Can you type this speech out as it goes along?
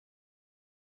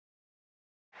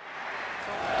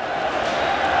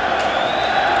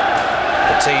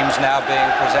Teams now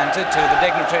being presented to the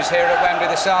dignitaries here at Wembley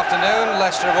this afternoon.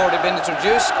 Leicester have already been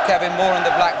introduced. Kevin Moore and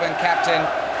the Blackburn captain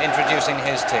introducing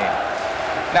his team.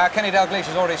 Now, Kenny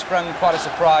Dalglish has already sprung quite a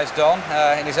surprise, Don,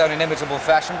 in his own inimitable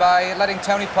fashion by letting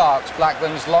Tony Parks,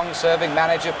 Blackburn's long-serving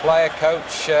manager, player,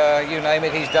 coach, you name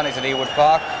it, he's done it at Ewood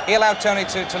Park. He allowed Tony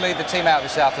to lead the team out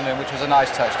this afternoon, which was a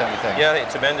nice touch, don't you think? Yeah, I think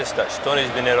a tremendous touch.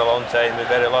 Tony's been there a long time, a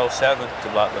very loyal servant to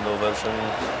Blackburn Rovers,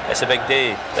 and it's a big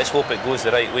day. Let's hope it goes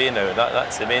the right way now.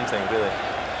 That's the main thing, really.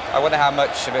 I wonder how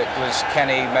much of it was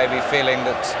Kenny maybe feeling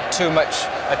that too much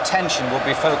attention would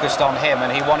be focused on him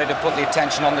and he wanted to put the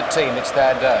attention on the team. It's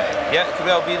their day. Yeah, it could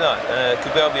well be that. It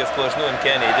could well be, of course, knowing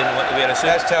Kenny, he didn't want to wear a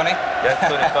suit. There's Tony. Yeah,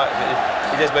 Tony Park,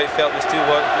 he just about felt it was too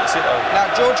warm to put a suit on.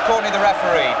 Now, George Courtney, the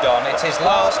referee, Don, it's his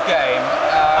last game.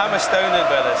 I'm astounded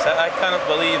by this. I cannot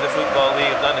believe the Football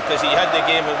League have done it, because he had the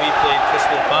game when we played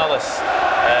Crystal Palace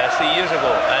 3 years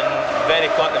ago, and very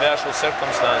controversial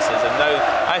circumstances, and now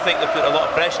I think they've put a lot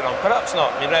of pressure on. Perhaps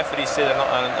not. I mean, referees say they're not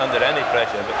under any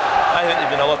pressure, but I think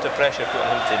there's been a lot of pressure put on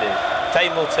him today.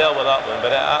 Time will tell with that one,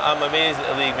 but I'm amazed at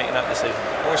the league making that decision.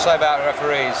 What we say about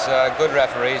referees, good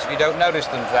referees, you don't notice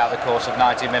them throughout the course of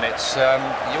 90 minutes.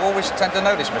 You always tend to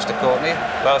notice Mr. Courtney.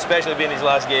 Well, especially being his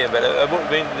last game, but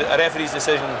a referee's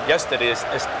decision yesterday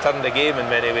has turned the game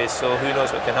in many ways, so who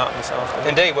knows what can happen this afternoon.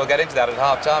 Indeed, we'll get into that at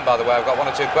half-time, by the way. I've got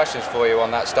one or two questions for you on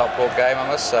that Stockport game, I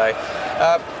must say.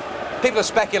 People have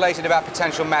speculated about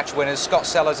potential match winners. Scott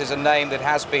Sellers is a name that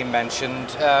has been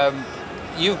mentioned.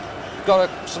 You've got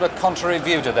a sort of contrary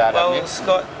view to that, haven't you? Well,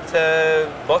 Scott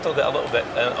bottled it a little bit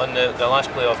on the last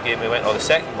playoff game we went, or the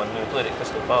second one when we played at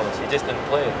Crystal Palace. He just didn't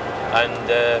play. And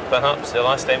perhaps the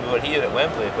last time we were here at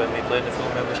Wembley, when we played the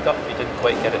Full Members' Cup, we didn't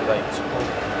quite get it right. So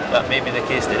that may be the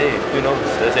case today. Who knows?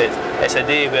 It's a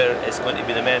day where it's going to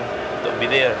be the men that will be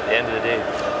there at the end of the day.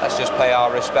 Let's just pay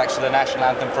our respects to the national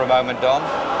anthem for a moment, Don.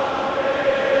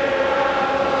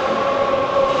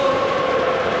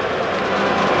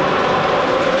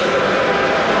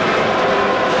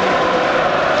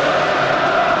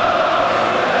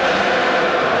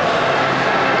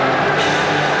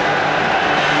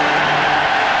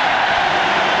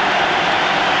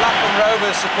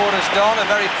 Supporters, Don, a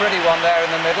very pretty one there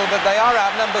in the middle, but they are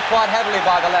outnumbered quite heavily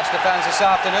by the Leicester fans this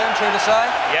afternoon, true to say?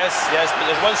 Yes, but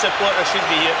there's one supporter should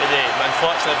be here today, but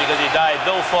unfortunately because he died,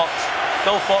 Bill Fox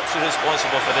is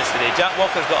responsible for this today. Jack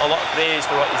Walker's got a lot of praise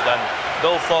for what he's done.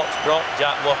 Bill Fox brought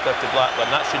Jack Walker to Blackburn.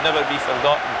 That should never be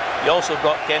forgotten. He also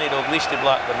brought Kenny Dalglish to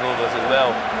Blackburn Rovers as well,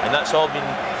 and that's all been,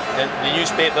 the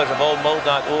newspapers have all mulled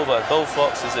that over. Bill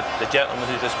Fox is the gentleman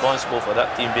who's responsible for that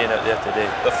team being out there today.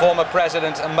 The former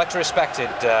president and much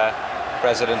respected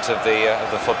president of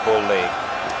the Football League.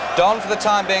 Don, for the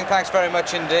time being, thanks very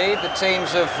much indeed. The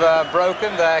teams have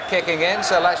broken, they're kicking in,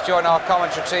 so let's join our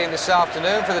commentary team this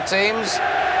afternoon. For the teams,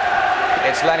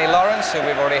 it's Lenny Lawrence, who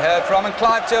we've already heard from, and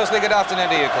Clive Tilsley. Good afternoon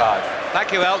to you, Clive.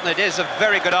 Thank you, Elton. It is a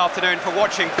very good afternoon for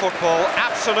watching football.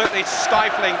 Absolutely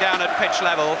stifling down at pitch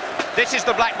level. This is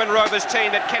the Blackburn Rovers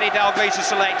team that Kenny Dalglish has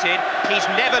selected. He's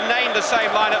never named the same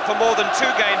lineup for more than 2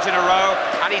 games in a row,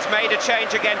 and he's made a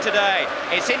change again today.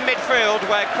 It's in midfield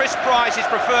where Chris Price is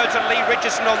preferred to Lee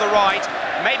Richardson on the right,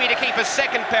 maybe to keep a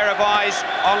second pair of eyes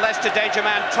on Leicester danger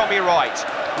man Tommy Wright.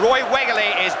 Roy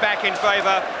Wegerle is back in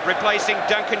favour, replacing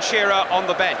Duncan Shearer on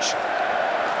the bench.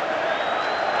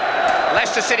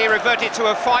 Leicester City reverted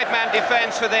to a 5-man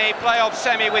defence for the playoff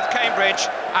semi with Cambridge,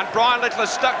 and Brian Little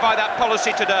has stuck by that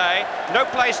policy today. No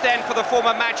place then for the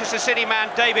former Manchester City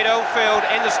man David Oldfield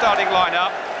in the starting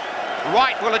lineup.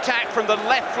 Wright will attack from the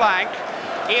left flank.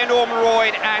 Ian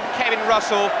Ormeroyd and Kevin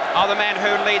Russell are the men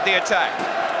who lead the attack.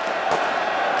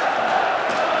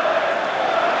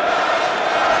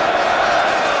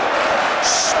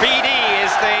 Speedy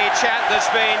is the chant that's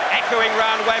been echoing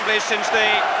round Wembley since the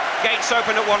gates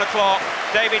open at 1 o'clock.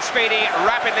 David Speedy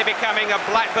rapidly becoming a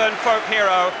Blackburn folk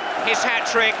hero. His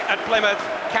hat-trick at Plymouth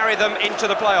carried them into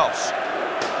the playoffs.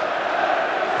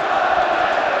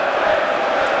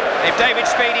 If David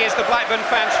Speedy is the Blackburn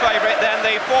fans' favourite, then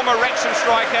the former Wrexham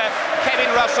striker Kevin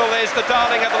Russell is the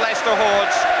darling of the Leicester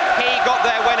Hordes. He got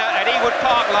their winner at Ewood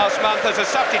Park last month as a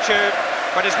substitute,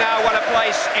 but has now won a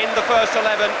place in the first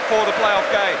 11 for the playoff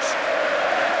games.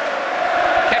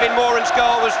 Kevin Moran's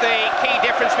goal was the key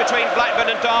difference between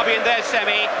Blackburn and Derby in their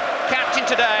semi. Captain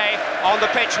today on the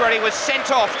pitch where he was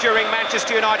sent off during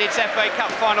Manchester United's FA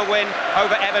Cup final win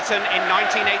over Everton in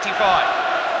 1985.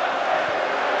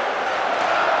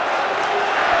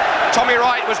 Tommy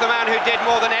Wright was the man who did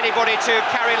more than anybody to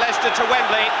carry Leicester to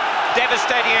Wembley,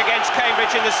 devastating against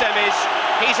Cambridge in the semis.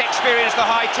 He's experienced the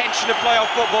high tension of playoff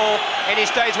football in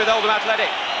his days with Oldham Athletic.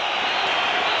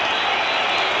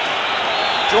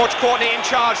 George Courtney in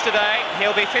charge today.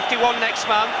 He'll be 51 next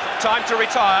month, time to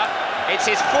retire. It's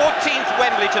his 14th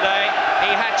Wembley today.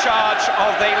 He had charge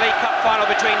of the League Cup final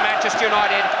between Manchester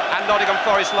United and Nottingham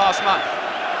Forest last month.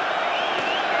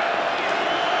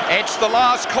 It's the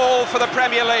last call for the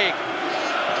Premier League.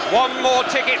 One more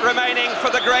ticket remaining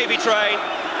for the gravy train.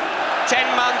 10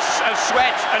 months of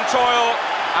sweat and toil,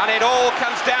 and it all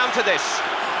comes down to this.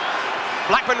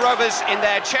 Blackburn Rovers in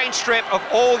their change strip of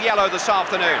all yellow this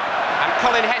afternoon, and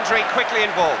Colin Hendry quickly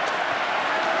involved.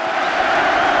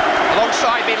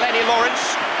 Alongside me, Lenny Lawrence,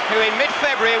 who in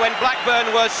mid-February, when Blackburn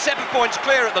was 7 points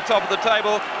clear at the top of the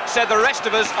table, said the rest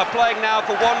of us are playing now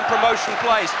for one promotion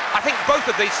place. I think both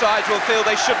of these sides will feel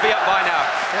they should be up by now.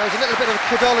 There was a little bit of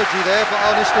kidology there, but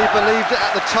honestly believed it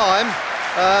at the time.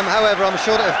 However, I'm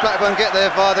sure that if Blackburn get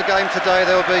there via the game today,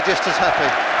 they'll be just as happy.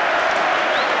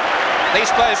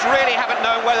 These players really haven't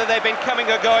known whether they've been coming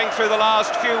or going through the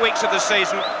last few weeks of the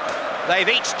season. They've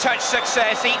each touched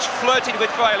success, each flirted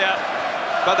with failure,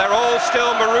 but they're all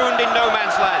still marooned in no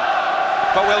man's land.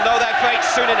 But we'll know their fate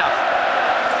soon enough.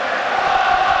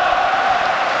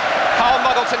 Carl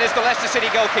Muggleton is the Leicester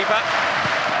City goalkeeper.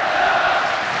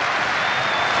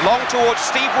 Long towards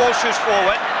Steve Walsh, who's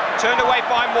forward, turned away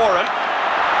by Moran.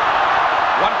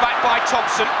 One back by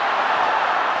Thompson.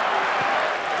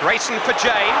 Grayson for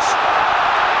James.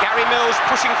 Gary Mills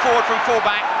pushing forward from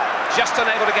fullback, just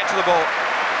unable to get to the ball.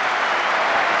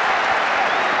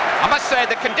 I must say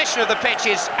the condition of the pitch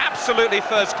is absolutely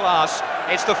first class.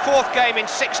 It's the 4th game in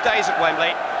 6 days at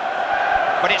Wembley,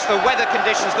 but it's the weather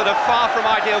conditions that are far from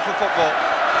ideal for football.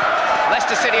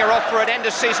 Leicester City are off for an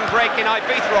end-of-season break in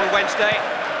Ibiza on Wednesday.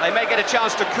 They may get a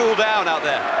chance to cool down out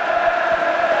there.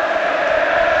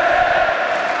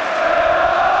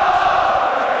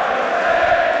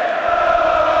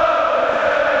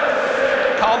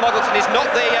 Carl Muggleton is not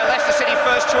the Leicester City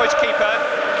first-choice keeper.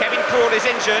 Kevin Krul is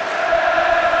injured.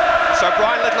 So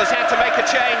Brian Little has had to make a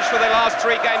change for the last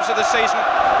 3 games of the season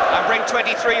and bring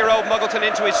 23-year-old Muggleton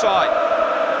into his side.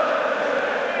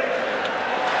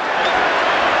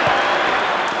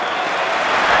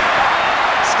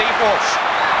 Steve Walsh.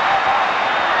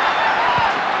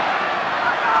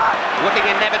 Looking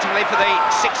inevitably for the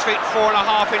 6 feet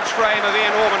 4.5 inch frame of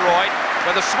Ian Ormonroyd,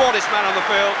 but the smallest man on the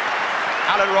field,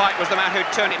 Alan Wright, was the man who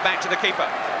turned it back to the keeper.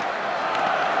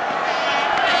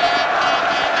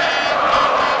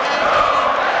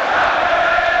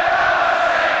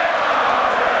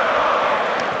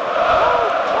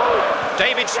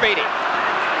 David Speedy.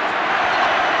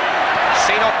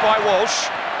 Seen off by Walsh.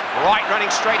 Wright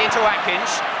running straight into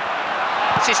Atkins.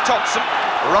 This is Thompson.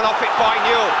 Run off it by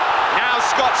Newell. Now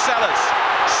Scott Sellers.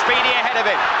 Speedy ahead of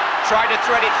him. Tried to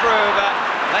thread it through, but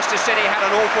Leicester City had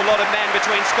an awful lot of men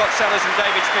between Scott Sellers and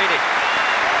David Speedy.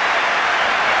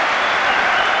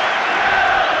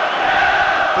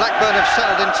 Blackburn have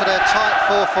settled into their tight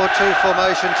 4-4-2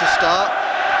 formation to start.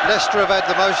 Leicester have had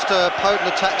the most potent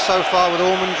attack so far, with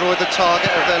Ormonroyd the target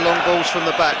of their long balls from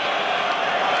the back.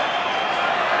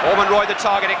 Ormonroyd the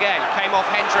target again, came off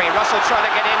Hendry. Russell trying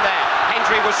to get in there.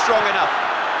 Hendry was strong enough.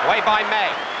 Away by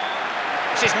May.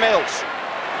 This is Mills.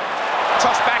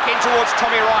 Tossed back in towards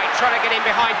Tommy Wright, trying to get in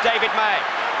behind David May.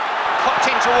 Popped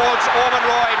in towards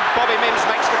Ormonroyd. Bobby Mims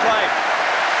makes the play.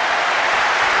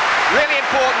 Really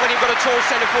important when you've got a tall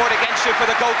centre-forward against you for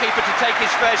the goalkeeper to take his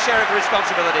fair share of the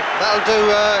responsibility. That'll do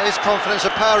his confidence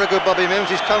a power of good, Bobby Mims.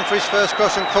 He's come for his first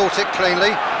cross and caught it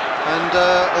cleanly, and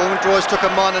Ormonroyd took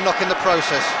a minor knock in the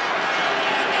process.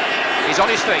 He's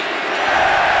on his feet,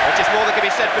 which is more than can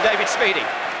be said for David Speedy.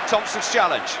 Thompson's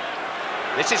challenge.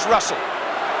 This is Russell.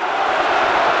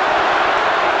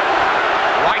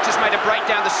 Wright has made a break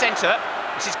down the centre.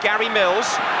 This is Gary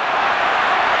Mills.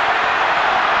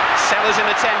 Sellers in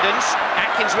attendance.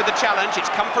 Atkins with the challenge.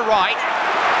 It's come for Wright.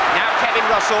 Now Kevin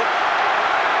Russell.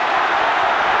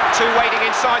 2 waiting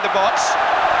inside the box.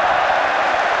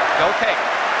 Goal kick.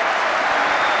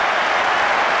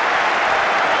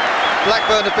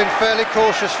 Blackburn have been fairly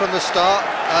cautious from the start.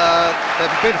 They've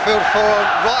been midfield 4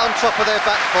 right on top of their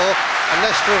back 4, and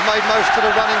Leicester have made most of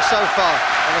the running so far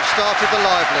and have started the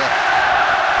livelier.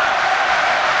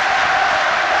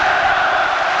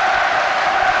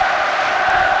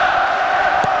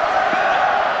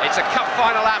 It's a cup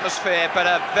final atmosphere, but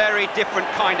a very different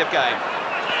kind of game.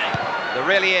 There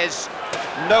really is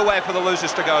nowhere for the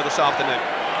losers to go this afternoon.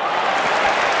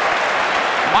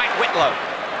 Mike Whitlow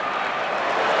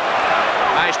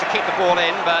managed to keep the ball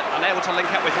in, but unable to link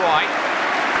up with Wright.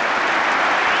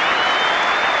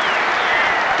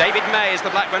 David May is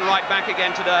the Blackburn right back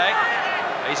again today.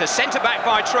 He's a centre-back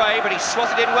by trade, but he's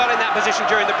slotted in well in that position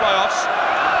during the playoffs.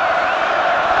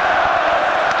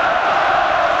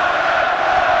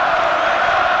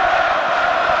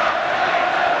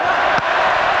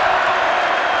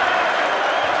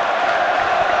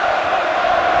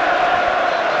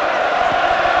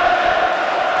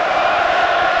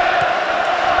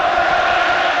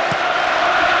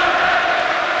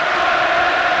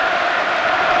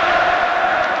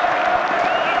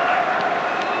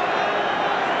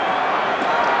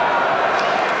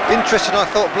 interesting. I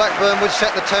thought Blackburn would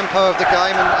set the tempo of the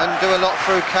game and do a lot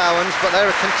through Cowans, but they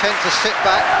were content to sit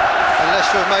back, and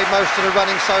Leicester have made most of the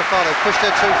running so far. They've pushed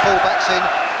their two full-backs in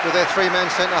with their three-man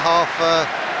centre-half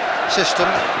system,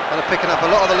 and are picking up a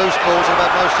lot of the loose balls and have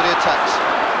had most of the attacks.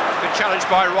 Good challenge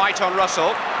by Wright on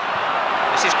Russell.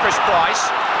 This is Chris Price.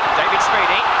 David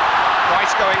Speedy.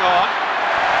 Price going on.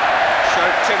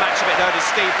 Showed too much of it though to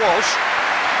Steve Walsh.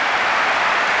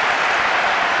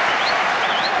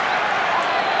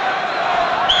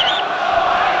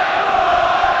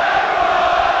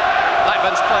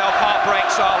 Blackburn's playoff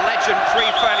heartbreaks are legend, 3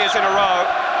 failures in a row.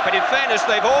 But in fairness,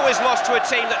 they've always lost to a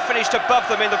team that finished above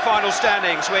them in the final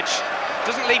standings, which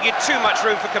doesn't leave you too much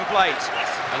room for complaint.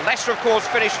 And Leicester, of course,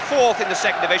 finished 4th in the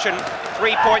second division,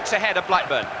 3 points ahead of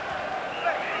Blackburn.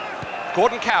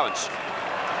 Gordon Cowans.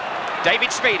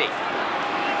 David Speedy.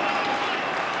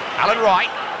 Alan Wright.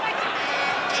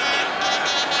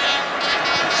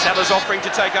 Sellers offering to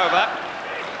take over.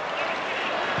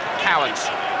 Cowans.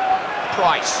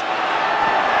 Price.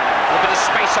 A little bit of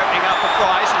space opening up for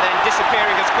Price and then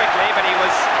disappearing as quickly, but he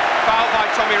was fouled by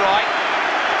Tommy Wright.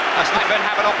 Blackburn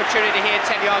have an opportunity here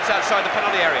 10 yards outside the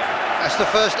penalty area. That's the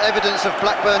first evidence of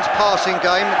Blackburn's passing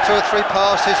game. 2 or 3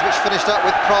 passes which finished up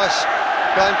with Price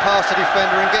going past the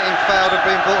defender and getting fouled and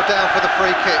being brought down for the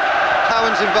free kick.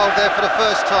 Cowan's involved there for the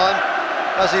first time,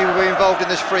 as he will be involved in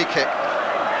this free kick.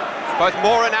 Both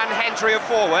Moran and Hendry are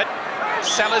forward.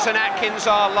 Sellers and Atkins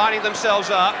are lining themselves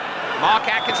up. Mark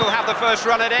Atkins will have the first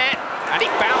run at it, and he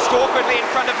bounced awkwardly in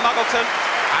front of Muggleton,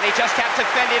 and he just had to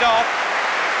fend it off.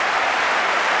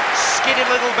 Skidded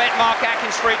a little bit, Mark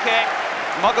Atkins' free kick.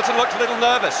 Muggleton looked a little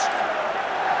nervous.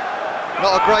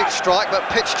 Not a great strike, but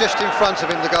pitched just in front of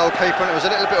him, the goalkeeper, and it was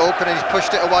a little bit awkward, and he's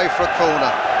pushed it away for a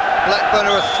corner. Blackburn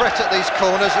are a threat at these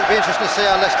corners. It'll be interesting to see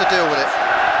how Leicester deal with it.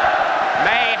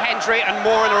 May, Hendry and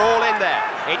Moran are all in there.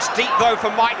 It's deep though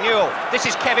for Mike Newell. This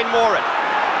is Kevin Moran.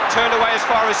 Turned away as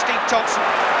far as Steve Thompson,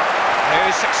 who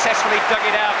successfully dug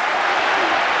it out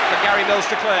for Gary Mills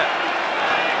to clear.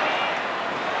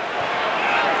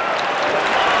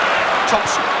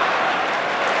 Thompson.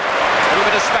 A little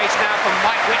bit of space now for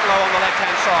Mike Whitlow on the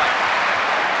left-hand side.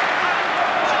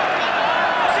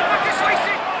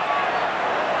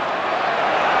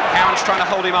 Cowan's trying to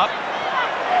hold him up,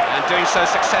 and doing so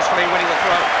successfully, winning the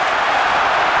throw.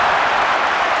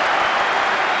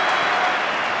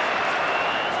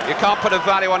 You can't put a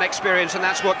value on experience, and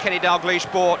that's what Kenny Dalglish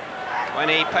bought when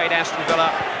he paid Aston Villa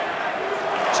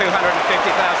 £250,000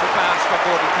 for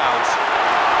Gordon Cowans.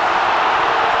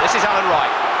 This is Alan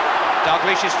Wright,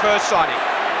 Dalglish's first signing.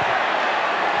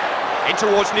 In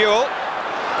towards Newell.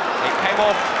 It came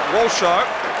off Walshaw.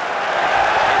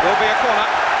 It will be a corner.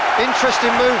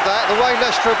 Interesting move that, the way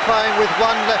Leicester are playing with 1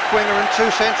 left winger and 2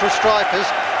 central strikers.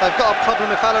 They've got a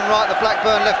problem if Alan Wright, the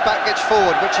Blackburn left back, gets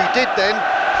forward, which he did then,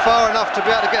 far enough to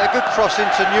be able to get a good cross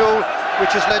into Newell,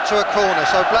 which has led to a corner.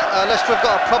 So Leicester have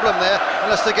got a problem there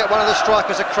unless they get one of the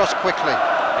strikers across quickly.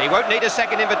 He won't need a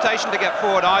second invitation to get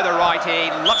forward either, Wright.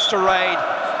 He loves to raid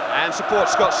and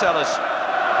support Scott Sellers.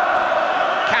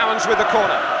 Cowans with the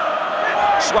corner.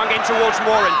 Swung in towards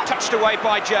Moran, touched away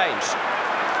by James.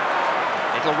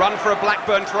 It'll run for a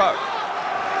Blackburn throw.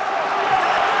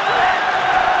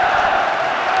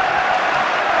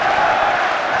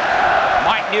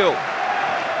 Mike Newell.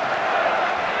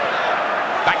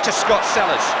 Back to Scott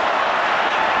Sellers.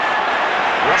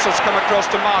 Russell's come across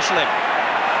to marshal him.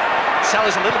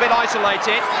 Sellers a little bit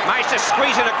isolated, managed to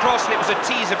squeeze it across, and it was a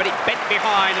teaser, but it bent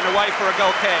behind and away for a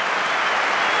goal kick.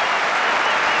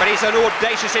 But he's an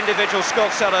audacious individual, Scott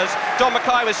Sellers. Don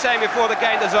Mackay was saying before the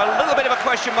game there's a little bit of a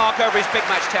question mark over his big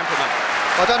match temperament.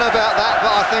 I don't know about that, but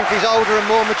I think he's older and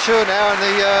more mature now, and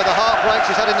the heartbreaks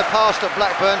he's had in the past at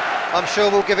Blackburn, I'm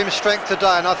sure will give him strength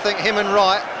today, and I think him and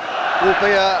Wright will be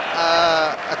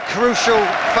a crucial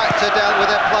factor down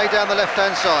with their play down the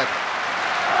left-hand side.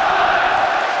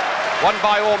 Won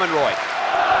by Ormonroy.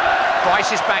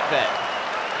 Price is back there.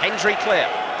 Hendry clear.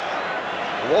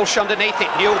 Walsh underneath it.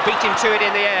 Newell beat him to it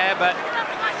in the air, but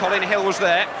Colin Hill was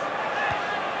there.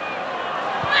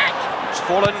 It's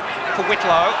fallen for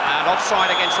Whitlow and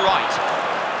offside against Wright.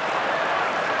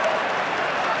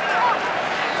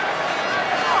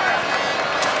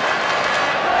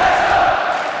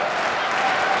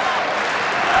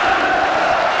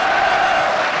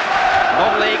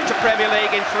 Non-league to Premier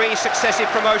League in 3 successive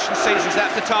promotion seasons.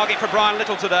 That's the target for Brian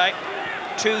Little today.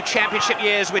 2 championship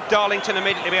years with Darlington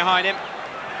immediately behind him.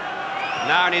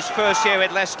 Now in his first year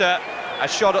with Leicester, a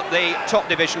shot at the top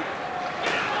division.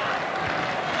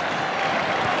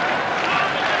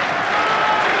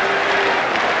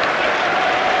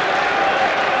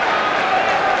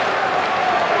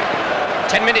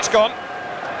 Ten minutes gone.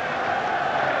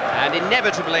 And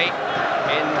inevitably,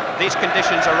 in these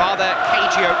conditions, a rather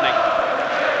cagey opening.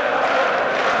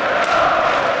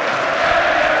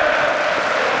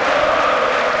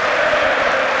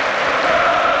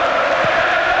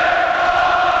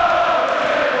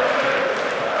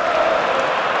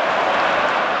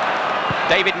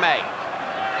 David May.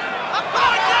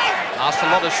 Asked a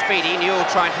lot of speedy. Newell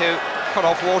trying to cut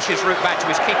off Walsh's route back to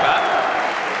his keeper.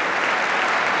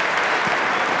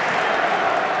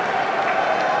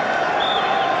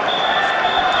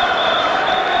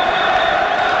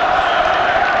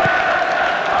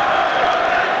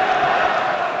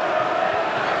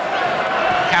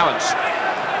 Cowans.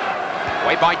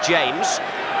 Away by James.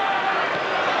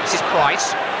 This is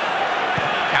Price.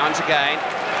 Cowans again.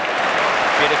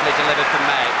 Beautifully delivered from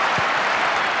May.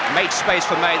 Made space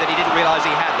for May that he didn't realise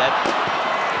he had then.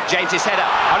 James's header,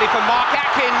 only for Mark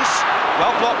Atkins.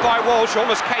 Well blocked by Walsh,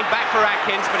 almost came back for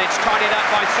Atkins, but it's tidied up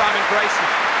by Simon Grayson.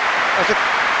 There's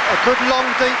a good long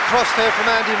deep cross there from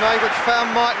Andy May, which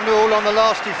found Mike Newell on the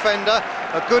last defender.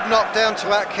 A good knock down to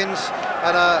Atkins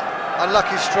and a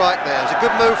unlucky strike there. It's a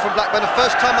good move from Blackburn. The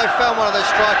first time they found one of their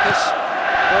strikers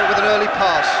with an early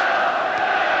pass.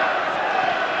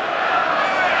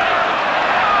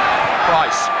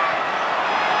 Price.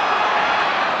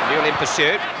 Newell in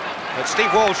pursuit. But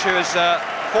Steve Walsh, who is a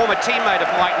former teammate of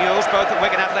Mike Newell's, both at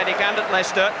Wigan Athletic and at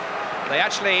Leicester, they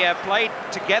actually played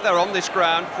together on this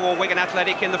ground for Wigan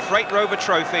Athletic in the Freight Rover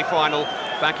Trophy final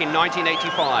back in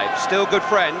 1985. Still good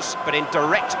friends, but in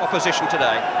direct opposition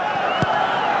today.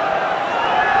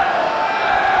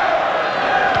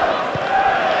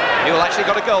 Newell actually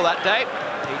got a goal that day.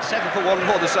 He'd settled for one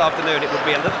more this afternoon. It would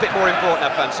be a little bit more important,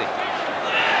 I fancy.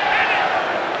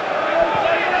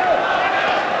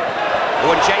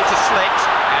 When James has slipped,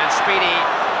 and Speedy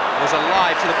was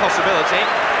alive to the possibility.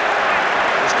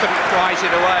 Just couldn't prize it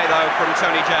away, though, from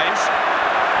Tony James.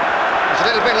 It's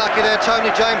a little bit lucky there, Tony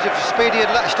James. If Speedy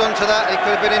had latched onto that, he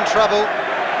could have been in trouble.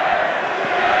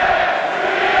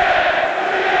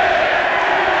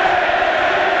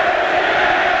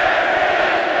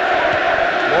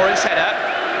 Moran's header.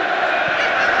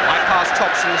 High pass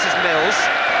Thompson, this is Mills.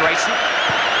 Grayson.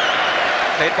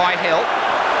 Cleared by Hill.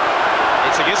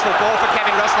 It's a useful ball for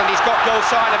Kevin Russell, and he's got goal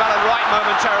sign of Alan Wright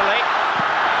momentarily.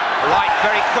 Wright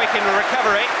very quick in the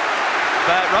recovery,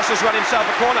 but Russell's run himself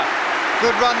a corner.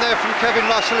 Good run there from Kevin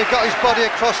Russell. He got his body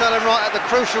across Alan Wright at the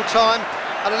crucial time.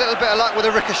 Had a little bit of luck with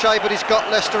a ricochet, but he's got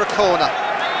Leicester a corner.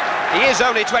 He is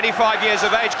only 25 years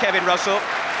of age, Kevin Russell.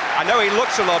 I know he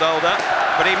looks a lot older,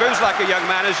 but he moves like a young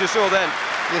man, as you saw then.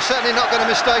 You're certainly not going to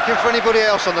mistake him for anybody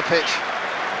else on the pitch.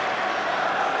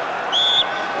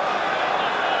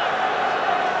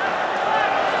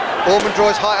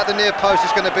 Ormondroy's height at the near post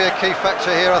is going to be a key factor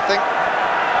here, I think.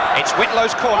 It's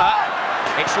Whitlow's corner.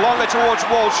 It's longer towards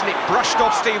Walsh, and it brushed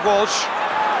off Steve Walsh.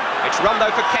 It's run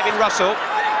though for Kevin Russell.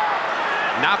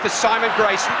 Now for Simon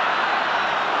Grayson.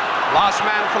 Last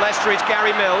man for Leicester is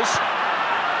Gary Mills.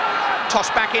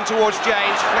 Tossed back in towards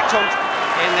James, flicked on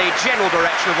in the general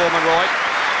direction of Ormondroy,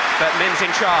 but Mims in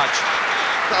charge.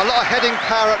 A lot of heading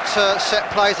power at set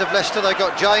plays of Leicester. They've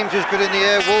got James, who's good in the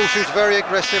air, Walsh, who's very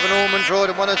aggressive, and Ormondroy,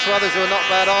 and one or two others who are not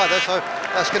bad either, so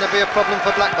that's going to be a problem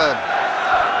for Blackburn.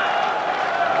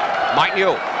 Mike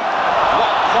Newell.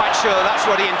 Not quite sure that's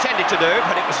what he intended to do,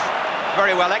 but it was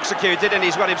very well executed, and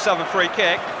he's won himself a free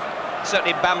kick.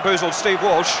 Certainly bamboozled Steve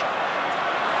Walsh.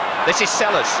 This is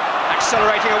Sellers,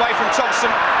 accelerating away from Thompson.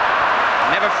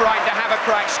 Never frightened to have a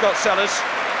crack, Scott Sellers.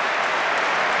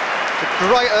 A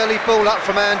great early ball up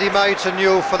from Andy May to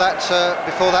Newell for that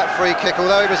before that free kick,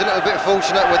 although he was a little bit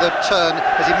fortunate with a turn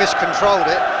as he miscontrolled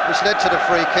it, which led to the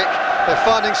free kick. They're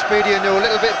finding Speedy and Newell a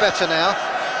little bit better now,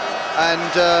 and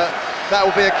that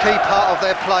will be a key part of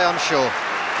their play, I'm sure.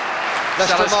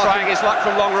 Sellers trying his luck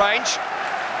from long range,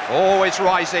 always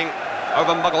rising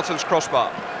over Muggleton's crossbar.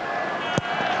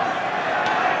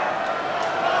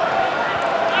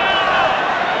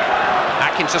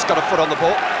 Atkins just got a foot on the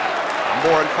ball.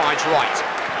 Moran finds Wright.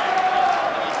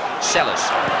 Sellers.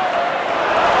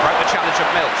 Broke the challenge of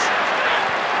Mills.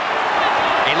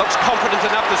 He looks confident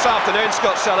enough this afternoon,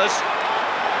 Scott Sellers.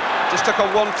 Just took a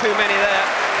one too many there.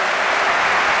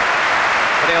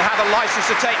 But he'll have a licence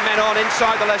to take men on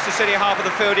inside the Leicester City half of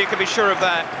the field, you can be sure of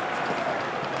that.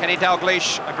 Kenny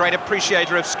Dalglish, a great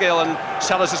appreciator of skill, and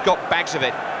Sellers has got bags of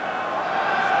it.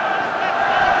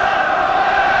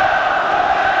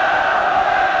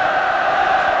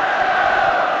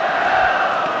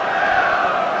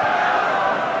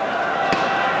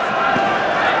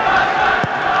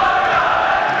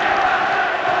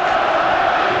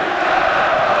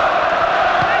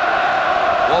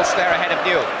 There ahead of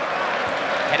Newell,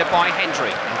 headed by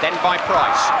Hendry and then by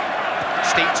Price.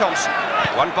 Steve Thompson,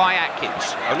 won by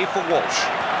Atkins, only for Walsh.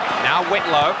 Now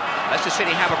Whitlow. Leicester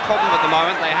City have a problem at the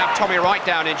moment. They have Tommy Wright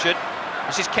down injured.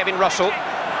 This is Kevin Russell.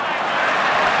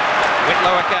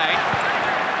 Whitlow again.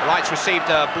 Wright's received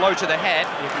a blow to the head.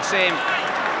 You can see him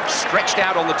stretched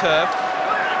out on the turf.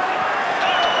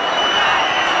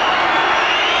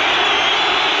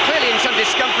 Clearly in some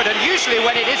discomfort, and usually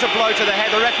when it is a blow to the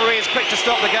head, the referee is quick to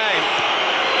stop the game.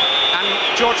 And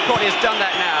George Courtney has done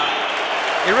that now.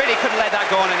 He really couldn't let that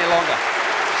go on any longer.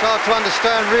 It's hard to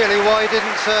understand really why he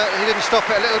didn't stop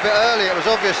it a little bit earlier. It was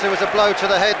obvious there was a blow to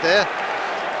the head there.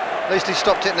 At least he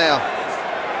stopped it now.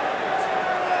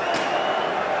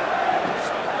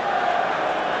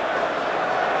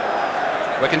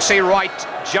 We can see Wright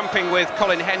jumping with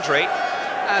Colin Hendry.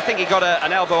 I think he got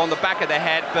an elbow on the back of the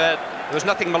head, but there was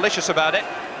nothing malicious about it.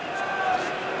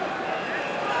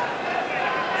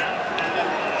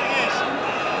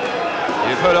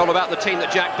 You've heard all about the team that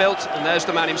Jack built, and there's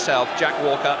the man himself, Jack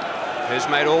Walker, who's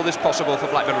made all this possible for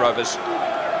Blackburn Rovers.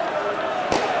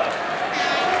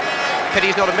 Pity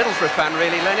he's not a Middlesbrough fan,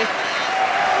 really, Lenny.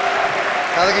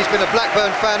 I think he's been a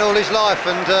Blackburn fan all his life,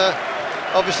 and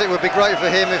obviously it would be great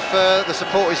for him if the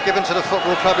support he's given to the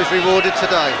football club is rewarded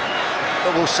today.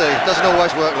 But we'll see. It doesn't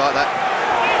always work like that.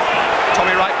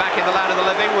 Tommy Wright back in the land of the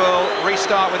living will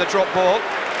restart with a drop ball.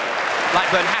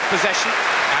 Blackburn have possession,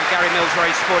 and Gary Mills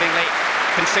very sportingly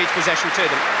concedes possession to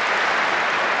them.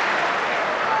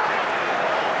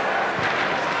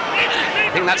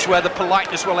 I think that's where the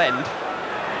politeness will end.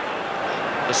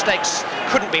 The stakes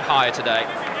couldn't be higher today.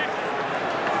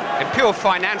 In pure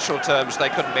financial terms, they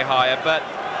couldn't be higher, but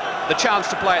the chance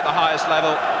to play at the highest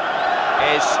level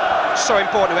is so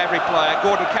important to every player.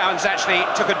 Gordon Cowans actually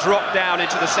took a drop down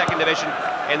into the second division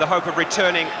in the hope of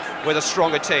returning with a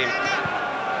stronger team.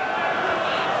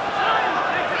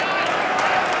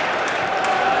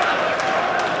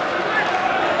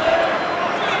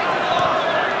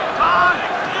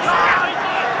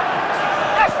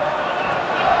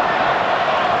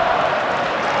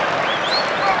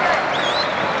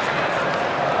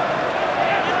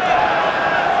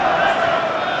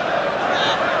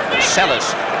 Sellers.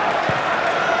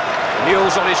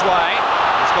 Newell's on his way.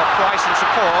 He's got Price in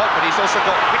support, but he's also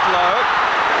got Whitlow,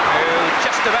 who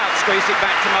just about squeezed it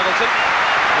back to Muggleton,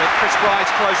 with Chris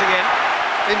Bryce closing in.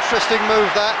 Interesting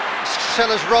move that.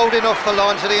 Sellers rolled in off the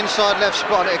line to the inside left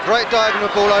spot. A great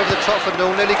diagonal ball over the top for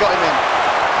Newell, nearly got him in.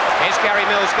 Here's Gary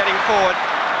Mills getting forward,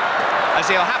 as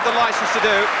he'll have the licence to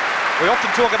do. We often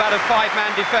talk about a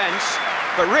five-man defence,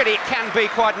 but really it can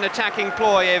be quite an attacking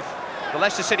ploy if the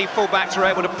Leicester City fullbacks are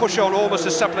able to push on almost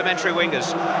as supplementary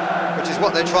wingers. Which is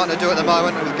what they're trying to do at the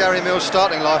moment. With Gary Mills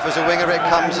starting life as a winger, it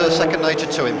comes second nature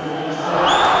to him.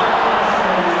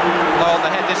 Low on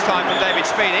the head this time from David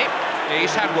Speeney.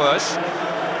 He's had worse.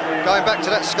 Going back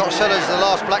to that Scott Sellers, the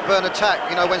last Blackburn attack,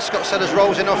 you know, when Scott Sellers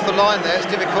rolls in off the line there,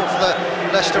 it's difficult for the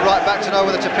Leicester right back to know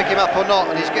whether to pick him up or not,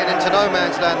 and he's getting into no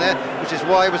man's land there, which is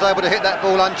why he was able to hit that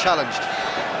ball unchallenged.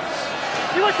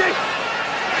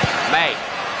 May.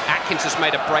 Atkins has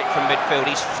made a break from midfield.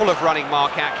 He's full of running,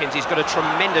 Mark Atkins. He's got a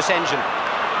tremendous engine.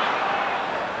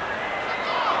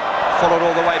 Followed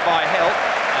all the way by Hill,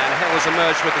 and Hill has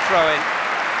emerged with the throw-in.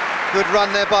 Good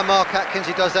run there by Mark Atkins.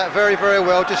 He does that very, very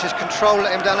well. Just his control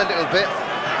let him down a little bit.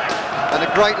 And a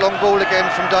great long ball again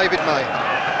from David May.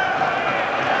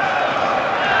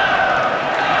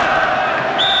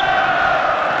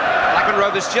 Blackburn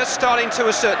Rovers just starting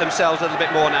to assert themselves a little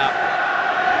bit more now.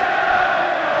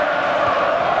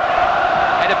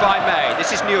 Headed by May.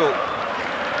 This is Newell.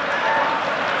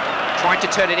 Trying to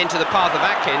turn it into the path of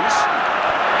Atkins.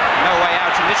 No way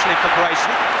out initially for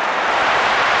Grayson.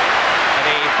 And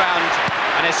he found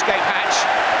an escape hatch.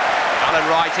 Alan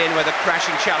Wright in with a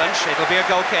crashing challenge. It'll be a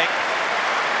goal kick.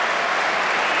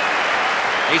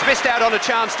 He's missed out on a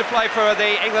chance to play for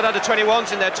the England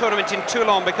under-21s in their tournament in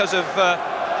Toulon because of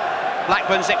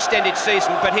Blackburn's extended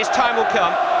season, but his time will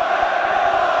come.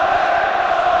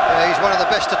 Yeah, he's one of the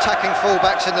best attacking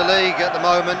fullbacks in the league at the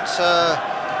moment.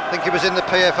 I think he was in the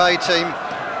PFA team,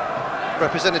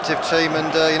 representative team,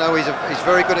 and you know, he's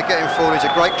very good at getting forward. He's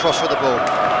a great crosser of the ball.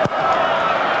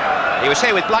 He was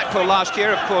here with Blackpool last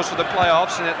year, of course, for the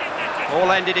playoffs, and it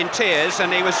all ended in tears,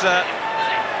 and he was a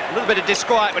little bit of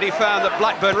disquiet when he found that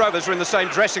Blackburn Rovers were in the same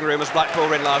dressing room as Blackpool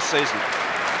were in last season.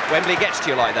 Wembley gets to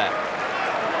you like that.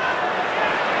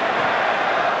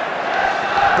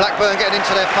 Blackburn getting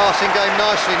into their passing game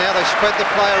nicely now. They spread the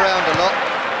play around a lot.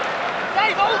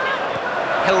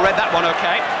 Hill read that one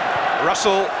okay.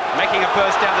 Russell making a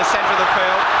burst down the centre of the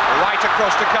field, right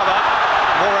across to cover.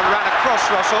 Moran ran across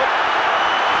Russell.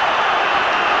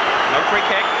 No free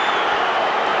kick.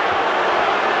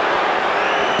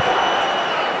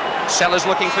 Sellers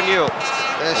looking for Newell.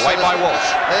 Away by Walsh.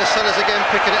 There's Sellers again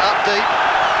picking it up deep.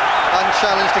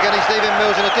 Unchallenged again. He's leaving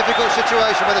Mills in a difficult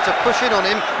situation, whether to push in on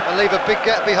him and leave a big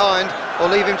gap behind,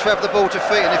 or leave him to have the ball to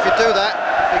feet. And if you do that,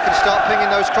 he can start pinging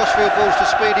those crossfield balls to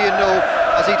Speedy and Newell,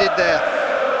 as he did there.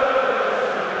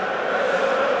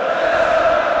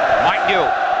 Mike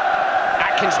Newell.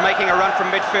 Atkins making a run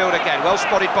from midfield again. Well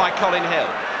spotted by Colin Hill.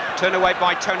 Turned away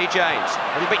by Tony James.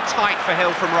 A little bit tight for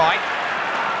Hill from right.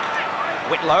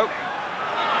 Whitlow.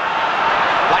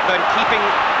 Blackburn keeping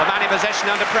the man in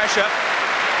possession under pressure.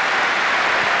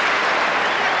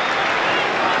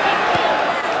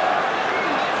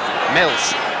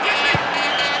 Mills.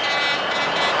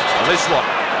 A loose one.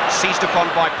 Seized upon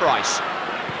by Price.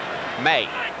 May.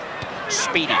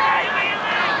 Speedy.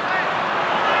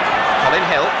 Colin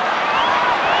Hill.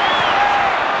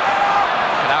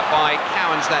 Cut out by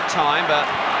Cowans that time, but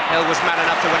Hill was man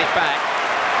enough to win it back.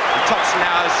 And Thompson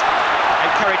now has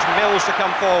encouraged Mills to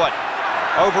come forward.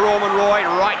 Over Orman Roy,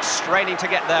 right, straining to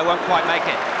get there, won't quite make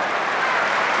it.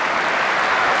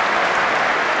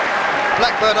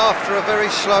 Blackburn, after a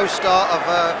very slow start, have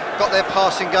got their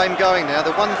passing game going now.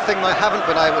 The one thing they haven't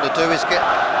been able to do is get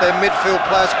their midfield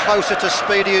players closer to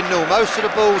Speedy and Newell. Most of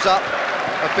the balls up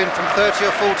have been from 30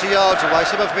 or 40 yards away.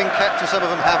 Some have been kept and some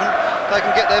of them haven't. They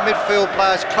can get their midfield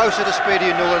players closer to Speedy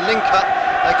and Newell and link up.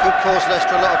 They could cause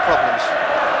Leicester a lot of problems.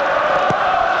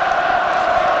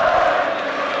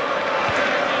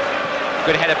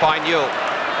 Good header by Newell.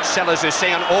 Sellers who's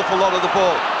seeing an awful lot of the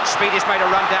ball. Speedy's made a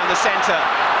run down the centre.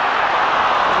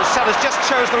 And Sellers just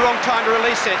chose the wrong time to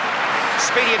release it.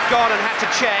 Speedy had gone and had to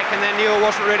check, and then Newell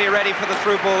wasn't really ready for the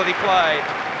through ball that he played.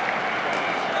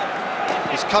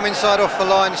 He's come inside off the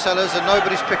line, Sellers, and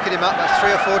nobody's picking him up. That's 3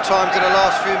 or 4 times in the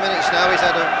last few minutes now. He's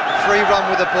had a free run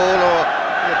with the ball, or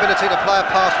the ability to play a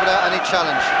pass without any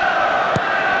challenge.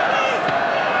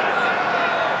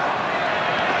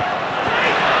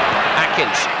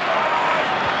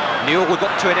 Newell got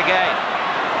to it again.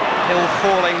 Hill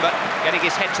falling, but getting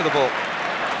his head to the ball.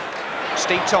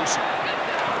 Steve Thompson,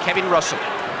 Kevin Russell.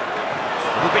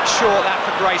 A little bit short that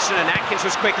for Grayson, and Atkins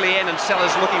was quickly in, and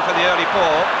Sellers looking for the early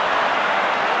ball.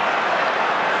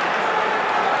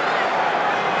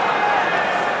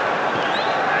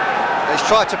 He's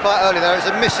tried to play early there. It's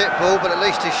a miss-hit ball, but at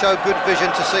least he showed good vision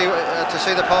to see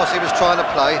the pass he was trying to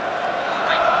play.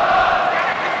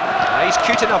 He's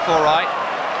cute enough, all right.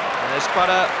 There's quite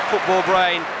a football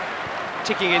brain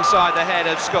ticking inside the head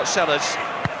of Scott Sellers.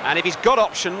 And if he's got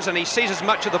options and he sees as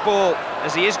much of the ball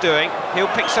as he is doing, he'll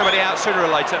pick somebody out sooner or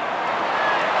later.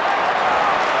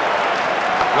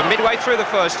 We're midway through the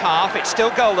first half. It's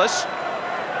still goalless.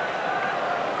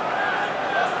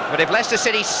 But if Leicester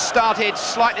City started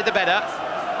slightly the better,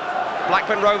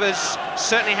 Blackburn Rovers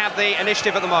certainly have the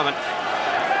initiative at the moment.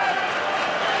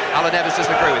 Alan Evans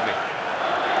doesn't agree with me.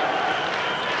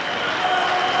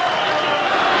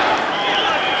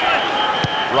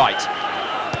 Right.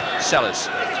 Sellers.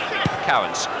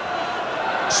 Cowans.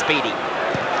 Speedy.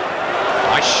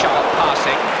 Nice sharp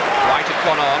passing. Wright had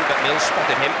gone on, but Mills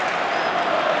spotted him.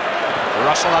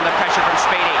 Russell under pressure from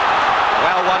Speedy.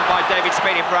 Well won by David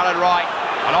Speedy for Alan Wright.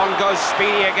 And on goes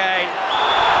Speedy again.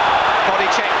 Body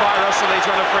check by Russell. He's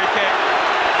run a free kick.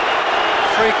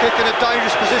 Free kick in a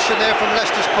dangerous position there from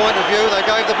Leicester's point of view. They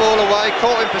gave the ball away,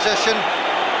 caught in possession.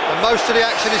 And most of the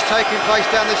action is taking place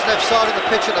down this left side of the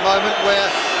pitch at the moment, where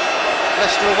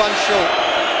Leicester are one short.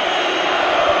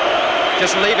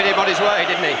 Just leaving him on his way,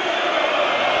 didn't he?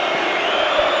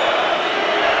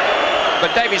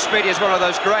 But David Speedy is one of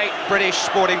those great British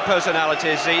sporting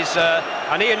personalities. He's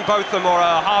an Ian Botham or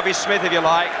a Harvey Smith, if you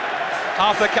like.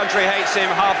 Half the country hates him,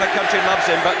 half the country loves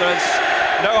him, but there's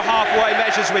no halfway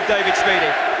measures with David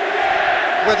Speedy.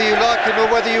 Whether you like him or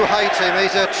whether you hate him,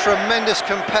 he's a tremendous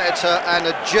competitor and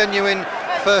a genuine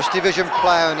First Division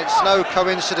player, and it's no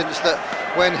coincidence that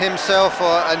when himself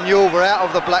and Newell were out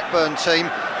of the Blackburn team,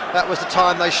 that was the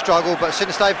time they struggled, but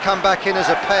since they've come back in as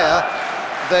a pair,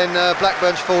 then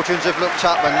Blackburn's fortunes have looked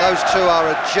up, and those two are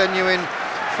a genuine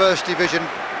First Division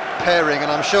pairing, and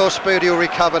I'm sure Speedy will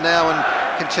recover now and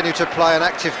continue to play an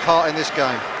active part in this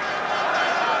game.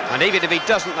 And even if he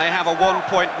doesn't, they have a £1.1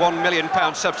 million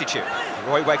substitute,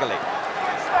 Roy Wegerle.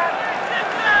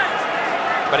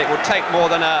 But it would take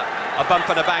more than a bump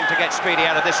and a bang to get Speedy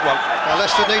out of this one. Now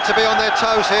Leicester need to be on their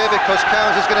toes here, because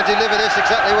Cowans is going to deliver this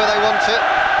exactly where they want it.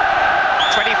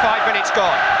 25 minutes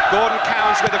gone. Gordon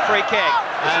Cowans with a free kick,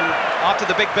 and after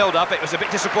the big build-up, it was a bit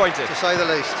disappointing, to say the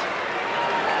least.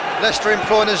 Leicester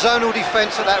employing a zonal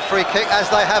defence at that free kick, as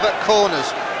they have at corners,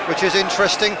 which is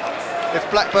interesting if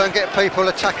Blackburn get people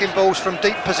attacking balls from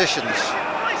deep positions.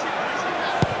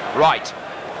 Right.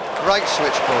 Great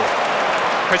switch ball.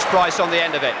 Chris Price on the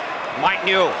end of it. Mike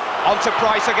Newell, on to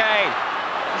Price again.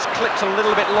 He's clipped a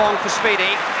little bit long for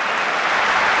Speedy.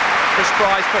 Chris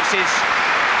Price puts his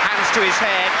hands to his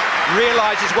head,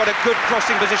 realises what a good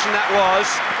crossing position that was,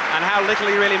 and how little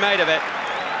he really made of it.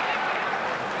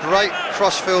 Great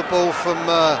crossfield ball from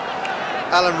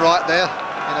Alan Wright there.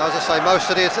 You know, as I say,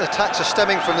 most of the attacks are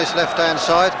stemming from this left-hand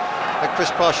side, and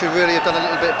Chris Price should really have done a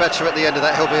little bit better at the end of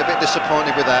that. He'll be a bit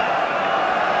disappointed with that.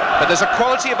 But there's a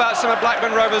quality about some of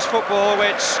Blackburn Rovers football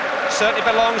which certainly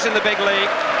belongs in the big league.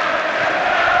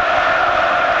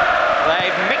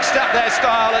 They've mixed up their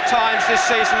style at times this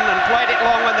season and played it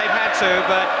long when they've had to,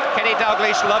 but Kenny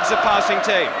Dalglish loves a passing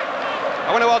team. I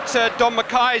wonder what Don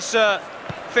Mackay's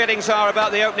feelings are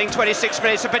about the opening 26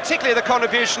 minutes, and particularly the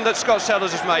contribution that Scott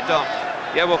Sellers has made, Don.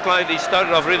 Yeah, well, Clive, he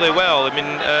started off really well. I mean,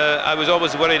 I was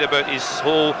always worried about his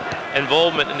whole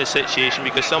involvement in the situation,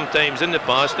 because sometimes in the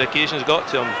past the occasions got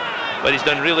to him, but he's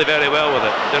done really very well with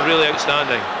it, done really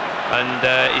outstanding.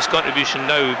 And his contribution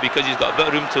now, because he's got a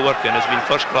bit of room to work in, has been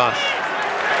first class.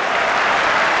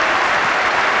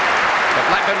 The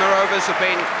Blackburn Rovers have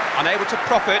been unable to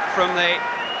profit from the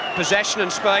possession and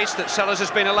space that Sellers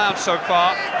has been allowed so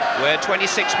far. We're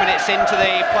 26 minutes into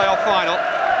the playoff final,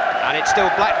 and it's still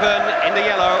Blackburn in the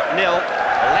yellow, 0,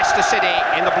 Leicester City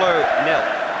in the blue, 0.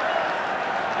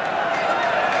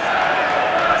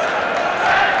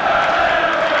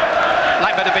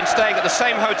 Blackburn have been staying at the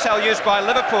same hotel used by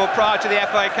Liverpool prior to the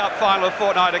FA Cup final a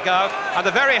fortnight ago, and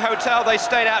the very hotel they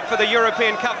stayed at for the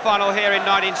European Cup final here in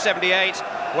 1978,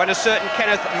 when a certain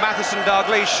Kenneth Matheson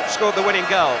Dalglish scored the winning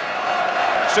goal.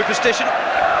 Superstition?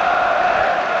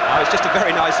 Oh, it's just a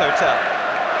very nice hotel.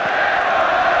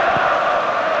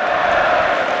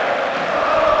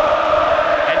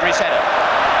 Hendry's header.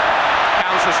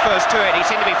 Cowans was first to it. He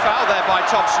seemed to be fouled there by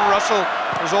Thompson. Russell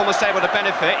was almost able to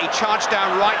benefit. He charged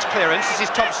down Wright's clearance. This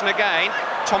is Thompson again.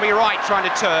 Tommy Wright trying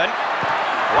to turn.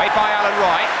 Away by Alan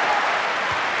Wright.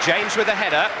 James with the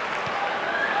header.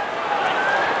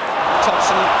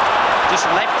 Thompson just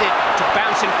left it to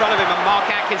bounce in front of him, and Mark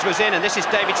Atkins was in, and this is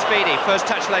David Speedy. First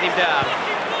touch let him down.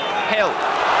 Hill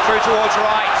through towards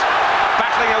Wright,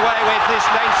 battling away with his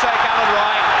namesake Alan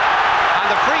Wright,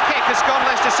 and the free kick has gone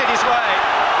Leicester City's way.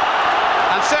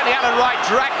 And certainly Alan Wright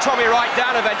dragged Tommy Wright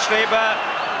down eventually, but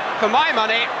for my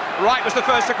money, Wright was the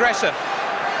first aggressor.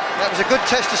 That was a good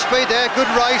test of speed there, good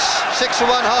race, 6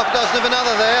 of one, half a dozen of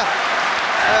another there.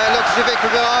 Looked as if it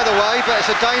could go either way, but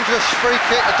it's a dangerous free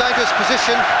kick, a dangerous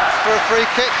position for a free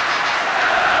kick.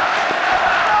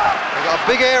 They've got a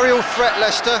big aerial threat,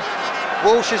 Leicester.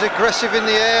 Walsh is aggressive in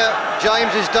the air,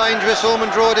 James is dangerous,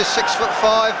 Ormondroyd is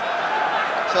 6'5".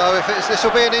 So if this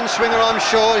will be an in-swinger, I'm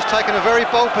sure. He's taken a very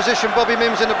bold position, Bobby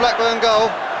Mims, in the Blackburn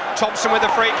goal. Thompson with the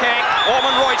free kick.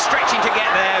 Ormondroyd stretching to get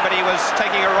there, but he was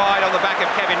taking a ride on the back of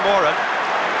Kevin Moran.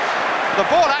 The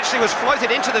ball actually was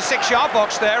floated into the 6-yard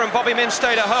box there, and Bobby Mims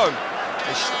stayed at home.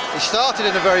 He started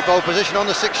in a very bold position on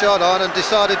the 6-yard line and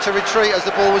decided to retreat as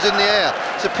the ball was in the air.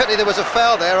 It's a pity there was a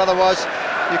foul there, otherwise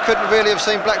you couldn't really have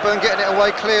seen Blackburn getting it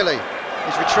away clearly.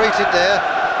 He's retreated there.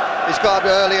 He's got up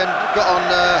early and got on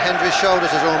Hendry's shoulders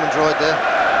as Ormondroyd there.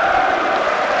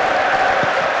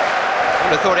 I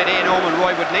would have thought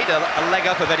Ormondroyd would need a leg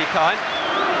up of any kind.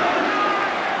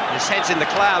 His head's in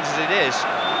the clouds as it is.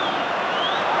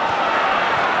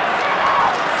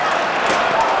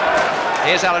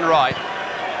 Here's Alan Wright.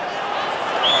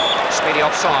 Speedy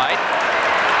offside.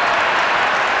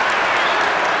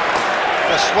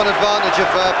 That's one advantage of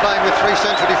playing with 3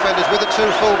 central defenders. With the 2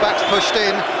 full-backs pushed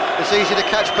in, it's easy to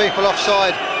catch people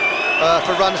offside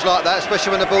for runs like that,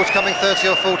 especially when the ball's coming 30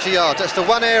 or 40 yards. That's the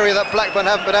one area that Blackburn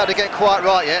haven't been able to get quite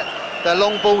right yet. Their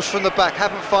long balls from the back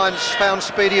haven't found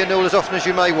Speedy and Newell as often as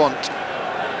you may want.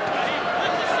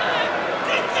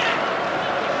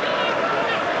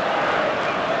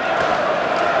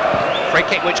 Free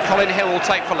kick which Colin Hill will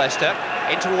take for Leicester.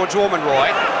 In towards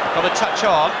Ormondroyd. Got a touch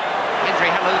on.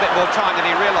 Hendry had a little bit more time than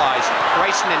he realised.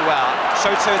 Grayson in well. So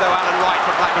too though Alan Wright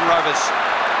for Blackburn Rovers.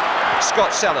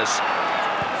 Scott Sellers.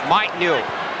 Mike Newell.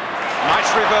 Nice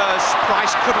reverse.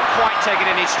 Price couldn't quite take it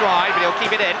in his stride, but he'll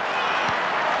keep it in.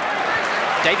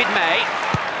 David May.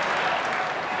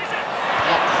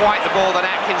 Not quite the ball that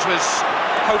Atkins was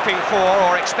hoping for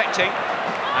or expecting.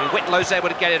 And Whitlow's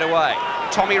able to get it away.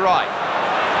 Tommy Wright.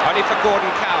 Only for Gordon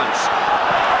Cowans.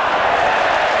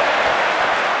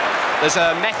 There's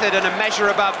a method and a measure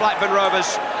about Blackburn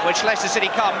Rovers which Leicester City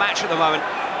can't match at the moment.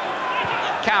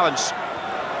 Cowans.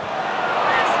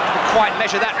 Didn't quite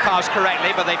measure that pass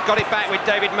correctly, but they've got it back with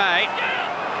David May.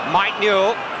 Mike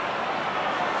Newell.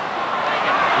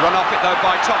 Run off it though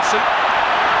by Thompson.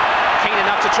 Keen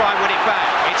enough to try and win it back.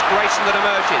 It's Grayson that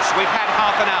emerges. We've had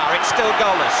half an hour, it's still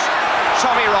goalless.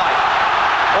 Tommy Wright,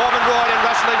 Ormond Royd and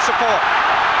Russell in support.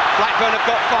 Blackburn have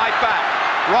got 5 back.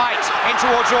 Wright in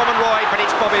towards Ormond Royd, but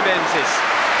it's Bobby Mims's.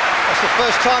 That's the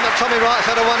first time that Tommy Wright's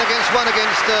had a 1 against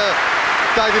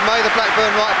David May, the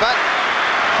Blackburn right back.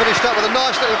 Finished up with a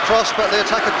nice little cross, but the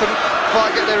attacker couldn't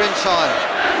quite get there in time.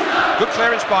 Good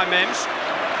clearance by Mims.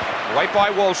 Away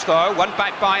by Walsh though, 1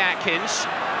 back by Atkins.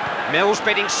 Mills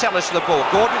beating Sellers to the ball.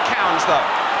 Gordon Cowans though.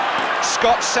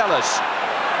 Scott Sellers.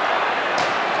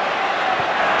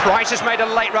 Price has made a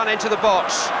late run into the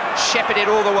box. Shepherded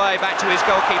all the way back to his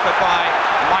goalkeeper by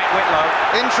Mike Whitlow.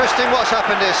 Interesting what's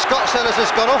happened here. Scott Sellers has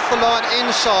gone off the line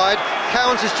inside.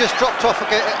 Cowans has just dropped off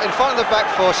again in front of the back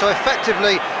four, so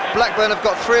effectively Blackburn have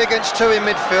got 3 against 2 in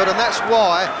midfield, and that's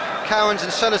why Cowans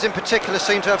and Sellers in particular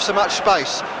seem to have so much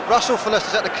space. Russell for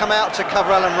Leicester's had to come out to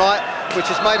cover Alan Wright, which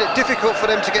has made it difficult for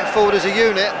them to get forward as a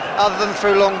unit other than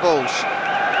through long balls.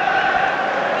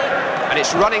 And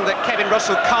it's running that Kevin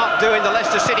Russell can't do in the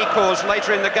Leicester City cause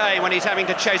later in the game when he's having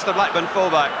to chase the Blackburn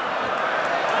fullback.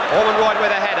 Ormond Royd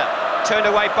with a header, turned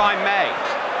away by May.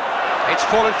 It's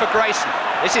fallen for Grayson.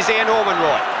 This is Ian Ormond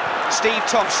Royd. Steve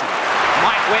Thompson,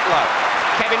 Mike Whitlow.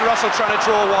 Kevin Russell trying to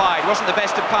draw wide, wasn't the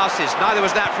best of passes, neither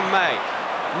was that from May,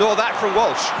 nor that from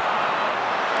Walsh.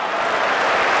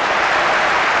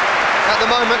 At the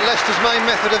moment, Leicester's main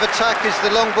method of attack is the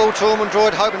long ball to Ormond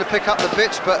Royd, hoping to pick up the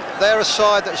bits, but they're a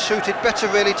side that's suited better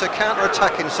really to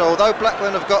counter-attacking, so although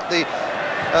Blackburn have got the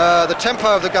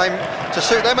tempo of the game to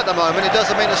suit them at the moment, it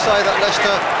doesn't mean to say that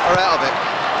Leicester are out of it.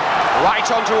 Right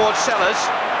on towards Sellers,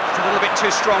 it's a little bit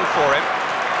too strong for him.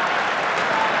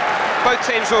 Both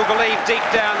teams will believe deep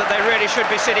down that they really should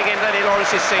be sitting in Lenny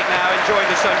Lawrence's seat now, enjoying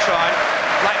the sunshine.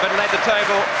 Blackburn led the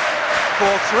table for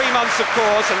 3 months, of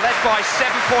course, and led by 7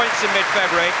 points in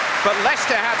mid-February. But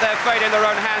Leicester had their fate in their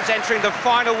own hands entering the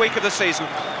final week of the season.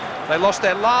 They lost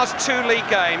their last 2 league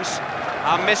games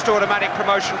and missed automatic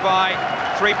promotion by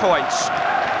 3 points.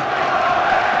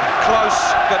 Close,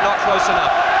 but not close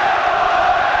enough,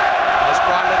 as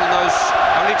Brian Little knows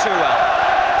only too well.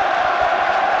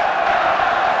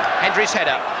 Hendry's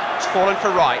header, it's fallen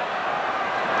for Wright.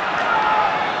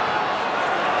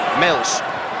 Mills,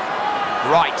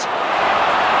 Wright,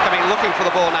 coming looking for the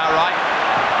ball now, Wright.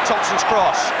 Thompson's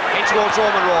cross, in towards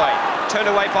Ormond Royd, turned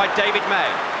away by David May.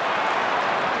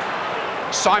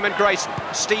 Simon Grayson,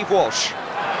 Steve Walsh.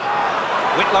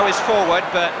 Whitlow is forward,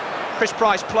 but Chris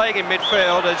Price playing in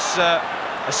midfield as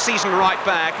a seasoned right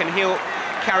back, and he'll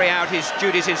carry out his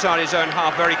duties inside his own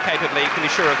half very capably, you can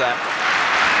be sure of that.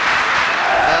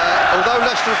 Although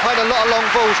Leicester have played a lot of long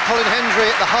balls, Colin Hendry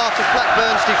at the heart of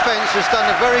Blackburn's defence has done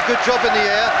a very good job in the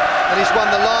air, and he's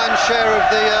won the lion's share of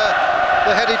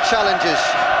the headed challenges.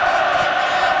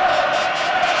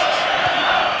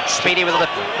 Speedy with a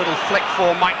little flick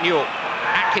for Mike Newell.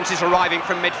 Atkins is arriving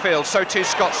from midfield, so too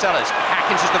Scott Sellers.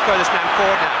 Atkins is the furthest man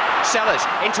forward now. Sellers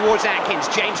in towards Atkins.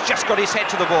 James just got his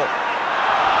head to the ball.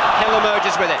 Hill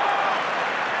emerges with it.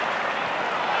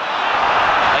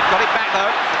 They've got it back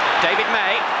though. David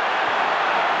May.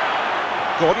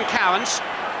 Gordon Cowans.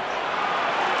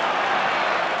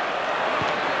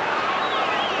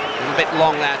 A little bit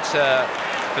long that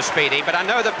for Speedy, but I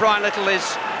know that Brian Little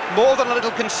is more than a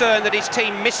little concerned that his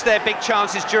team missed their big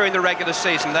chances during the regular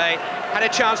season. They had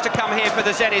a chance to come here for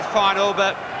the Zenith final,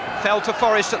 but fell to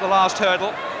Forest at the last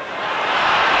hurdle.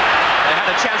 They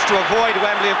had a chance to avoid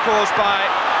Wembley, of course, by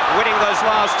winning those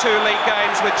last 2 league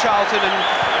games with Charlton and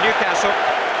Newcastle.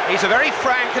 He's a very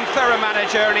frank and thorough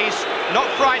manager, and he's not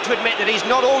frightened to admit that he's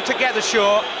not altogether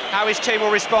sure how his team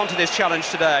will respond to this challenge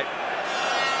today.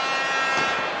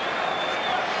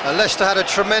 Leicester had a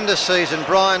tremendous season.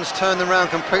 Brian's turned them around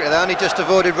completely. They only just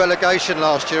avoided relegation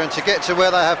last year, and to get to where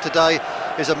they have today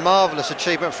is a marvellous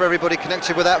achievement for everybody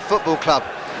connected with that football club.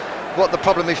 What the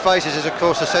problem he faces is, of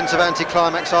course, a sense of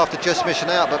anticlimax after just missing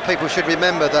out, but people should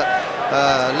remember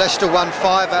that Leicester won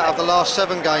 5 out of the last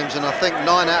 7 games, and I think 9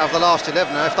 out of the last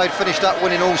 11. Now, if they'd finished up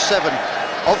winning all 7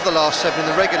 of the last 7 in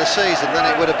the regular season, then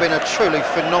it would have been a truly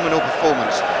phenomenal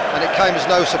performance, and it came as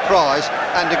no surprise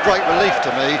and a great relief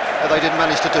to me that they didn't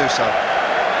manage to do so.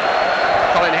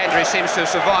 Colin Hendry seems to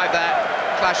have survived that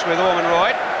clash with Ormond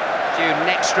Royd. A few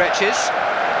neck stretches,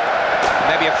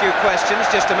 maybe a few questions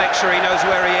just to make sure he knows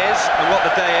where he is and what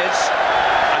the day is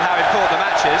and how important the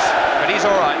match is, but he's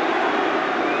all right.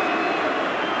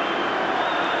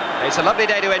 It's a lovely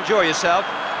day to enjoy yourself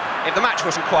if the match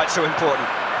wasn't quite so important.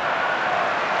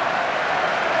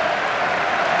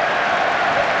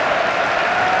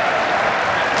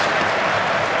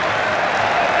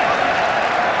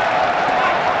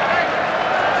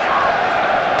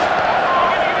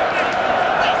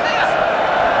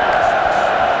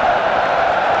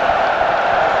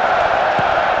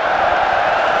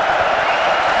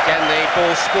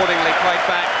 ball sportingly played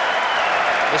back,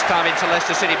 this time into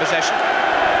Leicester City possession.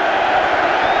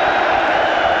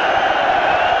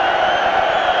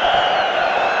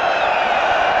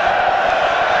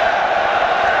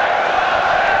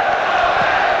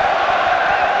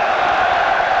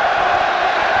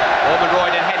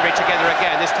 Together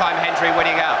again, this time Hendry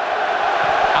winning out.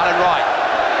 Alan Wright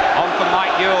on for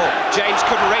Mike Newell. James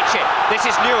couldn't reach it. This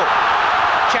is Newell.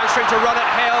 Chance for him to run at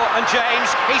Hill and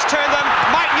James. He's turned them.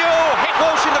 Mike Newell hit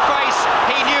Walsh in the face.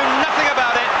 He knew nothing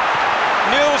about it.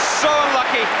 Newell's so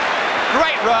unlucky.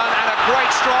 Great run and a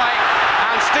great strike.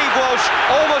 And Steve Walsh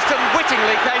almost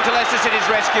unwittingly came to Leicester City's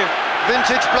rescue.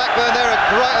 Vintage Blackburn there, a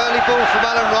great early ball from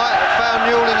Alan Wright.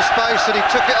 Found Newell in space and he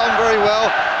took it on very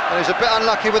well. And he was a bit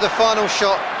unlucky with the final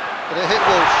shot. But it hit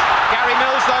Walsh. Gary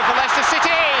Mills though for Leicester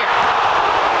City.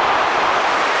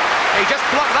 He just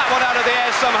plucked that one out of the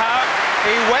air somehow.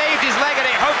 He waved his leg at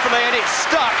it hopefully and it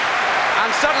stuck.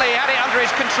 And suddenly he had it under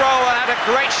his control and had a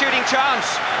great shooting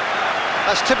chance.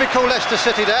 That's typical Leicester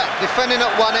City, that. Defending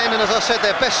at one end, and as I said,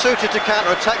 they're best suited to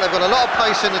counter-attack. They've got a lot of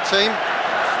pace in the team.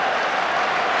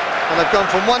 And they've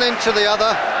gone from one end to the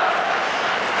other.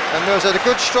 And Mills had a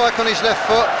good strike on his left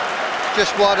foot,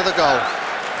 just wide of the goal.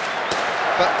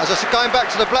 But as I said, going back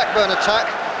to the Blackburn attack,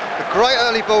 a great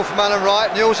early ball from Alan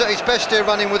Wright. Newell's at his best here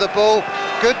running with the ball.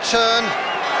 Good turn.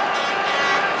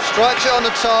 Strikes it on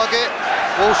the target.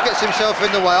 Walsh gets himself in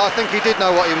the way. I think he did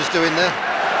know what he was doing there.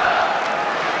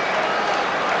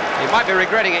 He might be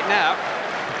regretting it now.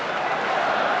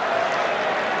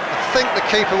 I think the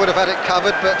keeper would have had it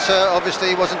covered, but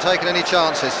obviously he wasn't taking any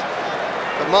chances.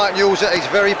 But Mike Newell's at his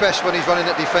very best when he's running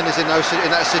at defenders in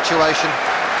that situation.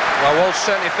 Well, Walsh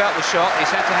certainly felt the shot.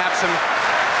 He's had to have some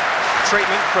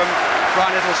treatment from Brian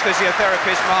Little's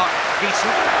physiotherapist, Mark Geeson.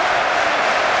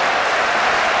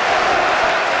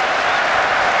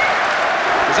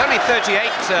 He's only 38,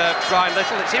 Brian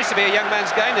Little. It seems to be a young man's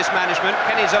game, this management.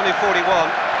 Kenny's only 41.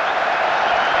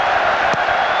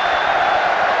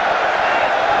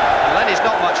 And Lenny's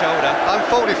not much older. I'm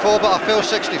 44, but I feel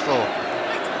 64.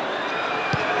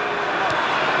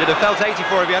 You'd have felt 84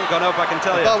 if you hadn't gone up, I can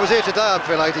tell you. If I was here today, I'd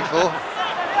feel 84.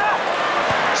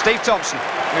 Steve Thompson,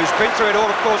 who's been through it all,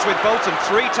 of course, with Bolton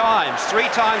three times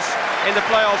in the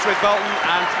playoffs with Bolton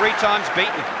and 3 times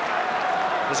beaten.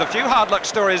 There's a few hard luck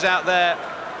stories out there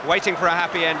waiting for a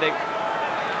happy ending.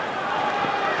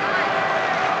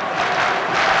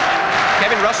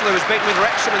 Kevin Russell, who was beaten with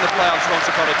Wrexham in the playoffs once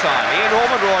upon a time. Ian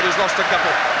Ormonroyd, who's lost a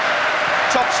couple.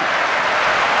 Thompson.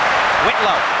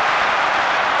 Whitlow.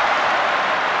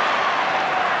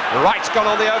 Wright's gone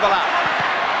on the overlap.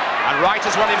 And Wright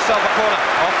has won himself a corner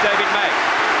off David May.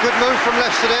 Good move from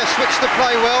Leicester there, switched the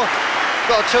play well.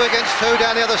 Got a 2 against 2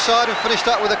 down the other side and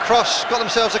finished up with a cross, got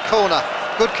themselves a corner.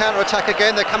 Good counter-attack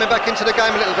again, they're coming back into the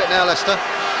game a little bit now, Leicester.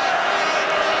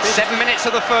 7 minutes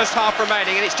of the first half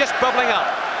remaining and it's just bubbling up.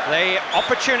 The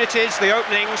opportunities, the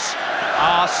openings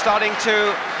are starting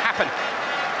to happen.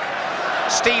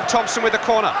 Steve Thompson with the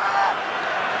corner.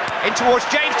 In towards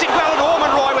James, did well, and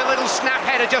Ormonroyd with a little snap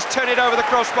header, just turn it over the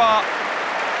crossbar.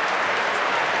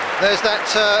 There's that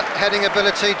heading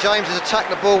ability. James has attacked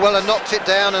the ball well and knocked it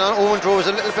down, and Ormonroyd was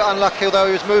a little bit unlucky, although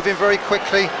he was moving very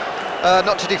quickly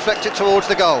not to deflect it towards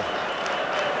the goal.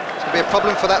 It's going to be a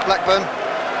problem for that Blackburn.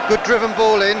 Good driven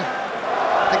ball in.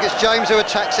 I think it's James who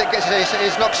attacks it, gets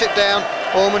it, knocks it down.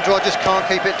 Ormonroyd just can't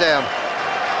keep it down.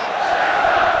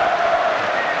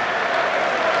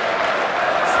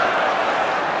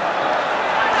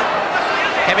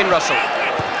 Kevin Russell,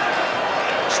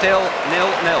 still 0-0.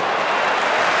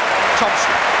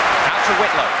 Thompson, out to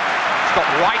Whitlow. He's got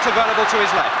Wright available to his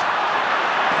left.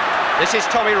 This is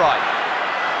Tommy Wright.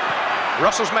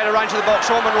 Russell's made a run to the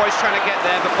box. Ormonroyd's trying to get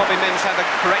there, but Bobby Mims had the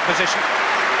correct position.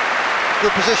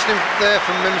 Good positioning there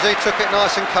from Mimsy, took it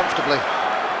nice and comfortably.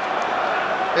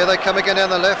 Here they come again down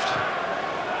the left.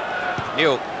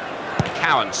 Newell,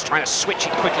 Cowans trying to switch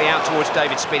it quickly out towards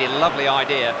David Speedy. Lovely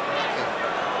idea.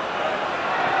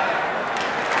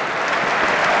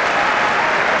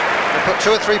 Put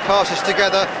 2 or 3 passes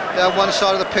together down one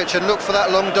side of the pitch and look for that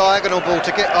long diagonal ball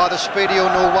to get either Speedy or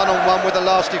Newell one-on-one with the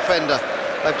last defender.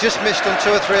 They've just missed on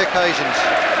 2 or 3 occasions.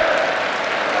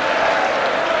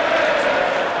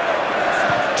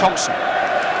 Thompson.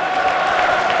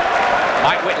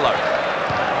 Mike Whitlow.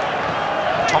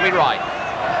 Tommy Wright.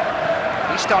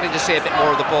 He's starting to see a bit more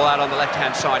of the ball out on the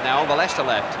left-hand side now, on the Leicester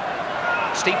left.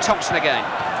 Steve Thompson again.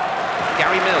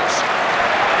 Gary Mills.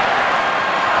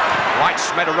 Wright's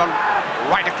made a run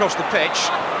right across the pitch.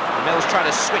 Mills trying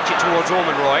to switch it towards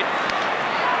Ormonroyd.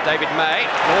 David May.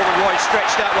 Ormonroyd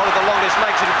stretched out one of the longest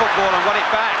legs in football and won it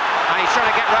back. And he's trying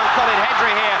to get round Colin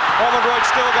Hendry here. Ormonroyd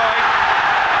still going.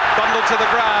 bundled to the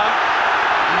ground.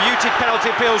 Muted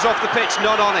penalty appeals off the pitch,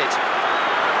 none on it.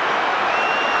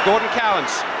 Gordon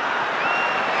Cowans.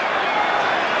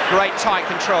 Great tight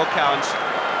control, Cowans.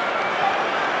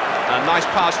 A nice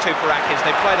pass too for Atkins.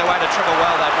 They play their way to trouble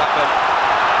well there, Blackburn.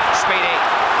 Speedy.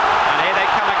 And here they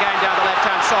come again down the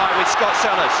left-hand side with Scott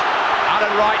Sellers.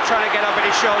 Alan Wright trying to get up at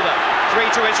his shoulder.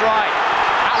 Three to his right.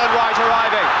 Alan Wright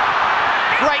arriving.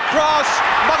 Great cross.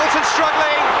 Muggleton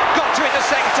struggling. Got to it the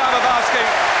second time of asking.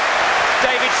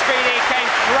 David Speedy came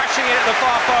crashing in at the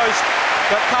far post,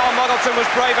 but Carl Muggleton was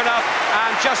brave enough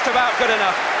and just about good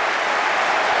enough.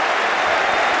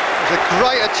 It was a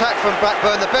great attack from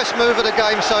Blackburn, the best move of the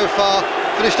game so far.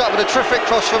 Finished up with a terrific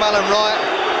cross from Alan Wright.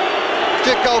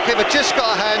 The goalkeeper just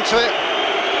got a hand to it.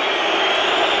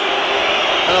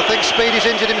 And I think Speedy's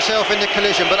injured himself in the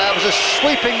collision, but that was a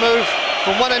sweeping move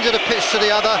from one end of the pitch to the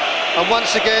other. And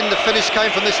once again, the finish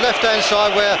came from this left-hand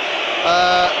side where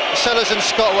Sellers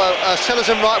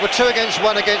and Wright were 2 against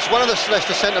 1 against one of the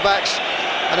Leicester centre-backs.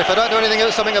 And if they don't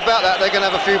do something about that, they're going to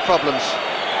have a few problems.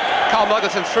 Carl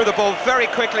Muggleton threw the ball very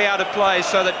quickly out of play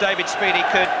so that David Speedy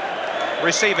could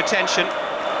receive attention.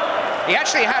 He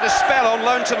actually had a spell on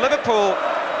loan to Liverpool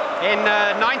in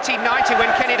 1990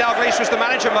 when Kenny Dalglish was the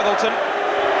manager, Muggleton.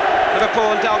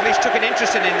 Liverpool and Dalglish took an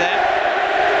interest in him there.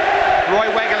 Roy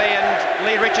Wegley and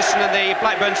Lee Richardson are the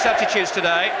Blackburn substitutes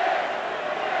today.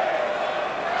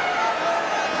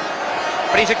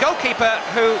 But he's a goalkeeper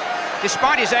who,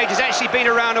 despite his age, has actually been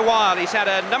around a while. He's had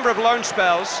a number of loan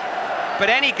spells. But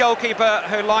any goalkeeper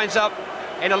who lines up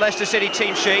in a Leicester City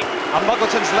team sheet, and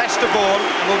Muggleton's Leicester-born,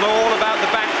 will know all about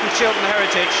the Bank from Chiltern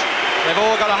heritage. They've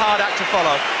all got a hard act to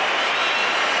follow.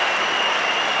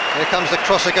 Here comes the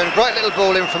cross again. Great little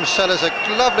ball in from Sellers. A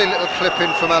lovely little clip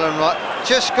in from Alan Wright.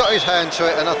 Just got his hand to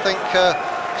it, and I think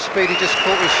Speedy just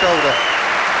caught his shoulder.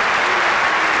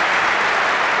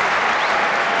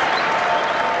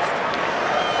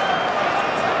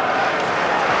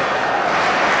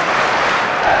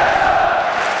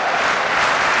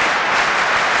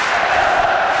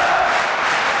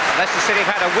 Leicester City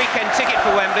have had a weekend ticket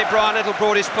for Wembley. Brian Little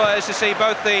brought his players to see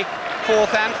both the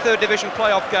 4th and 3rd Division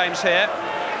playoff games here.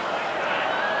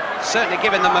 Certainly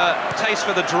giving them a taste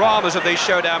for the dramas of these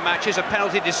showdown matches. A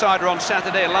penalty decider on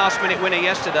Saturday, a last-minute winner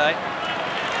yesterday.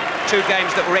 2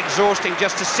 games that were exhausting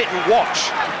just to sit and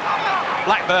watch.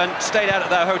 Blackburn stayed out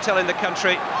at their hotel in the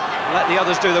country and let the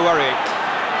others do the worrying.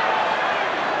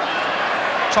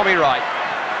 Tommy Wright.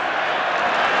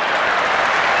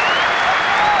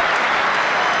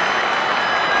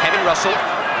 Kevin Russell.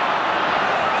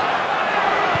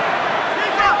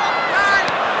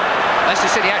 Leicester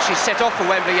City actually set off for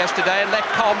Wembley yesterday and left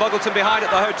Carl Muggleton behind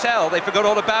at the hotel. They forgot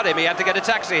all about him. He had to get a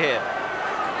taxi here.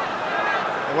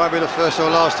 It won't be the first or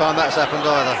last time that's happened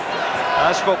either.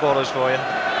 That's footballers for you.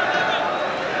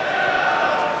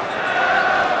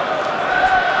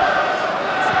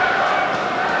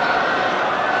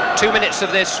 Two minutes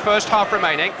of this first half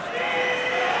remaining.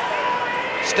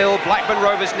 Still Blackburn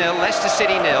Rovers 0, Leicester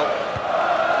City 0.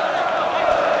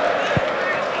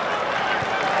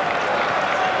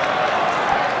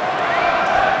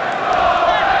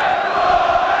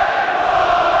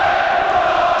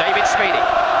 David Speedy.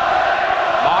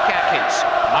 Mark Atkins.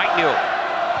 Mike Newell.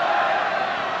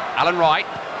 Alan Wright.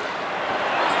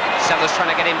 Sellers trying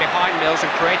to get in behind Mills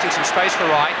and creating some space for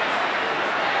Wright.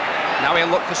 Now he'll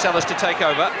look for Sellers to take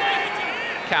over.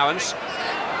 Cowans.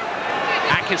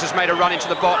 Atkins has made a run into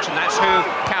the box, and that's who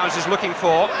Cowans is looking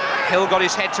for. Hill got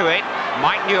his head to it.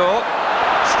 Mike Newell,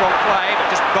 strong play, but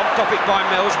just bumped off it by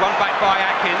Mills, run back by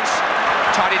Atkins,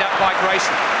 tidied up by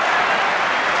Grayson.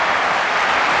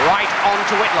 Right on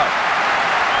to Whitlow.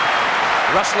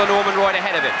 Russell and Ormond Royd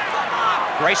ahead of him.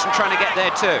 Grayson trying to get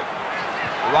there too.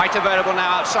 Wright available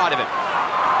now outside of him.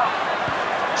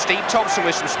 Steve Thompson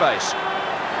with some space.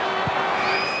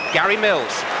 Gary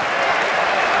Mills.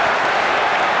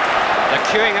 They're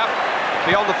queuing up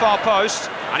beyond the far post,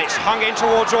 and it's hung in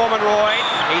towards Ormond Royd.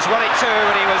 He's won it too,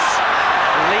 and he was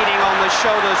leaning on the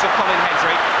shoulders of Colin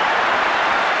Hendry.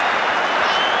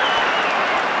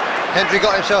 Hendry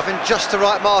got himself in just the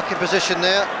right marking position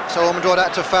there, so Ormond Royd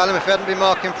had to foul him. If he hadn't been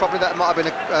marking properly, that might have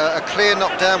been a clear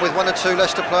knockdown with 1 or 2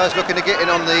 Leicester players looking to get in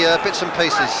on the bits and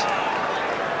pieces.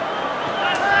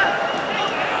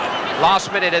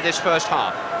 Last minute of this first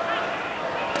half.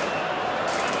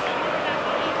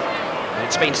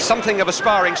 It's been something of a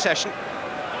sparring session.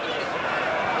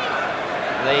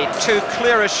 The 2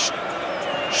 clearest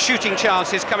shooting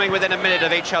chances coming within a minute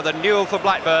of each other. Newell for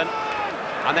Blackburn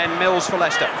and then Mills for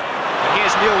Leicester. And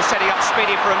here's Newell setting up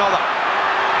Speedy for another.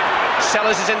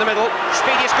 Sellers is in the middle.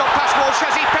 Speedy has got past Walsh.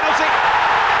 Has he? Penalty.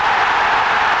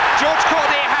 George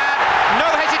Courtney had no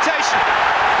hesitation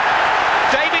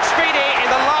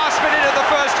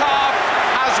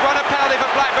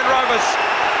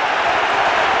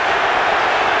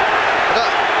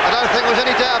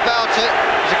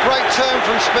great turn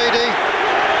from Speedy.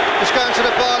 He's going to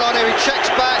the byline here, he checks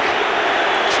back,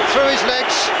 through his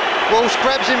legs, Wolves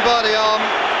grabs him by the arm.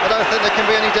 I don't think there can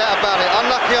be any doubt about it.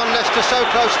 Unlucky on Leicester, so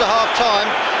close to half-time,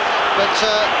 but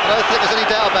I don't think there's any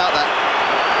doubt about that.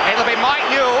 It'll be Mike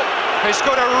Newell, who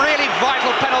scored a really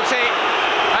vital penalty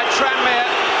at Tranmere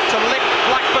to lift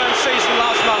Blackburn's season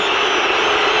last month.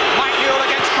 Mike Newell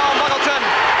against Carl Muggleton.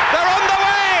 They're on the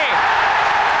way!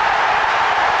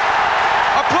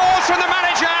 Applause from the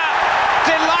manager.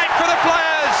 Delight for the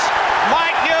players.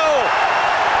 Mike Newell,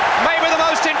 maybe the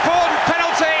most important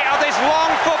penalty of this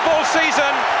long football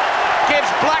season, gives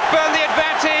Blackburn the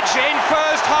advantage in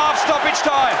first half stoppage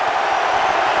time.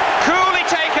 Coolly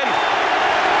taken.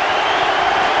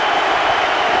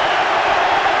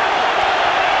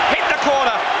 Hit the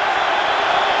corner.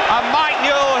 And Mike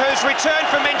Newell, who's returned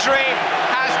from injury,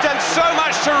 has done so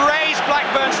much to raise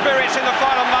Blackburn's spirits in the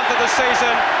final month of the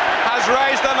season, has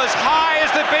raised them as high as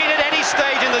they've been at any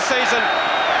stage in the season,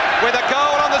 with a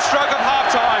goal on the stroke of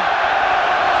half-time.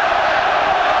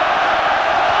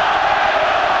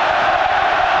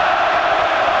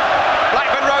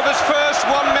 Blackburn Rovers' first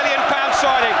 £1 million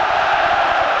signing.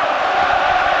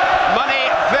 Money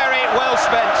very well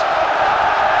spent.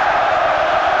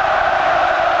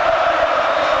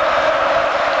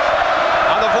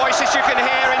 And the voices you can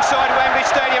hear inside Wembley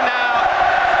Stadium now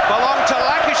belong to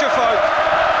Lancashire folk.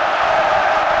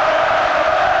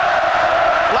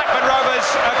 Blackburn Rovers,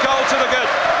 a goal to the good.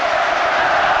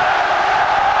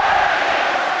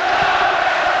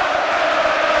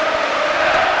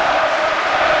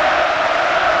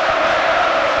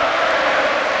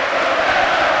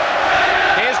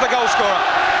 Here's the goal scorer.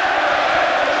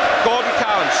 Gordon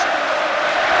Cowans.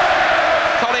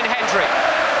 Colin Hendrick.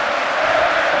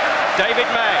 David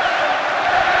May.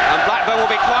 And Blackburn will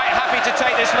be quite happy to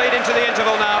take this lead into the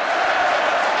interval now.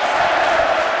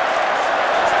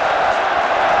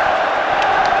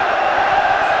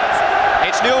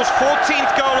 It's Newell's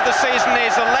 14th goal of the season,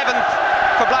 his 11th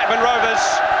for Blackburn Rovers,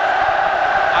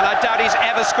 and I doubt he's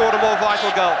ever scored a more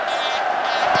vital goal.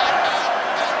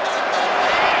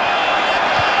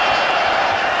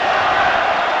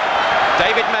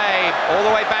 David May, all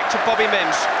the way back to Bobby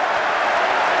Mims,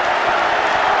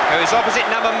 whose opposite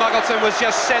number Muggleton was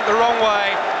just sent the wrong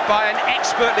way by an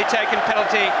expertly taken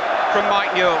penalty from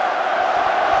Mike Newell.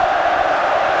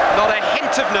 Not a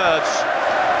hint of nerves.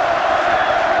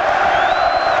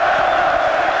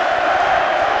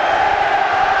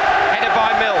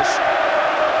 By Mills,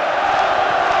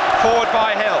 forward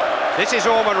by Hill. This is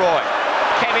Ormonroy.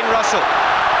 Kevin Russell,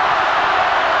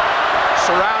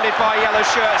 surrounded by yellow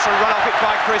shirts and run off it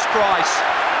by Chris Price.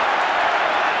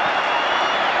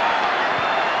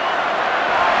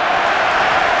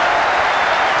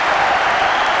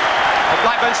 Well,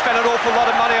 Blackburn spent an awful lot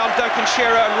of money on Duncan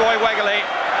Shearer and Roy Wegerle,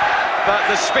 but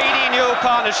the Speedy Newell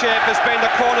partnership has been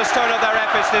the cornerstone of their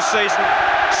efforts this season.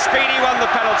 Speedy won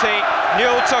the penalty,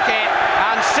 Newell took it,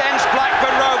 and sends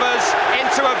Blackburn Rovers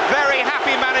into a very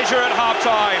happy manager at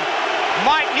half-time.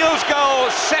 Mike Newell's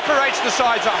goal separates the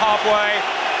sides at halfway.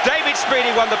 David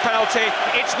Speedy won the penalty.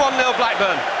 It's 1-0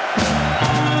 Blackburn.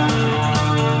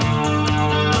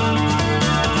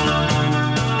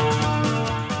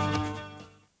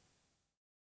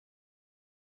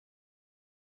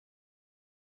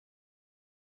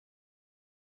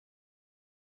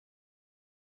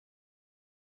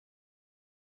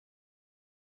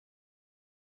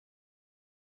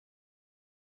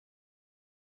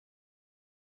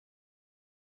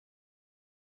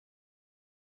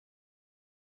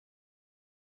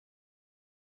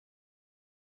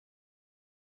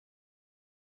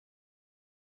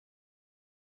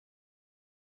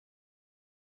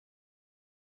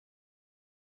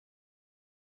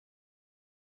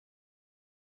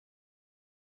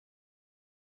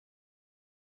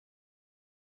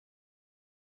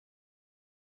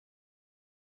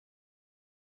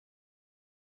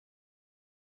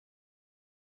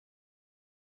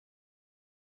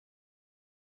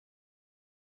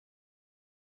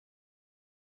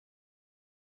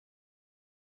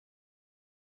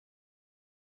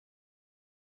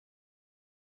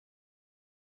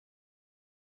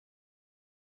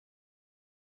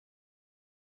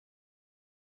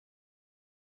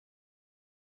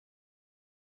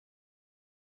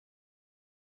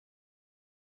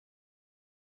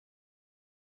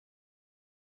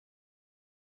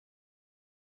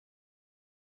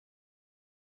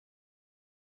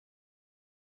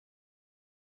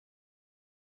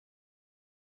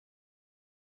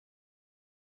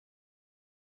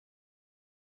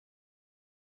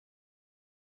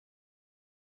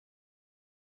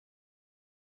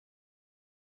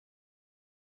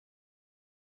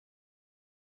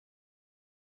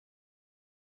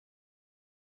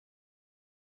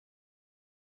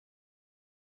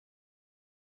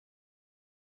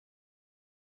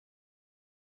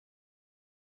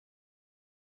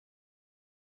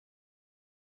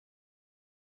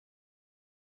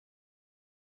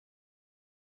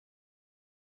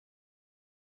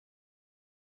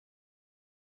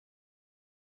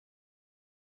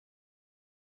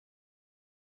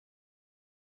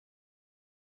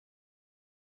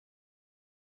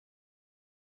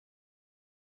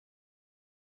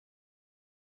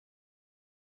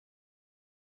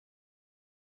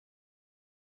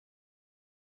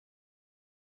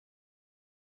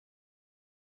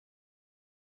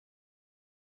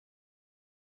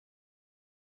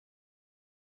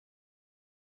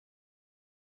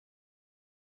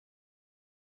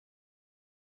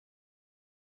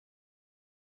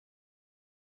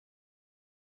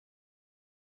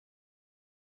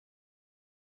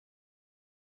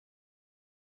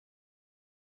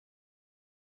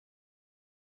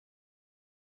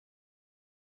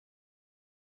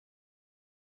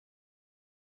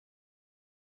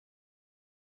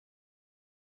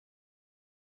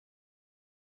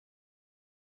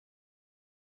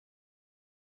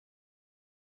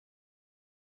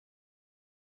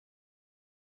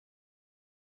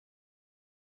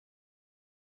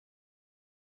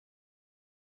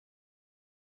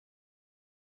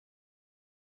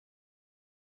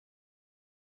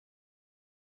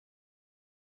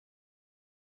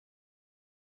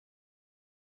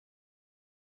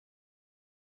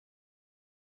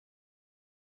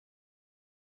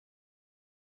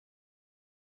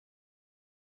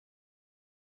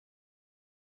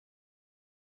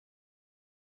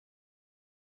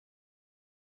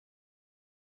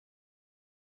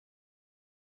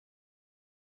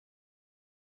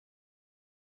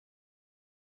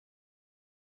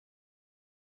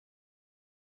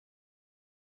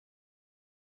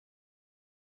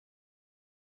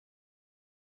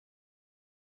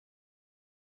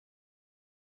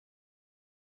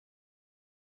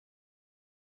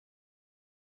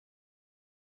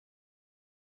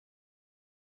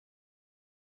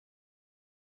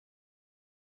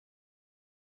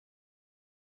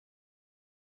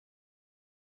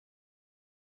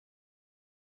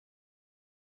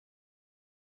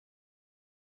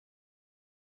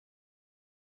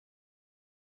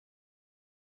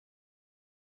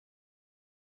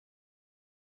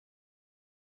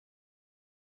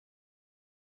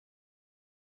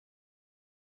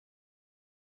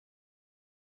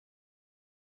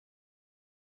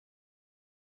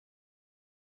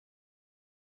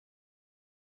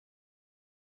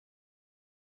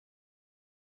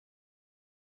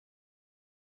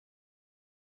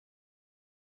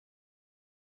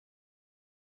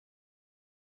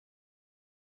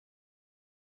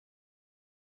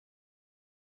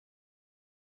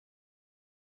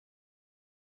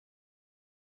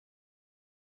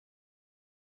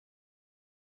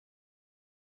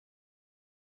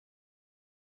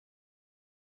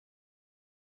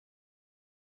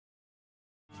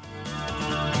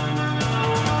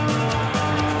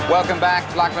 Welcome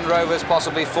back. Blackburn Rovers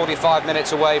possibly 45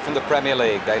 minutes away from the Premier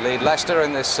League. They lead Leicester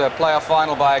in this playoff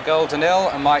final by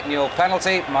 1-0. A Mike Newell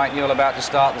penalty. Mike Newell about to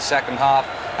start the second half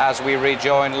as we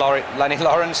rejoin Lenny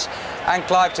Lawrence and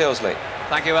Clive Tilsley.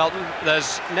 Thank you, Elton.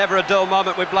 There's never a dull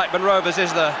moment with Blackburn Rovers,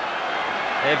 is there?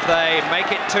 If they make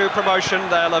it to promotion,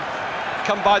 they'll have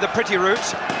come by the pretty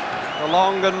route, the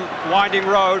long and winding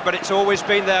road, but it's always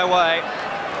been their way.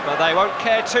 But they won't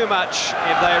care too much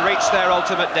if they reach their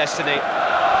ultimate destiny.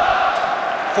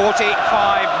 45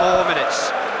 more minutes.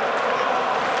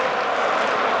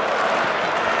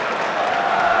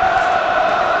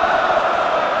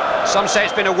 Some say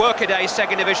it's been a workaday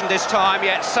second division this time,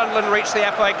 yet Sunderland reached the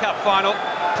FA Cup final.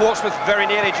 Portsmouth very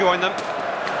nearly joined them.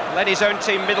 Lenny's own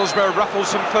team, Middlesbrough, ruffled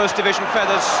some first division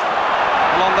feathers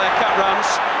along their cup runs.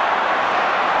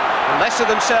 And Leicester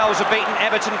themselves have beaten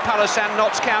Everton, Palace and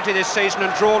Notts County this season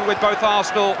and drawn with both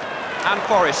Arsenal and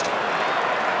Forest.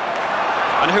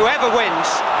 And whoever wins,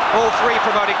 all three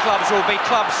promoted clubs will be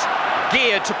clubs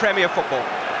geared to Premier football.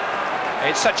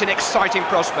 It's such an exciting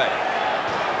prospect.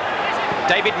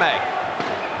 David May.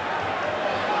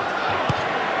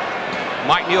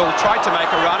 Mike Newell tried to make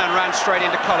a run and ran straight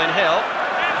into Colin Hill.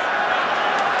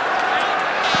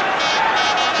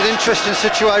 It's an interesting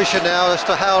situation now as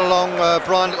to how long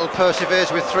Brian Little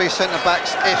perseveres with three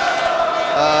centre-backs if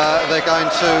they're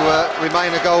going to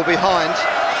remain a goal behind.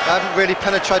 They haven't really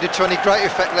penetrated to any great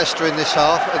effect, Leicester, in this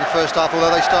half, in the first half, although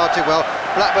they started well.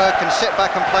 Blackburn can sit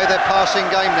back and play their passing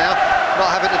game now, not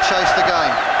having to chase the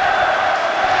game.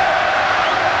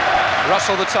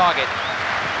 Russell the target.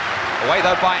 Away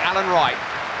though by Alan Wright.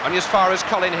 Only as far as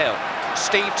Colin Hill.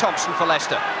 Steve Thompson for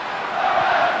Leicester.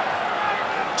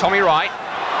 Tommy Wright.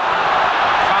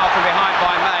 Foul from behind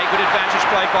by May. Good advantage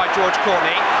played by George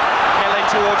Courtney. Hill in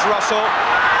towards Russell.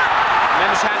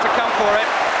 Mims had to come for it.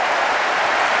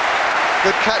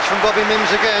 Good catch from Bobby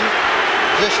Mims again.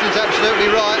 Positioning's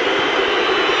absolutely right.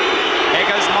 Here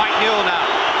goes Mike Newell now.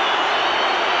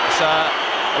 It's a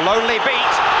lonely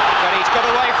beat, but he's got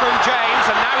away from James,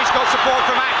 and now he's got support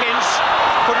from Atkins.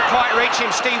 Couldn't quite reach him.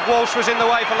 Steve Walsh was in the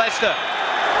way for Leicester.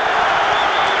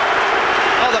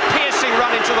 Oh, the piercing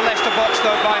run into the Leicester box,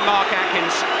 though, by Mark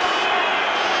Atkins.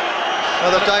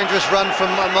 Another dangerous run from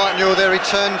Mike Newell there. He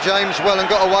turned James well and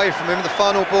got away from him. The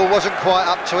final ball wasn't quite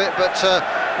up to it, but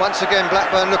once again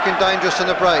Blackburn looking dangerous in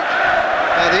the break.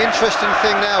 Now the interesting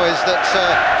thing now is that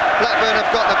Blackburn have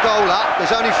got the goal up.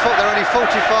 They're only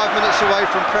 45 minutes away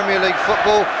from Premier League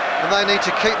football, and they need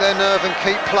to keep their nerve and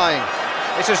keep playing.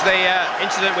 This is the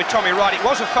incident with Tommy Wright. It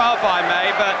was a foul by May,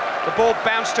 but the ball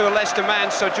bounced to a Leicester man,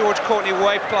 so George Courtney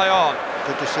waved play on.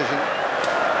 Good decision.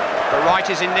 But Wright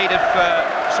is in need of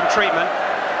some treatment.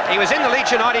 He was in the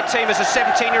Leeds United team as a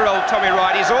 17-year-old, Tommy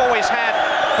Wright. He's always had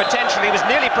potential. He was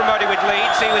nearly promoted with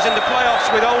Leeds. He was in the playoffs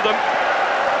with Oldham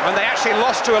when they actually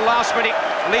lost to a last-minute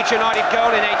Leeds United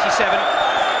goal in '87.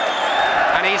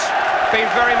 And he's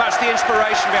been very much the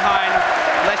inspiration behind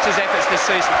Leicester's efforts this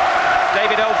season.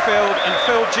 David Oldfield and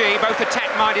Phil G, both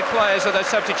attack-minded players, are their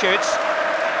substitutes.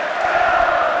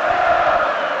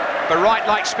 But Wright,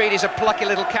 like speed, is a plucky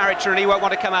little character and he won't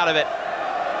want to come out of it.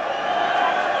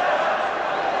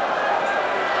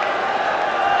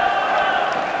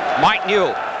 Mike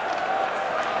Newell.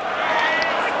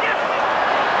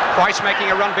 Price making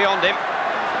a run beyond him.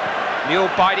 Newell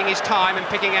biding his time and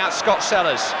picking out Scott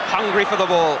Sellers, hungry for the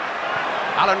ball.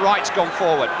 Alan Wright's gone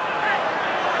forward.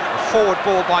 A forward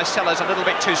ball by Sellers, a little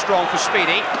bit too strong for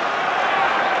Speedy.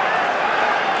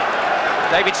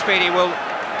 David Speedy will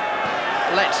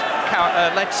let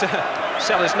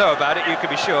Sellers know about it, you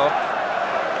could be sure.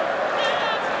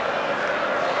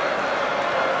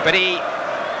 But he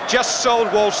just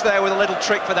sold Walsh there with a little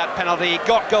trick for that penalty. He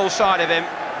got goal side of him,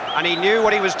 and he knew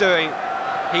what he was doing.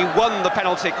 He won the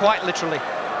penalty, quite literally.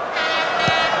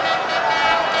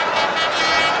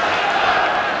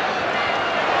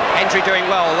 Hendry doing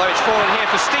well, although it's fallen here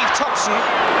for Steve Thompson.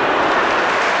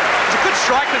 He's a good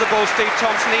striker, the ball, Steve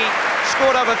Thompson. He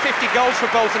scored over 50 goals for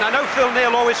Bolton. I know Phil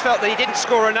Neal always felt that he didn't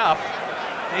score enough.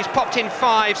 He's popped in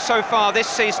 5 so far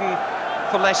this season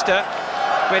for Leicester,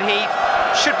 but he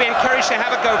should be encouraged to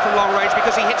have a go from long range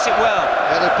because he hits it well.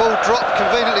 Yeah, the ball dropped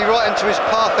conveniently right into his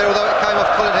path there, although it came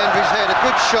off Colin Hendry's head. A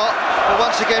good shot, but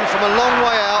once again from a long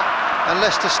way out, and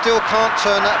Leicester still can't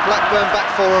turn that Blackburn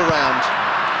back four around.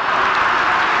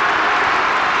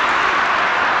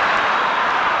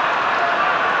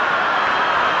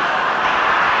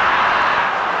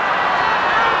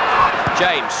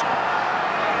 James.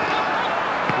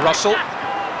 Russell.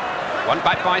 One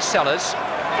back by Sellers.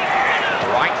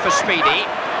 Right for Speedy.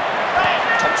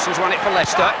 Thompson's won it for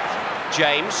Leicester.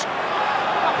 James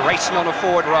racing on a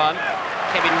forward run.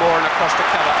 Kevin Moran across to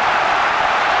cover.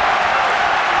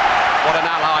 What an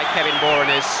ally Kevin Moran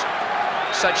is.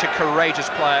 Such a courageous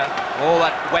player. All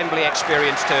that Wembley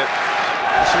experience too.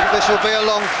 This will be a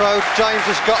long throw. James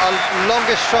has got a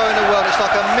longest throw in the world. It's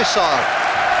like a missile.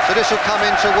 So this will come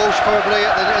into Walsh probably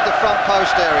at the front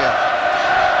post area.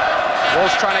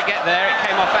 Walsh trying to get there. It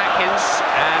came off Atkins,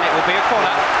 and it will be a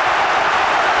corner.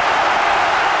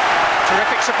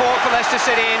 Terrific support for Leicester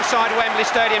City inside Wembley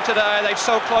Stadium today. They've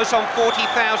sold close on 40,000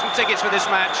 tickets for this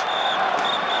match.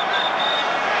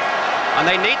 And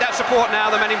they need that support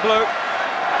now, the men in blue.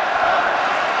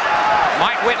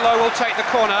 Mike Whitlow will take the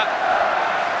corner.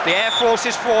 The air force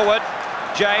is forward.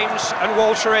 James and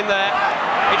Walsh are in there.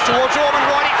 It's towards Ormond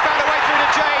Wright. It found a way through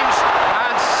to James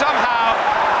and somehow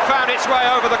found its way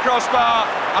over the crossbar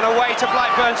and away to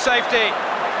Blackburn safety.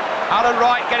 Alan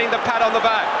Wright getting the pat on the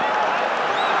back.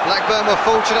 Blackburn were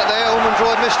fortunate there. Ormond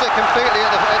Wright missed it completely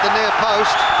at the near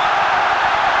post.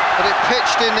 But it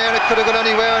pitched in there and it could have gone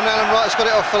anywhere, and Alan Wright's got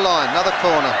it off the line. Another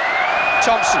corner.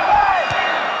 Thompson.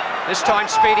 This time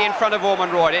Speedy in front of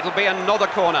Ormond Wright. It'll be another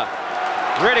corner.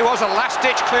 Really was a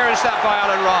last-ditch clearance that by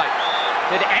Alan Wright.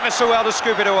 Did ever so well to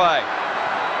scoop it away.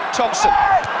 Thompson.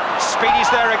 Speedy's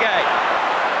there again.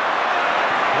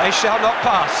 They shall not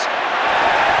pass.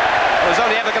 There was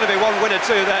only ever going to be one winner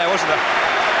too there, wasn't there?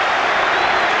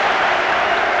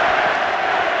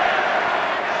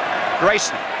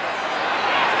 Grayson.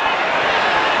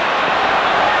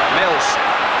 Mills.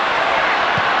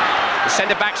 The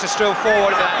centre-backs are still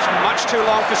forward, but that's much too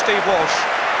long for Steve Walsh.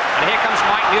 And here comes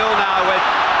Mike Newell now with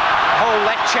a whole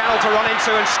left channel to run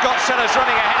into, and Scott Sellers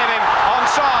running ahead of him,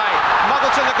 onside.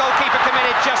 Muggleton, the goalkeeper,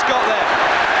 committed, just got there.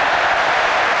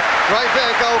 Great bit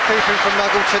of goalkeeping from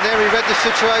Muggleton there. He read the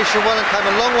situation well and came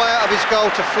a long way out of his goal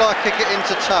to fly kick it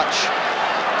into touch.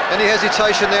 Any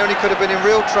hesitation there and he could have been in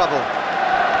real trouble.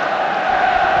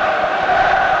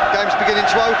 Game's beginning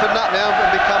to open up now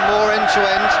and become more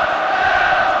end-to-end.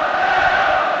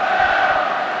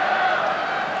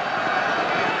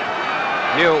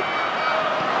 Newell.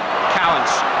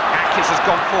 Cowans. Atkins has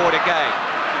gone forward again.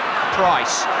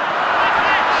 Price.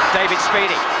 David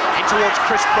Speedy. In towards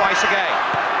Chris Price again.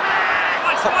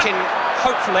 Hooked in,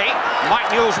 hopefully. Mike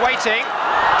Newell's waiting.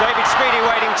 David Speedy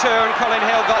waiting too, and Colin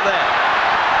Hill got there.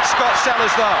 Scott Sellers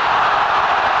though.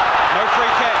 No free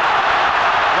kick.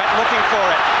 Went looking for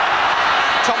it.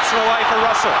 Thompson away for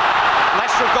Russell.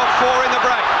 Leicester have got 4 in the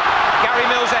break. Gary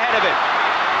Mills ahead of him.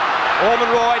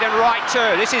 Ormond Wright and Wright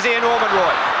too. This is Ian Ormond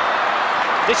Wright.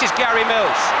 This is Gary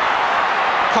Mills.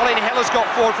 Colin Hill has got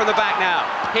forward from the back now.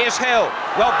 Here's Hill.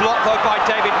 Well blocked though by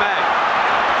David May.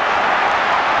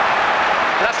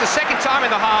 That's the second time in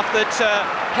the half that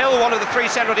Hill, one of the 3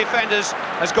 central defenders,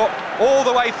 has got all the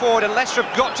way forward, and Leicester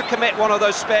have got to commit one of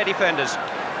those spare defenders.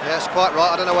 Yeah, that's quite right.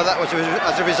 I don't know whether that was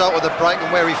as a result of the break and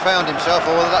where he found himself,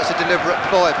 or whether that's a deliberate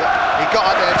ploy, but he got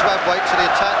up there to add weight to the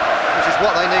attack, which is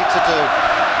what they need to do.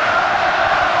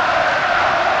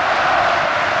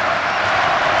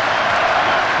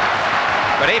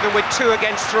 But even with 2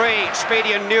 against 3,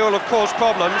 Speedy and Newell have caused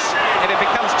problems. If it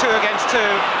becomes 2 against 2,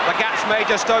 the gaps may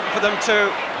just open for them to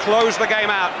close the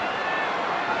game out.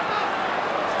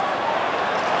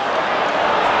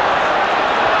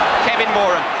 Kevin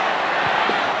Moran.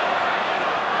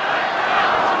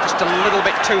 Just a little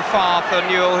bit too far for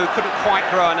Newell, who couldn't quite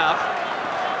grow enough.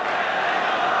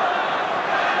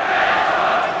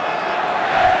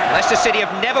 Leicester City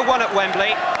have never won at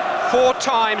Wembley. 4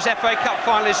 times FA Cup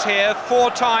finalists here,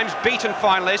 4 times beaten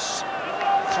finalists,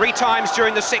 3 times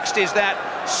during the 60s. That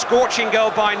scorching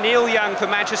goal by Neil Young for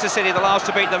Manchester City, the last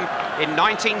to beat them in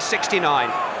 1969.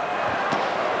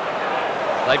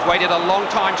 They've waited a long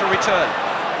time to return.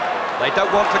 They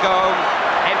don't want to go home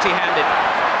empty-handed.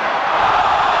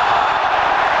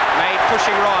 May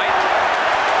pushing right.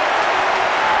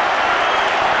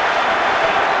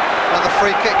 Another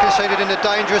free kick conceded in a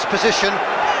dangerous position.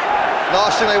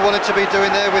 Last thing they wanted to be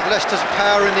doing there, with Leicester's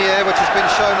power in the air, which has been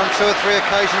shown on 2 or 3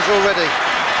 occasions already.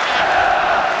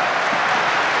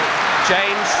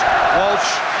 James, Walsh,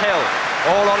 Hill,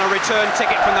 all on a return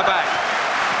ticket from the back.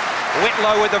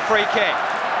 Whitlow with the free kick.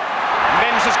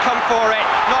 Mims has come for it,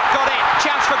 not got it.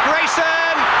 Chance for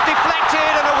Grayson,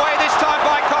 deflected and away this time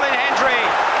by Colin Hendry.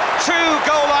 2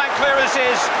 goal line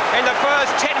clearances in the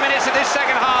first 10 minutes of this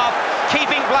second half,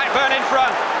 keeping Blackburn in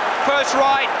front. First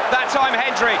right, that time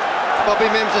Hendry. Bobby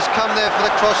Mims has come there for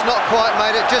the cross, not quite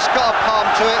made it, just got a palm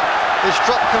to it. It's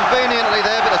dropped conveniently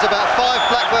there, but there's about 5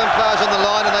 Blackburn players on the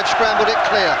line and they've scrambled it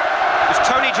clear. It's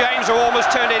Tony James who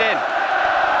almost turned it in.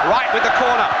 Right with the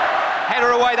corner.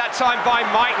 Header away that time by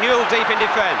Mike Newell, deep in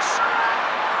defence.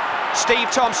 Steve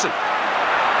Thompson.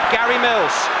 Gary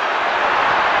Mills.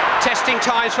 Testing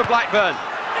times for Blackburn.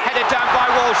 Headed down by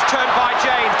Walsh, turned by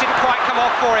James, didn't quite come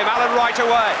off for him. Alan Wright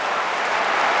away.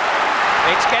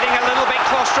 It's getting a little bit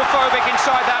claustrophobic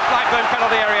inside that Blackburn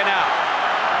penalty area now.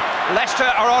 Leicester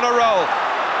are on a roll.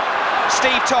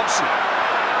 Steve Thompson,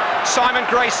 Simon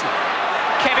Grayson,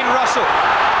 Kevin Russell,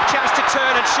 chance to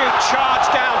turn and shoot, charged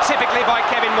down typically by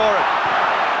Kevin Moran.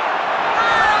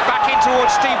 Back in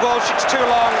towards Steve Walsh, it's too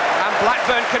long, and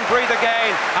Blackburn can breathe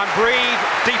again, and breathe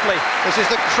deeply. This is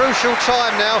the crucial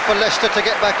time now for Leicester to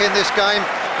get back in this game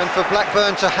and for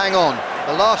Blackburn to hang on.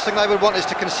 The last thing they would want is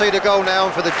to concede a goal now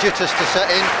and for the jitters to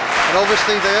set in, and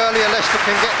obviously the earlier Leicester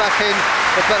can get back in,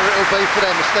 the better it will be for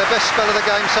them. It's their best spell of the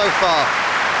game so far.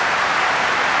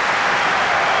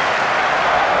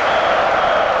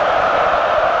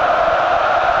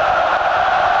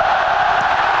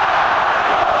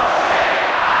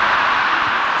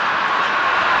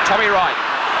 Tommy Wright.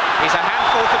 He's a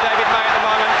handful for David May at the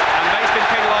moment, and May's been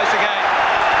penalised again.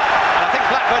 And I think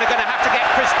Blackburn are going to have to get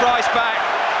Chris Price back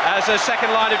as a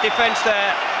second line of defence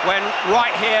there when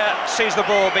Wright here sees the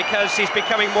ball, because he's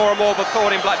becoming more and more of a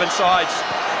thorn in Blackburn's sides.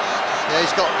 Yeah,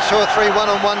 he's got 2 or 3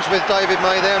 one-on-ones with David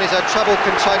May there, and he's had trouble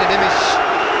containing him. He's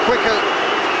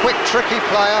quick, tricky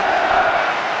player.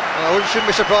 I shouldn't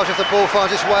be surprised if the ball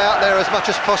finds its way out there as much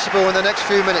as possible in the next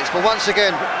few minutes. But once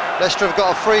again, Leicester have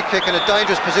got a free kick in a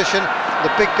dangerous position.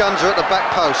 The big guns are at the back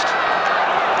post.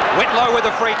 Whitlow with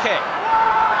a free kick.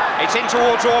 It's in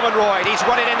towards Ormond Royd. He's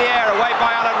won it in the air, away by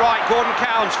Alan Wright. Gordon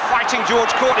Cowns fighting George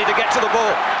Courtney to get to the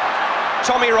ball.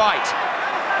 Tommy Wright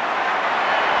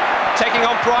taking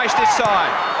on Price this time.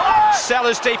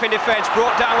 Sellers deep in defence,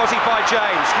 brought down was he by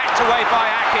James, hacked away by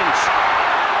Atkins.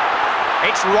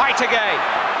 It's Wright again.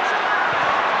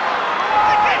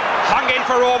 Hung in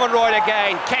for Ormond Royd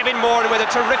again. Kevin Moran with a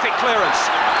terrific clearance.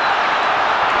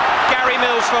 Gary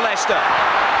Mills for Leicester.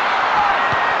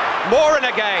 Moran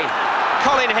again.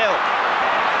 Colin Hill.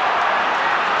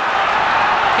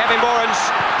 Kevin Moran's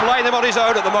playing them on his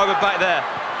own at the moment back there.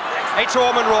 It's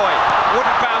Ormond Royd.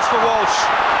 Wouldn't bounce for Walsh.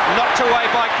 Knocked away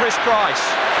by Chris Price.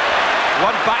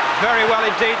 Won back very well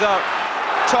indeed though.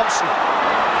 Thompson.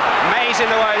 May's in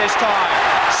the way this time.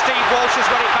 Steve Walsh has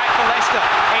won it back for Leicester.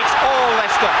 It's all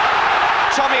Leicester.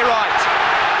 Tommy Wright.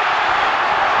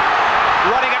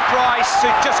 Running at Price,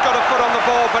 who just got a foot on the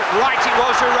ball, but Wright it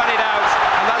was who ran it out,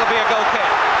 and that'll be a goal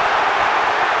kick.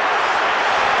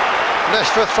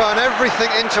 Leicester have thrown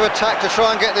everything into attack to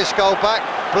try and get this goal back.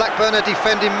 Blackburn are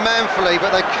defending manfully,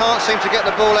 but they can't seem to get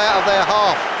the ball out of their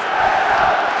half.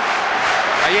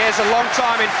 A year's a long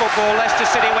time in football. Leicester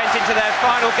City went into their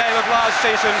final game of last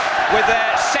season with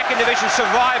their second division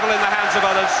survival in the hands of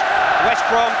others. West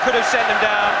Brom could have sent them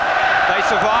down. They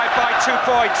survived by 2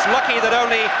 points. Lucky that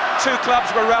only 2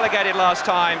 clubs were relegated last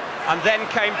time, and then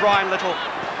came Brian Little.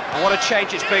 And what a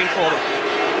change it's been for them.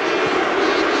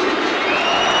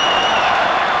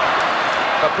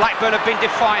 But Blackburn have been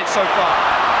defiant so far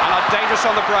and are dangerous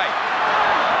on the break.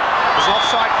 There's an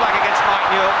offside flag against Mike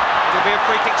Newell. It'll be a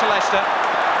free kick to Leicester.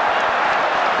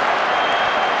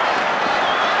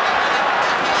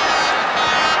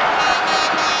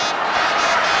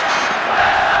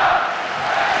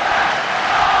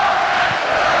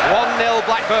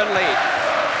 Blackburn lead.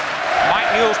 Mike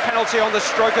Newell's penalty on the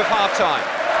stroke of half-time.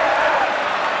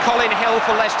 Colin Hill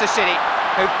for Leicester City,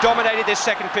 who dominated this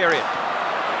second period.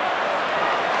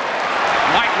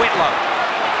 Mike Whitlow.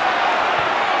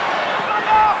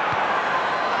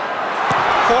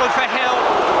 Fallen for Hill.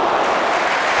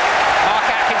 Mark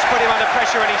Atkins put him under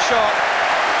pressure and he shot.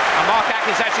 And Mark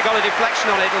Atkins actually got a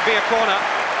deflection on it. It'll be a corner.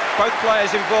 Both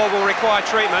players involved will require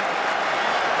treatment.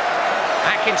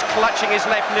 Atkins clutching his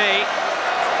left knee.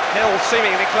 Hill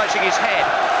seemingly clutching his head.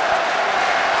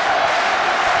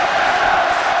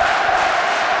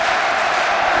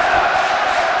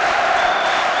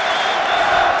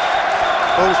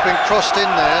 Ball's been crossed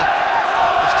in there.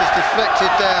 It's just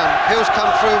deflected down. Hill's come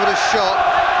through with a shot.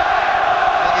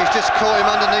 I think he's just caught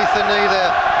him underneath the knee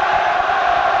there,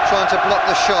 trying to block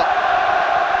the shot.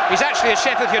 He's actually a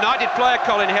Sheffield United player,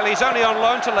 Colin Hill. He's only on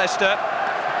loan to Leicester.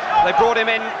 They brought him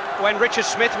in when Richard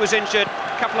Smith was injured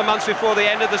a couple of months before the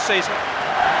end of the season.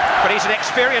 But he's an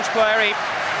experienced player. He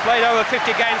played over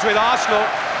 50 games with Arsenal.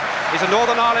 He's a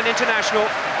Northern Ireland international.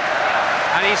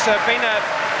 And he's been a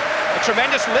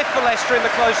tremendous lift for Leicester in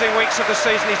the closing weeks of the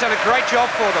season. He's done a great job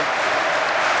for them.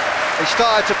 He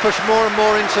started to push more and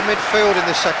more into midfield in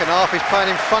the second half. He's playing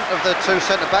in front of the 2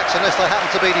 centre-backs unless they happen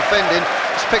to be defending.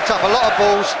 He's picked up a lot of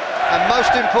balls, and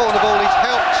most important of all, he's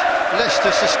helped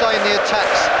Leicester sustain the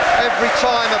attacks. Every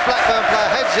time a Blackburn player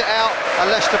heads it out,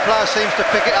 a Leicester player seems to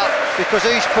pick it up because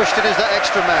he's pushed in as that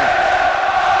extra man.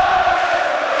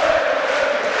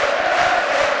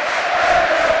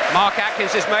 Mark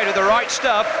Atkins is made of the right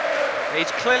stuff.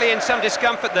 He's clearly in some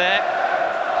discomfort there.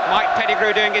 Mike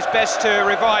Pettigrew doing his best to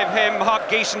revive him. Mark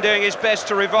Geeson doing his best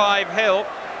to revive Hill.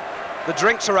 The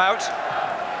drinks are out.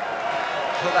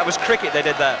 I thought that was cricket they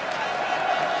did that.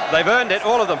 They've earned it,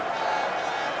 all of them.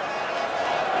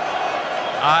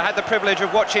 I had the privilege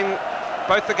of watching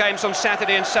both the games on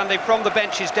Saturday and Sunday from the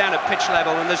benches down at pitch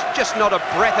level, and there's just not a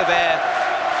breath of air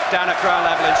down at ground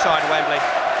level inside Wembley.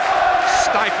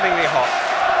 Stiflingly hot.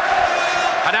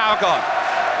 An hour gone.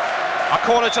 A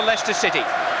corner to Leicester City.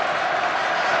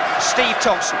 Steve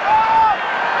Thompson.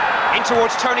 In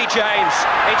towards Tony James.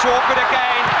 It's awkward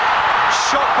again.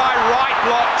 Shot by right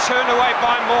block, turned away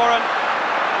by Moran.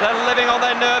 They're living on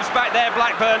their nerves back there,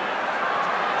 Blackburn.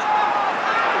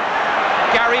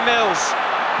 Gary Mills.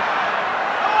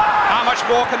 How much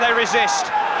more can they resist?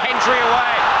 Hendry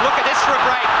away. Look at this for a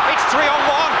break. It's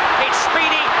 3-on-1. It's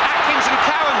Speedy, Atkins and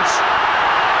Cowans.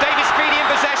 David Speedy in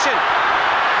possession.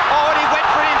 Oh, and he went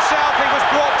for it himself. He was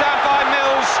brought down by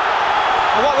Mills.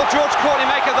 And what will George Courtney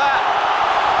make of that?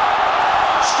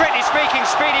 Strictly speaking,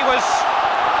 Speedy was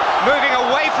moving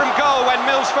away from goal when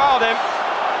Mills fouled him.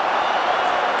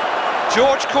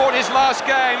 George Courtney's last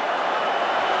game.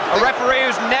 A referee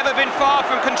who's never been far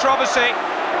from controversy.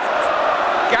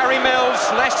 Gary Mills,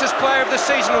 Leicester's player of the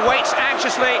season, waits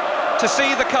anxiously to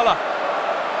see the colour.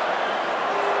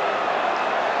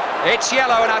 It's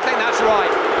yellow, and I think that's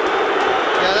right.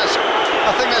 Yeah,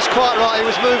 I think that's quite right. He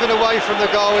was moving away from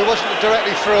the goal. He wasn't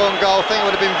directly through on goal. I think it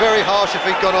would have been very harsh if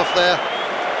he'd gone off there.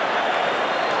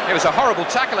 It was a horrible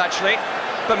tackle, actually.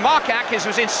 But Mark Atkins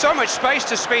was in so much space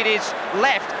to Speedy's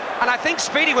left, and I think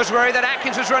Speedy was worried that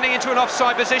Atkins was running into an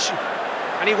offside position,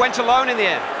 and he went alone in the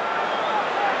end.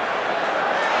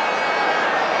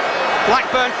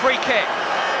 Blackburn free kick.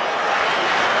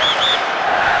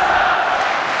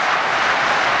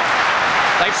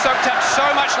 They've soaked up so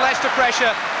much Leicester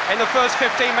pressure in the first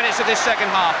 15 minutes of this second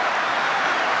half.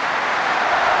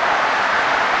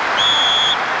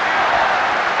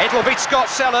 It'll beat Scott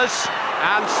Sellers,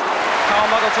 and Carl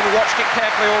Muggleton watched it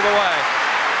carefully all the way.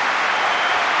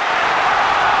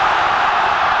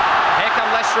 Here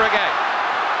come Leicester again.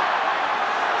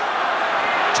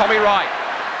 Tommy Wright.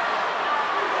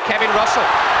 Kevin Russell.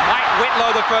 Mike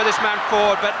Whitlow the furthest man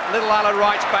forward, but little Alan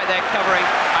Wright's back there covering,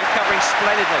 and covering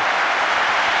splendidly.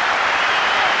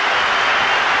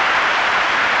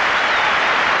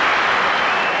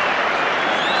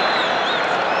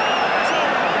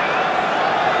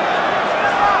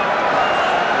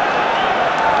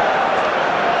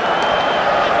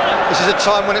 This is a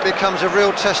time when it becomes a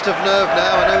real test of nerve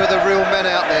now, and who are the real men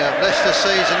out there. Leicester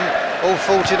season, all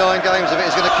 49 games of it,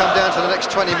 is going to come down to the next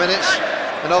 20 minutes.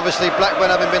 And obviously Blackburn,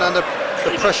 having been under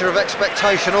the pressure of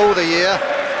expectation all the year,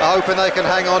 are hoping they can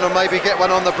hang on and maybe get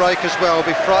one on the break as well.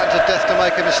 Be frightened to death to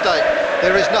make a mistake.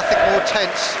 There is nothing more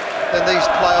tense than these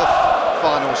playoff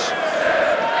finals.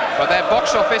 For their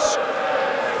box office,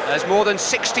 there's more than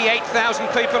 68,000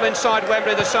 people inside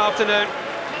Wembley this afternoon.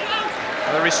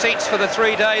 The receipts for the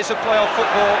 3 days of playoff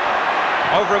football,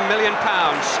 over £1 million.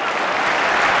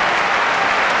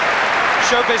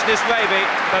 Show business maybe,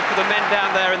 but for the men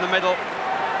down there in the middle,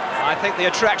 I think the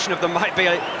attraction of them might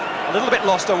be a little bit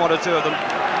lost on one or two of them.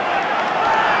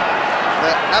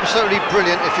 They're absolutely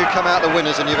brilliant if you come out the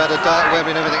winners and you've had a day at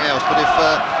Wembley and everything else, but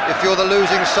if you're the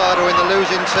losing side or in the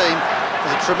losing team,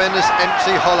 there's a tremendous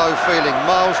empty, hollow feeling,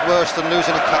 miles worse than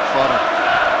losing a cup final.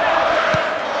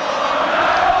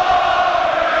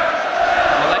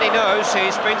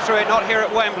 He's been through it, not here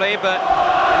at Wembley, but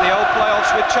in the old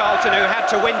playoffs with Charlton, who had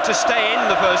to win to stay in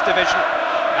the First Division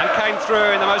and came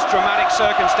through in the most dramatic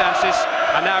circumstances.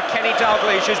 And now Kenny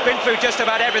Dalglish, who's been through just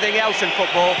about everything else in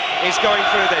football, is going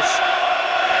through this.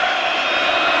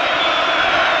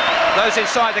 Those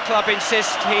inside the club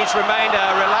insist he's remained a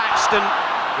relaxed and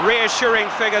reassuring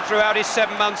figure throughout his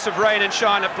 7 months of rain and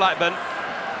shine at Blackburn.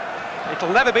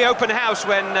 It'll never be open house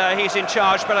when he's in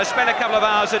charge, but I spent a couple of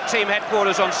hours at team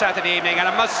headquarters on Saturday evening, and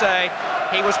I must say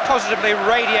he was positively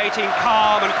radiating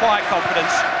calm and quiet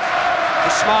confidence.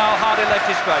 The smile hardly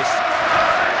left his face.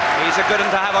 He's a good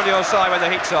one to have on your side when the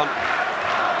heat's on.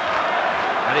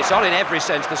 And it's on in every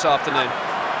sense this afternoon.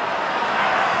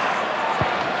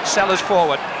 Sellers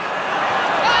forward.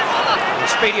 And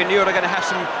Speedy and Newell are going to have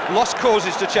some lost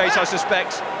causes to chase, I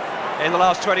suspect, in the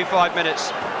last 25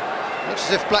 minutes. Looks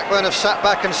as if Blackburn have sat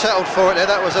back and settled for it there.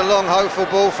 That was a long, hopeful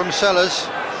ball from Sellers.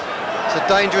 It's a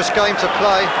dangerous game to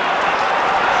play.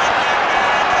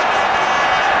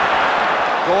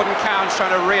 Gordon Cowans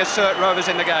trying to reassert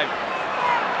Rovers in the game.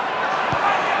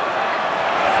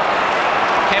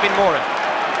 Kevin Moran.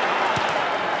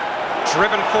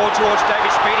 Driven forward towards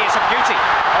David Speedy. It's a beauty.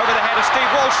 Over the head of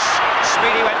Steve Walsh.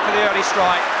 Speedy went for the early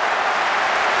strike.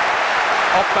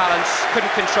 Off balance,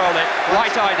 couldn't control it.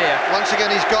 Right idea. Once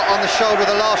again, he's got on the shoulder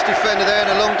of the last defender there,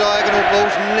 and a long diagonal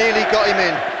ball's nearly got him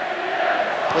in.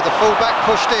 With the full-back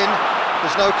pushed in,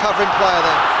 there's no covering player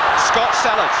there. Scott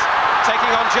Sellers taking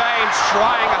on James,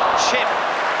 trying a chip.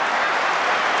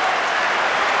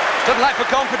 Doesn't lack for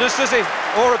confidence, does he?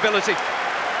 Or ability.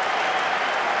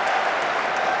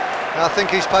 I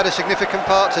think he's played a significant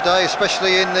part today,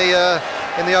 especially in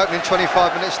the opening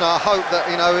 25 minutes. Now I hope that,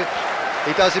 you know,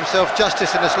 he does himself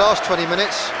justice in this last 20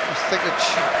 minutes. I think a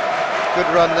good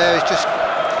run there. He's just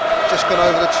gone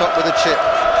over the top with a chip.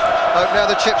 Hope now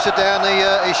the chips are down.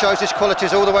 He shows his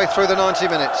qualities all the way through the 90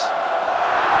 minutes.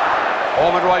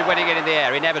 Ormond Roy winning it in the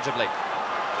air, inevitably.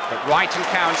 But Wright and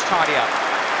Cowans tidy up.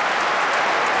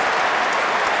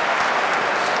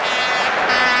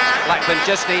 Blackburn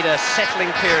just need a settling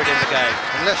period in the game.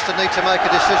 And Leicester need to make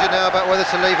a decision now about whether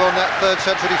to leave on that third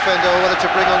central defender or whether to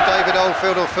bring on David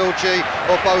Oldfield or Phil G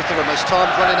or both of them as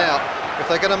time's running out.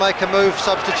 If they're going to make a move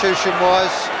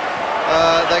substitution-wise,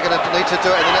 they're going to need to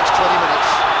do it in the next 20 minutes.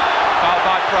 Foul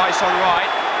by Price on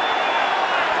Wright.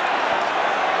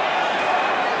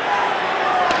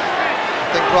 I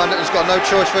think Brian Litton's got no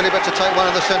choice really but to take one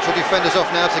of the central defenders off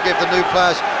now to give the new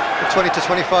players the 20 to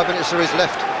 25 minutes there is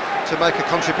left to make a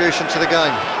contribution to the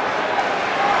game.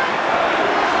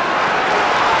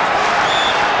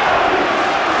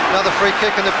 Another free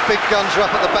kick and the big guns are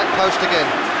up at the back post again.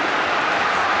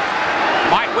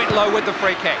 Mike Whitlow with the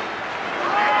free kick.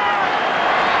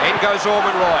 In goes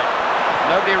Ormond Roy.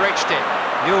 Nobody reached it.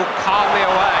 Newell calmly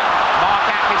away. Mark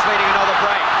Atkins leading another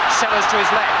break. Sellers to his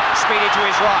left. Speedy to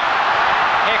his right.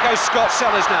 Here goes Scott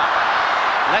Sellers now.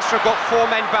 Leicester have got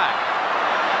 4 men back.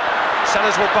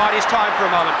 Sellers will bide his time for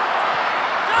a moment.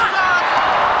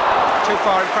 Too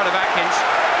far in front of Atkins.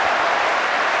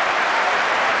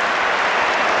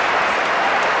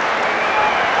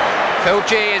 Phil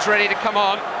G is ready to come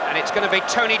on, and it's going to be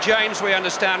Tony James, we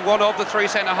understand, one of the 3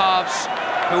 centre-halves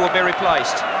who will be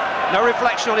replaced. No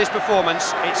reflection on his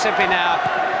performance, it's simply now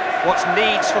what's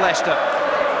needs for Leicester.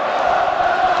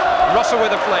 Russell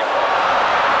with a flick.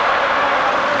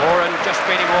 Moran just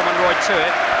beating Ormond Roy to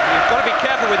it. You've got to be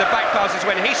careful with the back passes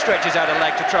when he stretches out a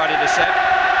leg to try to intercept.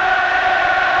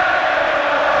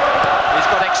 He's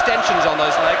got extensions on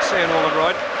those legs, Ian Ormond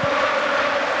Roy.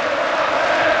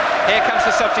 Here comes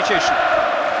the substitution.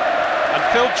 And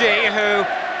Phil G, who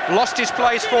lost his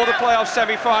place for the playoff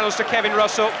semi-finals to Kevin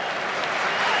Russell,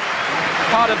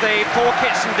 part of the Paul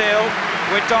Kitson deal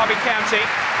with Derby County,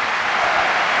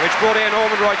 which brought in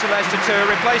Ormond Roy to Leicester to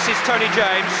replace his Tony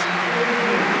James.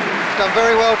 He's done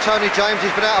very well, Tony James.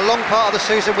 He's been out a long part of the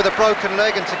season with a broken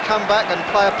leg, and to come back and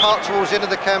play a part towards the end of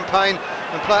the campaign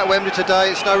and play at Wembley today,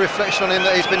 it's no reflection on him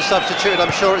that he's been substituted.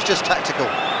 I'm sure it's just tactical.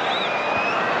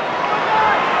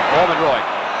 Ormond Roy.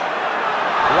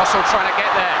 Russell trying to get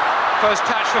there. First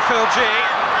touch for Phil G.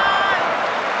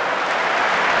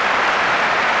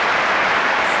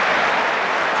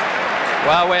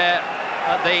 Well, we're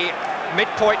at the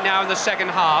midpoint now in the second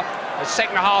half. A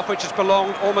second half which has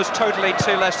belonged almost totally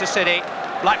to Leicester City.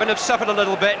 Blackburn have suffered a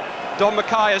little bit. Don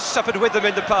Mackay has suffered with them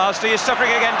in the past. Are you suffering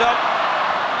again, Don?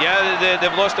 Yeah,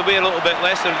 they've lost the way a little bit.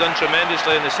 Leicester have done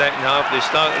tremendously in the second half. They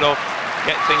started off,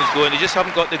 get things going. They just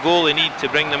haven't got the goal they need to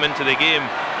bring them into the game,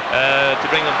 to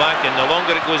bring them back in. The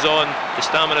longer it goes on, the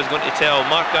stamina is going to tell.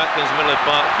 Mark Atkins, middle of the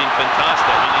park, has been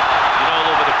fantastic. I mean, he's been all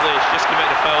over the place. Just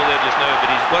committed a foul there just now, but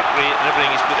his work rate and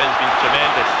everything he's put in has been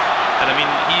tremendous. And I mean,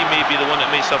 he may be the one that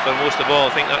may suffer most of all.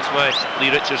 I think that's why Lee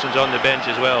Richardson's on the bench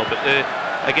as well. But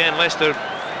again, Leicester,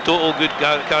 total good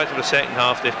character for the second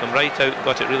half. They've come right out and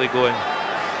got it really going.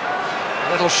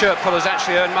 Little shirt pullers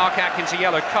actually earned Mark Atkins a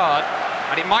yellow card,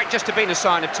 and it might just have been a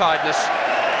sign of tiredness.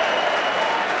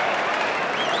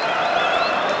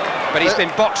 But he's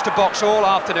been box to box all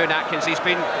afternoon, Atkins. He's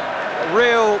been a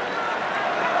real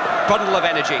bundle of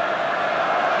energy.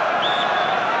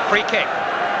 Free kick.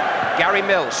 Gary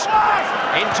Mills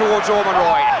in towards Ormond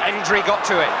Roy. Hendry got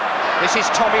to it. This is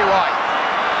Tommy Wright.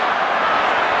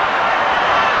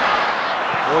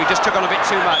 Oh, he just took on a bit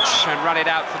too much and ran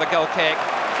it out for the goal kick.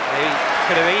 He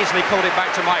could have easily pulled it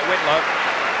back to Mike Whitlow.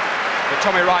 But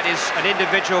Tommy Wright is an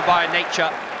individual by nature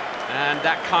and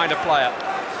that kind of player.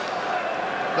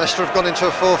 Leicester have gone into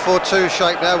a 4-4-2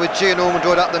 shape now with G and Ormond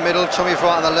Roy up the middle, Tommy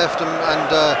Wright on the left and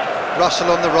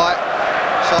Russell on the right.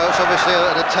 So it's obviously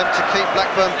an attempt to keep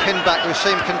Blackburn pinned back, who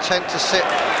seem content to sit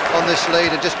on this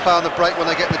lead and just play on the break when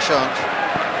they get the chance.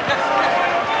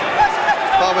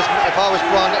 If I was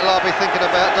Brian Little, I'd be thinking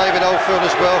about David Oldfield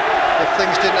as well. If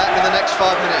things didn't happen in the next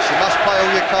 5 minutes, you must play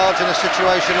all your cards in a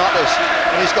situation like this.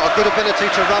 And he's got a good ability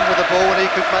to run with the ball, and he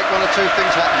could make one or two things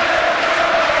happen.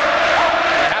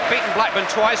 They have beaten Blackburn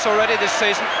twice already this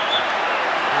season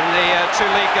in the two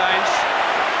league games.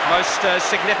 Most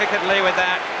significantly with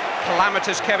that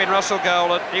calamitous Kevin Russell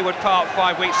goal at Ewood Park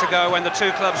 5 weeks ago, when the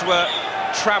two clubs were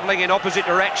travelling in opposite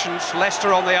directions. Leicester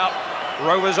on the up,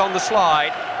 Rovers on the slide.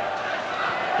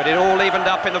 But it all evened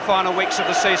up in the final weeks of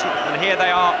the season, and here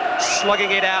they are slugging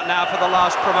it out now for the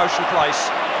last promotion place,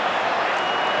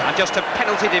 and just a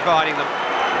penalty dividing them.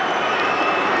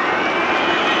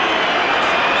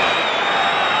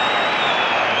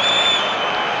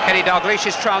 Kenny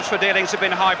Dalglish's transfer dealings have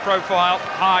been high profile,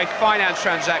 high finance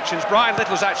transactions. Brian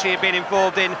Little's actually been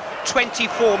involved in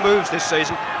 24 moves this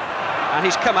season, and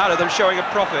he's come out of them showing a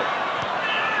profit.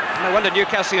 No wonder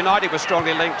Newcastle United were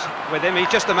strongly linked with him. He's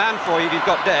just the man for you if you've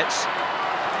got debts.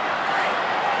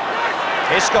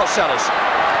 Here's Scott Sellers.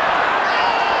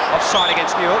 Offside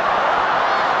against Newell.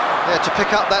 Yeah, to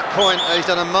pick up that point, he's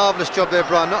done a marvellous job there,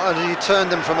 Brian. Not only he turned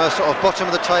them from a sort of bottom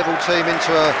of the table team into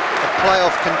a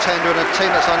playoff contender and a team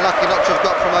that's unlucky not to have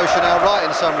got promotion outright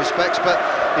in some respects, but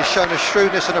he's shown a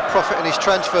shrewdness and a profit in his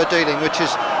transfer dealing, which is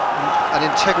an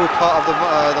integral part of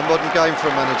the modern game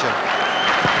for a manager.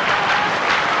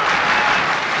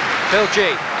 Phil G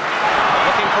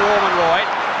looking for Orman Royd.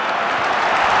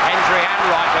 Hendry and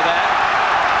Wright were there.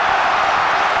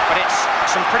 But it's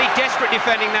some pretty desperate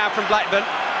defending now from Blackburn.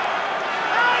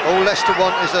 All Leicester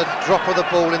want is a drop of the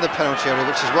ball in the penalty area,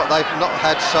 which is what they've not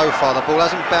had so far. The ball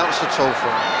hasn't bounced at all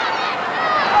for them.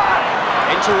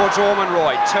 In towards Orman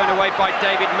Royd, turned away by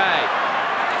David May.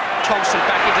 Thompson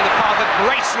back into the path of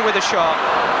Grayson with a shot.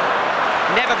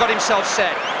 Never got himself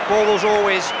set. Ball was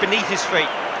always beneath his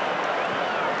feet.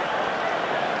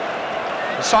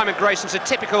 Simon Grayson's a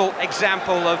typical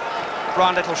example of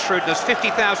Brian Little's shrewdness.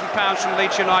 £50,000 from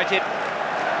Leeds United,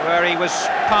 where he was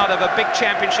part of a big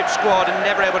championship squad and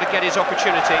never able to get his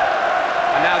opportunity.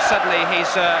 And now suddenly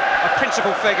he's a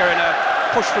principal figure in a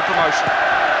push for promotion.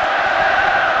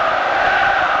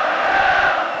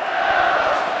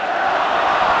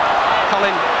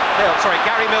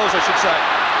 Gary Mills, I should say.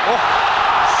 Oh,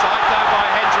 side down by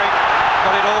Hendry.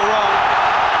 Got it all wrong.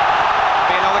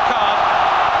 Be another card.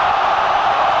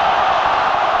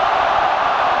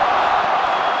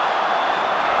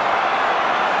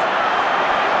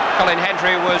 Colin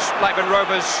Hendry was Blackburn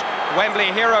Rovers'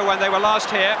 Wembley hero when they were last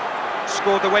here.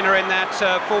 Scored the winner in that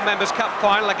full Members' Cup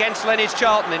final against Lenny's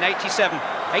Charlton in '87.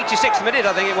 86th minute,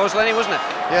 I think it was, Lenny, wasn't it?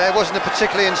 Yeah, it wasn't a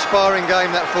particularly inspiring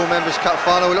game, that full Members' Cup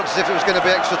final. It looked as if it was going to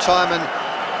be extra time, and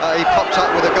he popped up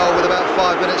with a goal with about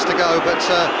 5 minutes to go. But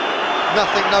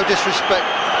nothing, no disrespect,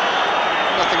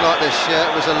 nothing like this. Yeah,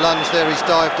 it was a lunge there. He's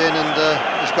dived in, and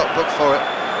he's got booked for it.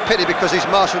 Pity, because he's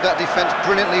marshalled that defence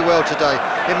brilliantly well today.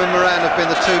 Him and Moran have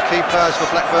been the two key players for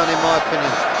Blackburn, in my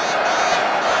opinion.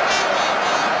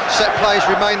 Set plays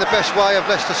remain the best way of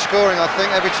Leicester scoring, I think.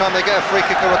 Every time they get a free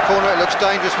kick or a corner, it looks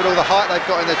dangerous with all the height they've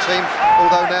got in their team,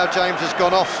 although now James has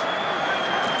gone off.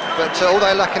 But all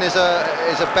they're lacking is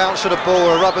a bounce of the ball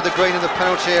or a rub of the green in the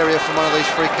penalty area from one of these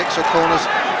free kicks or corners,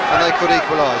 and they could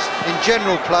equalise. In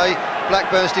general play,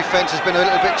 Blackburn's defence has been a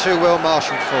little bit too well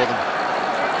marshalled for them.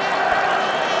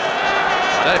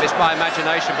 I don't know if it's my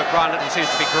imagination, but Brian Little seems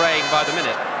to be greying by the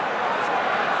minute.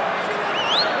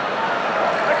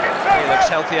 He looks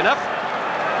healthy enough.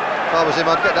 If I was him,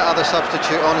 I'd get that other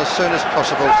substitute on as soon as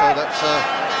possible, so that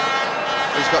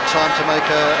he's got time to make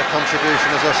a contribution,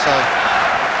 as I say.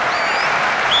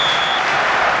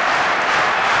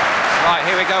 Right,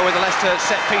 here we go with the Leicester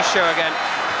set-piece show again.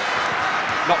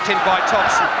 Knocked in by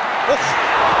Thompson. Oof.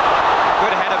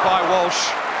 Good header by Walsh.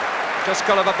 Just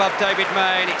got above David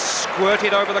May, and it's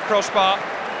squirted over the crossbar.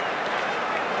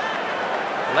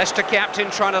 Leicester captain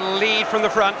trying to lead from the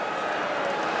front.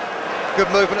 Good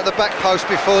movement at the back post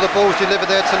before the ball's delivered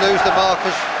there to lose the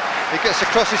markers. He gets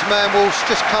across his man, Walsh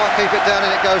just can't keep it down, and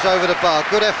it goes over the bar.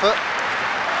 Good effort.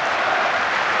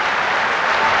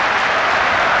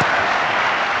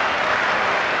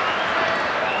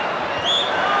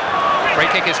 Free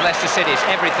kick is Leicester City's.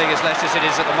 Everything is Leicester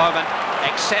City's at the moment,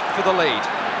 except for the lead.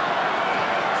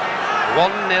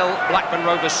 1-0, Blackburn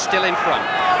Rovers still in front.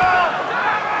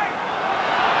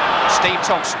 Steve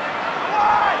Thompson.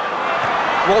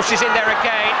 Walsh is in there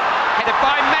again, headed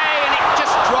by May, and it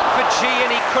just dropped for G,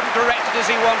 and he couldn't direct it as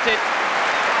he wanted.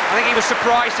 I think he was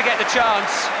surprised to get the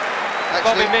chance.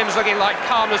 Bobby Mims looking like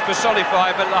calmness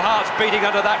personified, but the heart's beating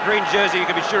under that green jersey, you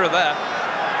can be sure of that.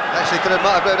 Actually,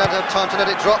 might have had time to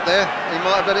let it drop there. He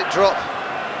might have let it drop.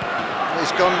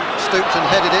 He's gone, stooped and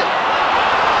headed it.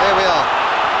 There we are.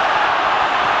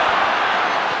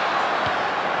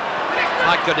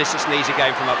 My goodness, it's an easy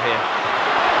game from up here.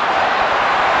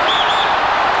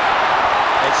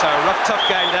 It's a rough, tough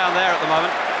game down there at the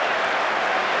moment.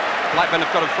 Blackburn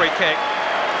have got a free kick.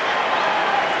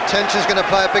 Tension's going to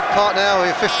play a big part now.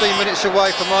 We're 15 minutes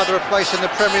away from either a place in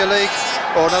the Premier League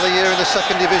or another year in the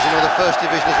second division, or the first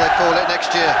division as they call it,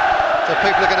 next year. So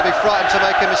people are going to be frightened to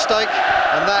make a mistake,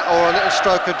 and that or a little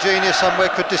stroke of genius somewhere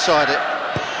could decide it.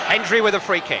 Hendry with a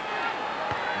free kick.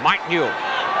 Mike Newell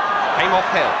came off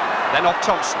Hill, then off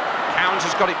Thompson. Cowans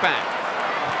has got it back.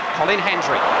 Colin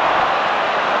Hendry.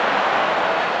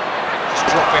 Just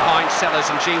dropped behind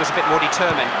Sellers, and G was a bit more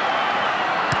determined.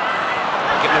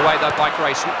 Given away though by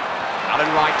Grayson. Alan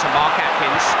Wright to Mark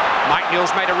Atkins. Mike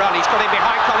Newell's made a run. He's got in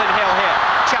behind Colin Hill here.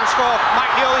 Chance for Mike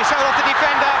Newell. He's held off the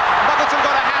defender. Muggleton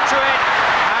got a hand to it,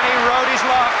 and he rode his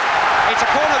luck. It's a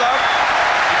corner though.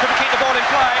 He couldn't keep the ball in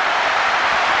play.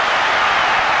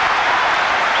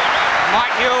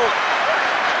 Mike Newell,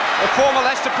 a former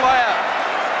Leicester player,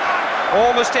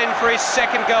 almost in for his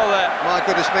second goal there. My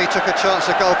goodness me, took a chance,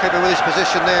 the goalkeeper with his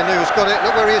position there. Newell's got it.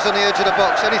 Look where he is on the edge of the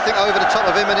box. Anything over the top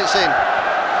of him and it's in.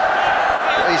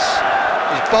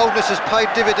 His boldness has paid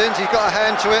dividends. He's got a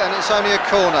hand to it, and it's only a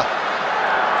corner.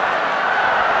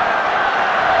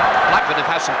 Blackburn have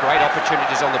had some great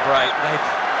opportunities on the break. They've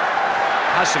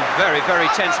had some very, very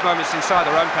tense moments inside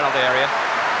their own penalty area.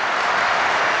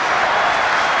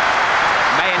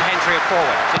 May and Hendry are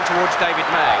forward, in towards David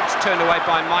May. It's turned away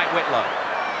by Mike Whitlow.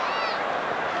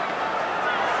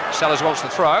 Sellers wants the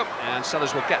throw, and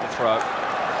Sellers will get the throw.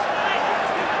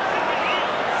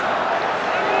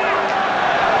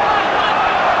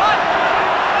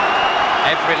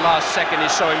 Every last second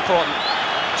is so important.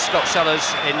 Scott Sellers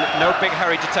in no big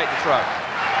hurry to take the throw.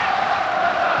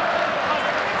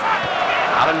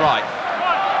 Alan Wright,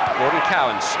 Gordon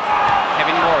Cowans,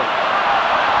 Kevin Moran.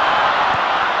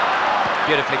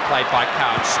 Beautifully played by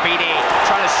Cowans. Speedy,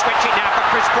 trying to switch it now for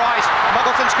Chris Price.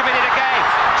 Muggleton's committed again.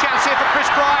 Chance here for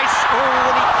Chris Price. Oh,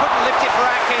 and he couldn't lift it for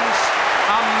Atkins.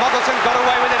 And Muggleton got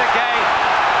away with it again.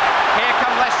 Here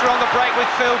come Leicester on the break with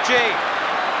Phil G.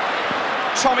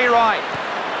 Tommy Wright.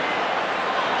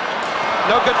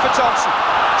 No good for Thompson.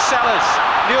 Sellers.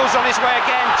 Newell's on his way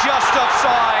again, just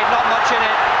offside, not much in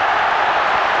it.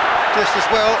 Just as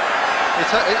well,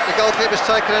 the goalkeeper's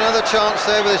taken another chance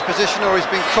there with his position, or he's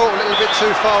been caught a little bit too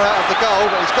far out of the goal,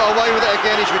 but he's got away with it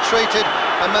again. He's retreated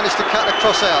and managed to cut the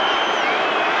cross out.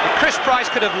 If Chris Price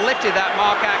could have lifted that,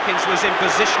 Mark Atkins was in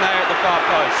position there at the far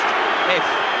post. If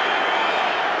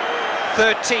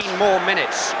 13 more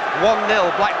minutes, 1-0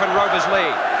 Blackburn Rovers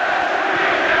lead.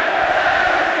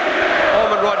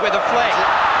 Ormonroyd with a flick.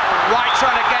 Wright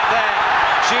trying to get there.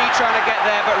 G trying to get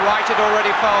there, but Wright had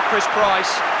already fouled Chris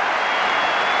Price.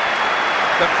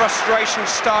 The frustration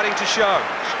starting to show.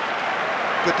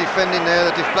 Good defending there.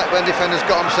 The Blackburn defenders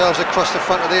got themselves across the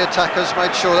front of the attackers,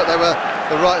 made sure that they were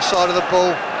the right side of the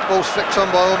ball. Ball's flicked on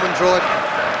by Ormonroyd.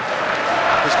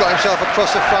 He's got himself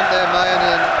across the front there, May, and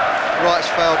then Wright's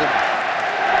fouled him.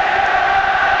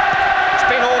 It's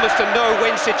been almost a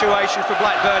no-win situation for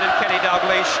Blackburn and Kenny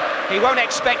Dalglish. He won't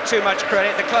expect too much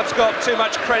credit. The club's got too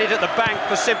much credit at the bank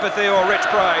for sympathy or rich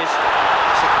praise.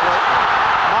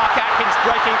 Mark Atkins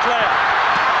breaking clear.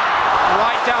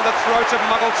 Right down the throat of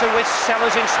Muggleton with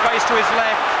Sellers in space to his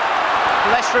left.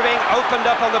 Leicester being opened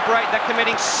up on the break. They're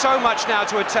committing so much now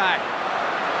to attack.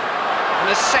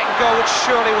 And the second goal would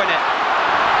surely win it.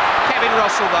 Kevin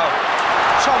Russell though.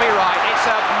 Tommy Wright. It's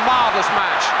a marvellous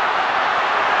match.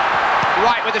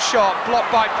 Wright with a shot,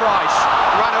 blocked by Price.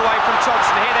 Run away from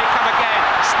Thompson. Here they come again.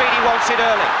 Speedy wants it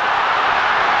early.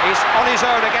 He's on his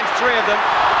own against three of them.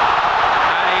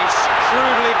 And he's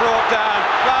crudely brought down.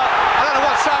 Well, I don't know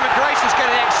what Simon Grayson's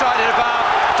getting excited about.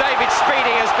 David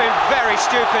Speedy has been very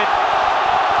stupid.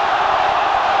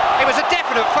 It was a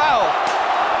definite foul.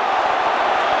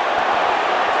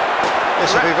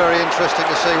 This will be very interesting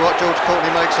to see what George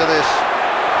Courtney makes of this.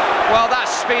 Well,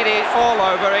 that's Speedy all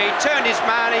over. He turned his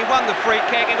man, he won the free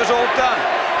kick, it was all done.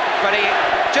 But he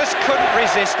just couldn't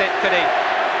resist it, could he?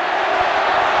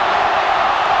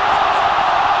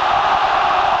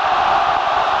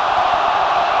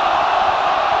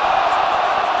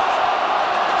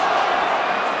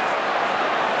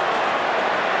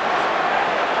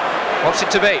 What's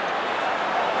it to be?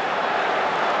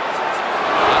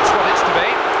 That's what it's to be.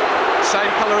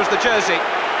 Same colour as the jersey.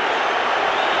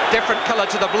 Different colour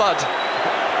to the blood.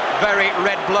 Very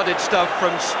red-blooded stuff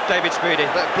from David Speedy.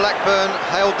 Blackburn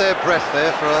held their breath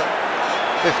there for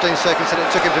 15 seconds, and it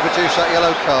took him to produce that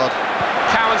yellow card.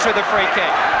 Cowans with the free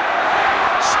kick.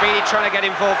 Speedy trying to get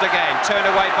involved again. Turned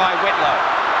away by Whitlow.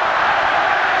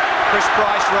 Chris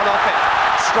Price run off it.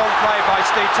 Strong play by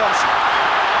Steve Thompson.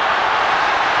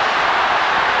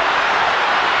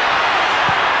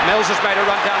 Mills has made a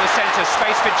run down the centre,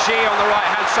 space for G on the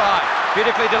right-hand side.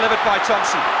 Beautifully delivered by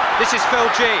Thompson. This is Phil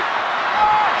G.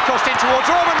 Crossed in towards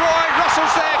Orman Roy,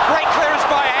 Russell's there, great clearance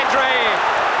by Hendry.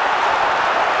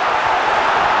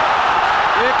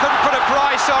 You couldn't put a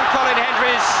price on Colin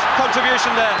Hendry's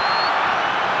contribution there.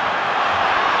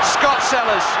 Scott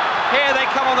Sellers, here they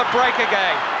come on the break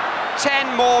again.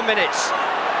 10 more minutes.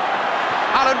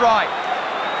 Alan Wright,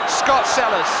 Scott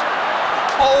Sellers,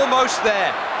 almost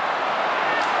there.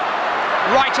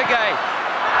 Right again.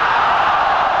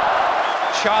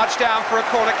 Charge down for a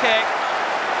corner kick.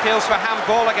 Appeals for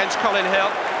handball against Colin Hill.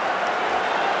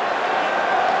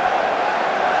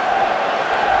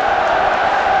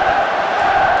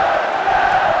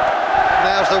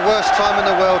 Now's the worst time in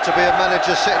the world to be a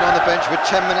manager sitting on the bench with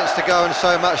 10 minutes to go and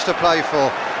so much to play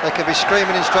for. They can be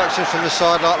screaming instructions from the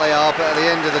side like they are, but at the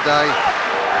end of the day,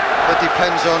 it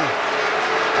depends on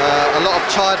a lot of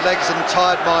tired legs and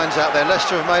tired minds out there.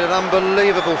 Leicester have made an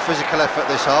unbelievable physical effort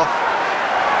this half,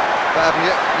 but haven't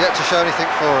yet to show anything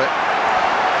for it.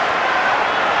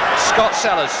 Scott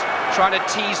Sellers trying to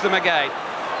tease them again.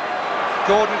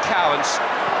 Gordon Cowans,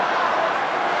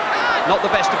 not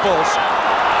the best of balls.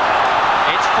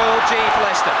 It's full G for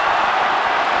Leicester.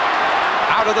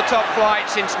 Out of the top flight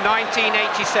since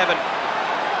 1987.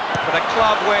 But a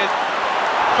club with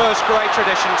first-grade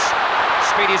traditions.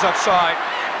 Speedy's offside.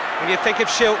 When you think of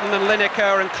Shilton and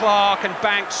Lineker and Clark and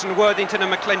Banks and Worthington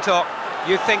and McClintock,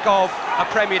 you think of a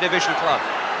Premier Division club.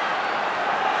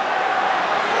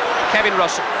 Kevin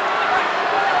Russell.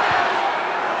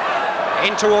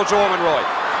 In towards Orman Roy.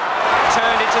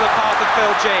 Turned into the path of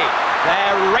Phil G.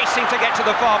 They're racing to get to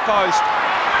the far post.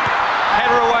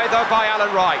 Header away though by Alan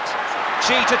Wright.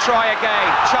 G to try again.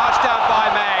 Charged down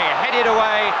by May. Headed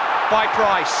away by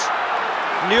Price.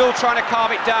 Newell trying to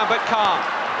carve it down but can't.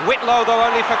 Whitlow though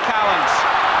only for Cowans.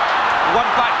 One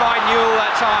back by Newell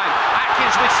that time.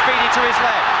 Atkins with Speedy to his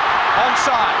left.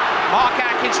 Onside. Mark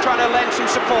Atkins trying to lend some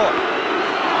support.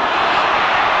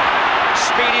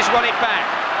 Speedy's won it back.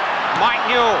 Mike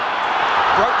Newell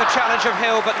broke the challenge of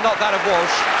Hill but not that of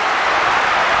Walsh.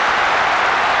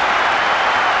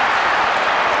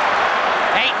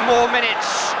 8 more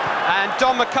minutes and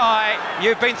Don Mackay,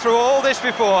 you've been through all this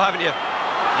before, haven't you?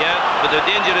 Yeah, but the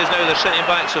danger is now they're sitting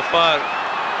back so far.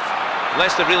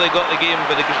 Leicester really got the game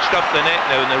by the scruff of the neck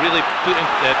now, and they're really putting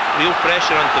real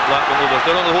pressure onto the Blackburn Rovers.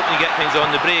 They're only hoping to get things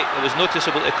on the break. It was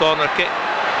noticeable at the corner kick.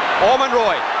 Orman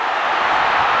Roy.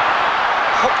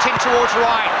 Hooked in towards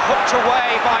right, hooked away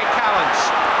by Cowans.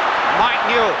 Mike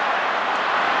Newell.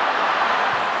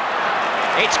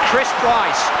 It's Chris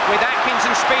Price with Atkins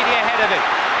and Speedy ahead of him.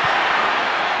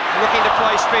 Looking to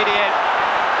play Speedy in.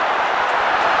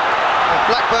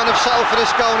 Blackburn have settled for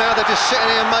this goal now. They're just sitting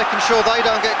here making sure they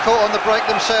don't get caught on the break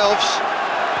themselves.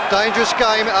 Dangerous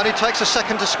game. It only takes a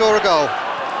second to score a goal.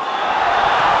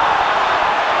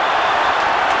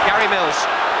 Gary Mills.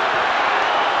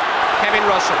 Kevin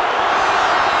Russell.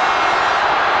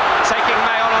 Taking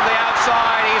May on the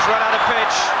outside. He's run out of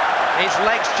pitch. His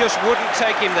legs just wouldn't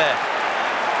take him there.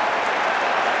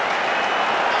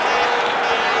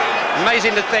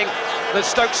 Amazing to think that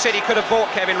Stoke City could have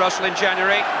bought Kevin Russell in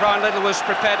January. Brian Little was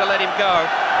prepared to let him go.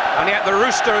 And yet the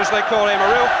Rooster, as they call him, a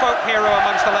real folk hero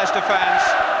amongst the Leicester fans.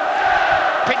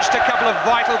 Pitched a couple of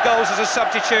vital goals as a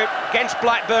substitute against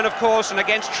Blackburn, of course, and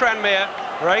against Tranmere,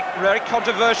 very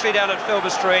controversially down at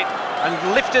Filbert Street, and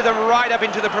lifted them right up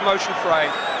into the promotion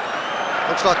frame.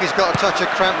 Looks like he's got a touch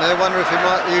of cramp there. Wonder if he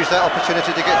might use that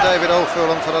opportunity to get David Oldfield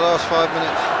on for the last 5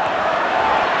 minutes.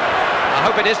 I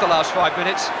hope it is the last 5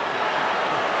 minutes.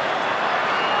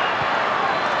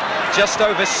 Just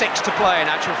over 6 to play in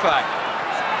actual fact.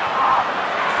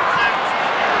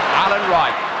 Alan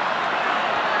Wright.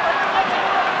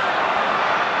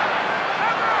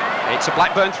 It's a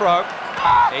Blackburn throw.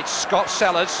 It's Scott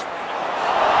Sellers.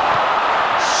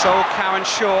 So Cowan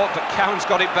short, but Cowan's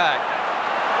got it back.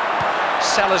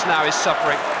 Sellers now is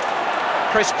suffering.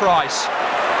 Chris Price.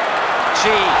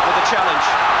 G with the challenge.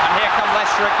 And here come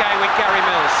Leicester again with Gary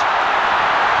Mills.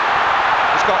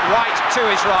 He's got Wright to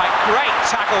his right. Great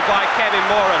tackle by Kevin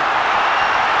Moran.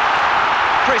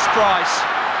 Chris Price.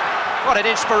 What an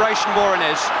inspiration Moran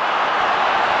is.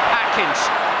 Atkins.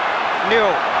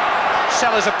 Newell.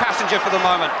 Sellers a passenger for the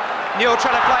moment. Newell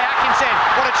trying to play Atkins in.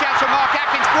 What a chance for Mark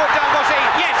Atkins. Brought down was he?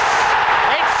 Yes!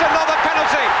 It's another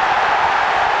penalty.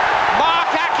 Mark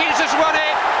Atkins has won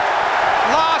it.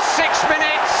 Last 6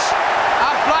 minutes.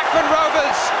 And Blackburn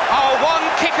Rovers are one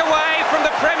kick away from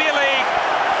the Premier League.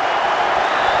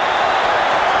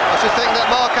 I should think that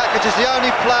Mark Atkins is the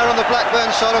only player on the Blackburn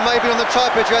side, or maybe on the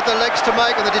Tripod, who had the legs to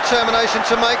make and the determination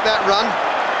to make that run.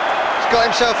 He's got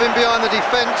himself in behind the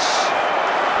defence.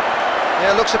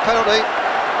 Yeah, looks a penalty.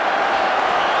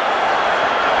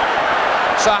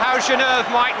 So how's your nerve,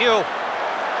 Mike Newell?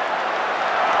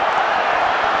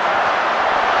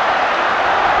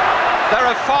 There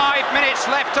are 5 minutes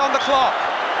left on the clock.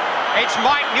 It's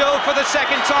Mike Newell for the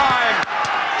second time.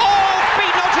 Oh,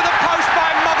 beaten onto the post by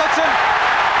Muggleton.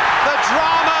 The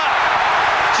drama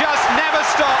just never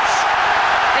stops.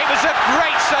 It was a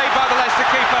great save by the Leicester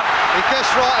keeper. He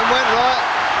guessed right and went right.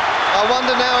 I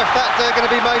wonder now if they're going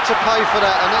to be made to pay for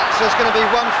that, and there's going to be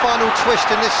one final twist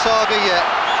in this saga yet.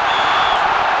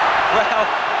 Well,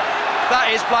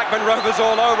 that is Blackburn Rovers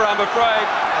all over, I'm afraid.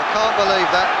 I can't believe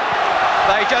that.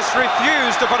 They just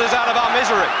refuse to put us out of our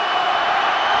misery.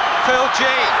 Phil G,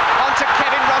 onto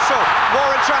Kevin Russell.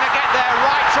 Warren trying to get there,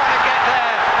 Wright trying to get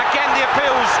there. Again the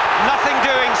appeals, nothing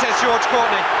doing, says George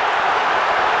Courtney.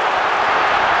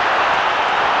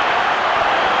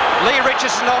 Lee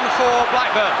Richardson on for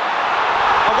Blackburn.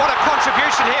 And what a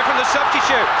contribution here from the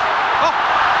substitute. Oh.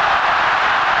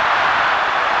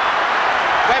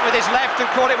 Went with his left and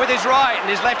caught it with his right, and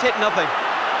his left hit nothing.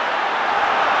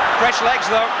 Fresh legs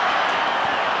though.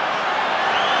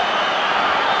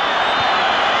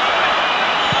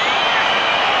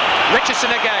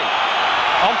 Richardson again,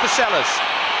 on for Sellers.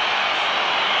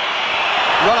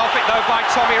 Run off it though by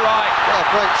Tommy Wright. What a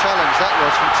great challenge that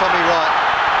was from Tommy Wright.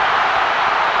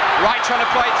 Wright trying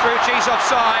to play it through, G's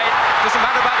offside. Doesn't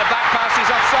matter about the back pass, he's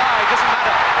offside, doesn't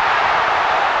matter.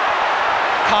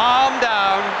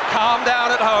 Calm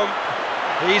down at home.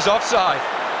 He's offside.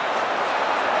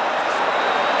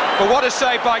 But what a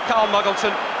save by Carl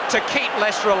Muggleton to keep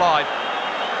Leicester alive.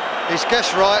 He's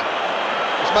guessed right.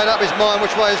 He's made up his mind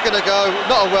which way he's going to go.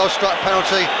 Not a well-struck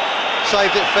penalty.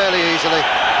 Saved it fairly easily.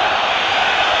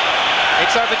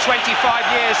 It's over 25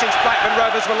 years since Blackburn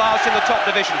Rovers were last in the top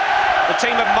division. The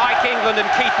team of Mike England and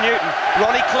Keith Newton.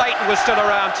 Ronnie Clayton was still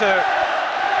around too.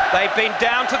 They've been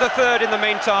down to the third in the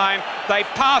meantime. They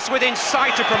passed within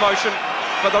sight of promotion,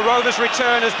 but the Rovers'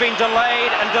 return has been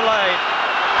delayed and delayed.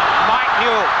 Mike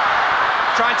Newell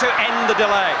trying to end the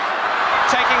delay.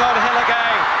 Taking on Hill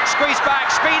again. Squeeze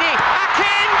back, Speedy.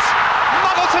 Atkins!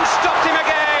 Muggleton stopped him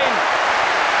again.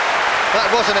 That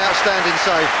was an outstanding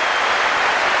save.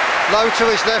 Low to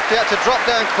his left, he had to drop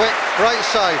down quick. Great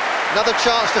save. Another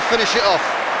chance to finish it off.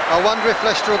 I wonder if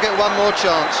Leicester will get one more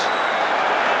chance.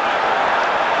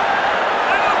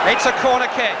 It's a corner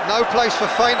kick. No place for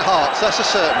faint hearts, that's a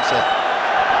certainty.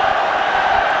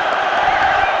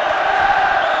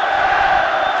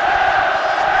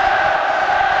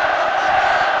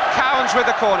 Cowans with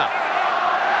the corner.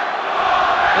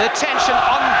 The tension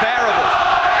unbearable.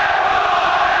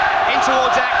 In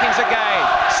towards Atkins again.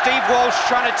 Steve Walsh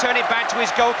trying to turn it back to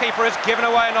his goalkeeper, has given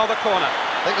away another corner.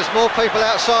 I think there's more people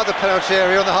outside the penalty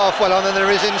area on the halfway line than there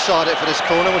is inside it for this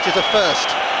corner, which is a first.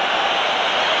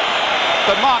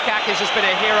 But Mark Atkins has been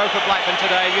a hero for Blackburn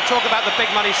today. You talk about the big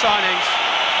money signings.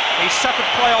 He's suffered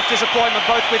playoff disappointment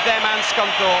both with them and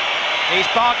Scunthorpe. He's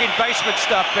bargained basement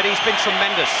stuff, but he's been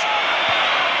tremendous.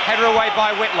 Header away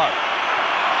by Whitlow.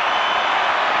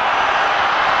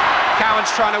 Cowan's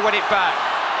trying to win it back.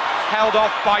 Held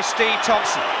off by Steve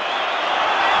Thompson.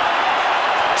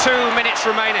 2 minutes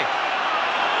remaining.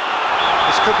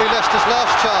 This could be Leicester's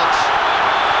last chance.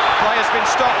 Play has been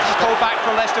stopped and pulled back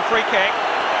for a Leicester free kick.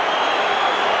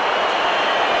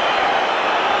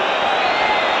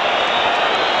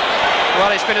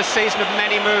 Well, it's been a season of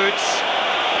many moods.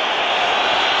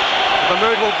 The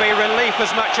mood will be relief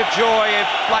as much as joy if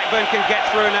Blackburn can get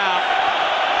through now.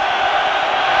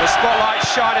 The spotlight's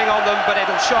shining on them, but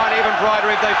it'll shine even brighter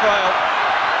if they fail.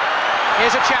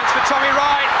 Here's a chance for Tommy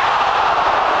Wright.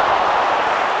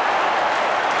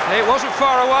 It wasn't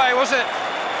far away, was it?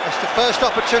 It's the first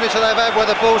opportunity they've had where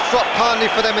the ball's dropped kindly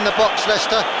for them in the box,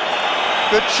 Leicester.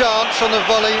 Good chance on the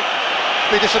volley.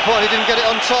 Be disappointed he didn't get it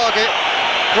on target.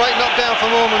 Great knockdown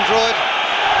from Ormondroyd.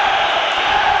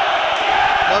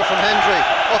 No from Hendry.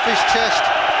 Off his chest.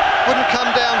 Wouldn't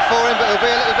come down for him, but he'll be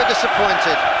a little bit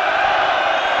disappointed.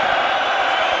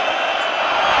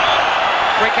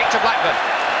 Free kick to Blackburn.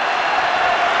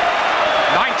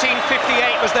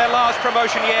 1958 was their last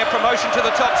promotion year. Promotion to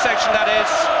the top section, that is.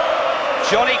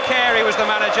 Johnny Carey was the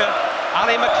manager.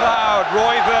 Ali McLeod,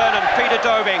 Roy Vernon, Peter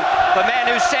Dobing. The men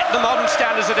who set the modern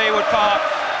standards at Ewood Park.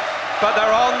 But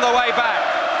they're on the way back.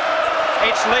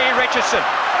 It's Lee Richardson.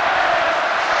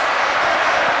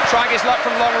 Trying his luck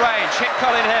from long range. Hit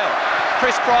Colin Hill.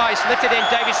 Chris Price lifted in.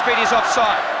 David Speedy's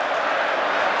offside.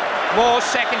 More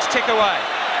seconds tick away.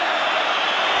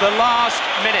 The last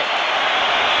minute.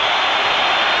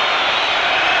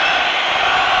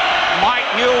 Mike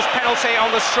Newell's penalty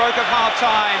on the stroke of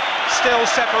half-time still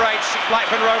separates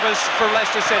Blackburn Rovers from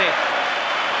Leicester City.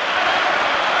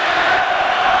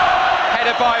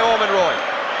 Headed by Ormonroy.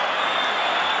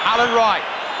 Alan Wright.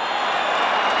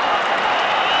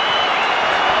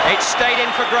 It's stayed in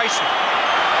for Grayson.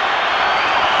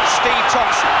 Steve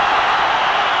Thompson.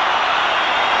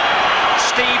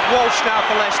 Steve Walsh now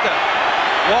for Leicester.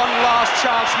 One last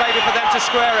chance maybe for them to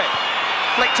square it.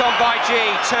 Flicked on by G,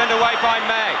 turned away by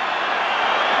May.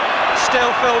 Still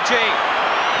Phil G,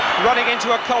 running into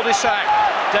a cul-de-sac.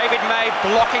 David May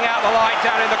blocking out the light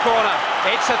down in the corner.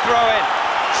 It's a throw-in.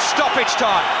 Stoppage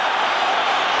time.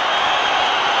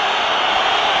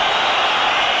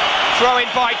 Throw-in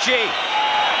by G.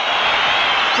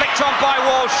 Flicked on by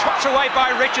Walsh, shot away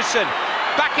by Richardson.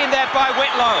 Back in there by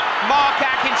Whitlow. Mark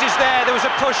Atkins is there. There was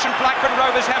a push and Blackburn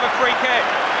Rovers have a free kick.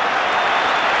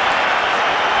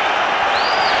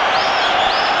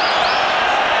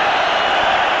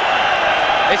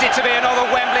 Is it to be another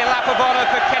Wembley lap of honour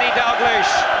for Kenny Dalglish?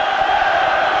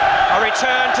 A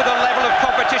return to the level of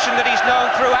competition that he's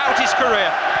known throughout his career.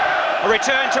 A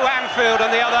return to Anfield and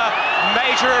the other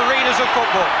major arenas of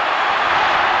football.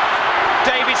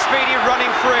 David Speedy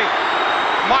running free.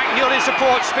 Mike Newell in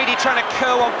support, Speedy trying to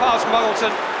curl on past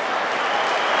Muggleton.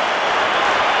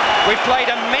 We've played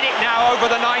a minute now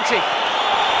over the 90.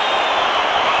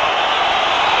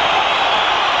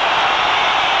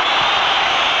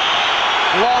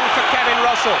 Long for Kevin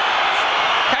Russell.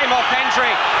 Came off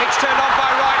Hendry. It's turned on by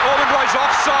Wright. Ormonroy's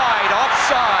offside.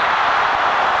 Offside.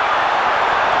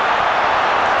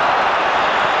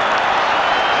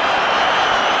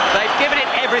 They've given it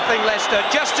everything, Leicester,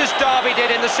 just as Derby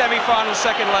did in the semi-final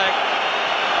second leg.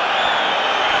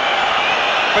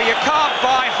 But you can't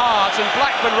buy heart, and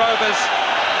Blackburn Rovers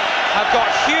have got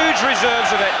huge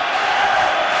reserves of it.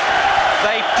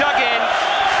 They've dug in,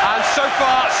 and so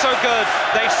far, so good.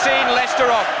 They've seen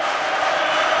Leicester off.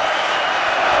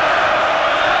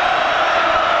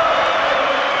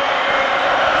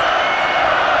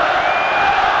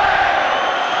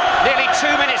 Nearly 2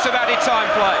 minutes of added time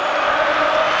play.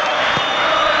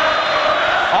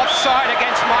 Offside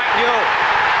against Mike Newell.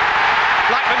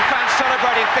 Blackburn fans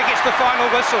celebrating, think it's the final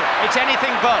whistle. It's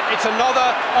anything but. It's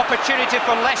another opportunity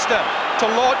for Leicester to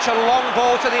launch a long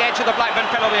ball to the edge of the Blackburn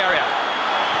penalty area.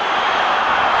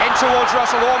 In towards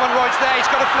Russell. Ormonroyd's there.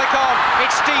 He's got a flick on.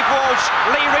 It's Steve Walsh.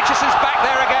 Lee Richardson's back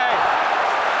there again.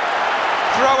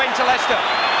 Throw into Leicester.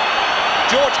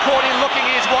 George Corney looking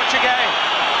at his watch again.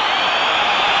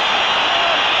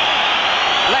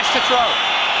 Leicester throw.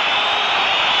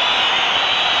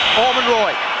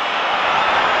 Ormonroy.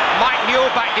 Mike Newell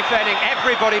back defending.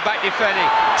 Everybody back defending.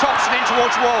 Thompson in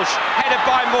towards Walsh. Headed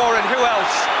by Moore, and who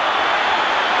else?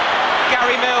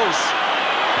 Gary Mills.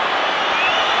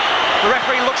 The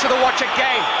referee looks at the watch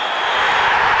again.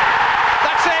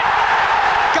 That's it.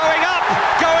 Going up,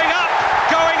 going up,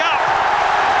 going up.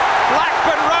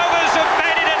 Blackburn Rovers have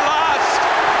made it at last.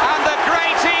 And the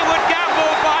great Ewood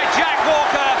gamble by Jack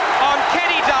Walker on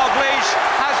Kenny Dalglish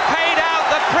has paid out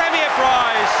the Premier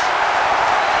Prize.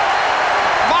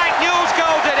 Mike Newell's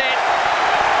goal did it.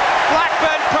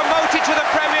 Blackburn promoted to the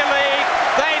Premier League.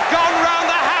 They've gone round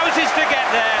the houses to get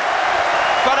there.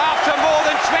 But after more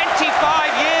than 25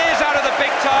 years out of the big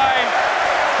time,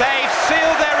 they've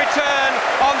sealed their return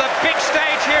on the big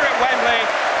stage here at Wembley.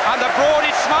 And the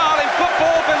broadest smile in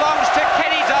football belongs to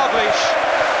Kenny Dalglish.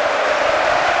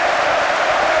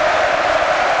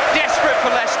 Desperate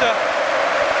for Leicester.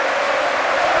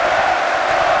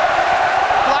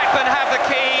 Blackburn have the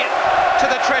key to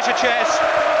the treasure chest.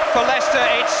 For Leicester,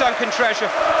 it's sunken treasure.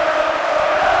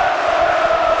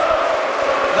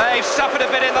 They've suffered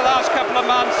a bit in the last couple of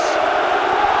months.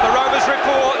 The Rovers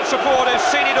supporters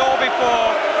seen it all before,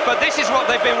 but this is what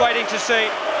they've been waiting to see.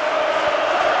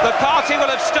 The party will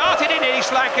have started in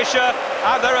East Lancashire,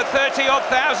 and there are 30-odd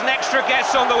thousand extra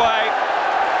guests on the way.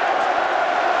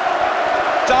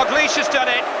 Dalglish has done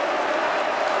it.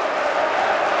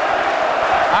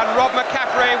 And Rob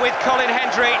McCaffrey with Colin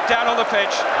Hendry down on the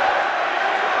pitch.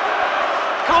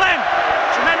 Colin,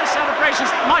 tremendous celebrations.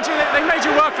 Mind you, they made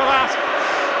you work for that.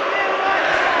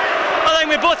 I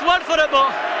think we both went for it,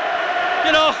 but you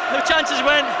know, the chances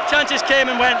came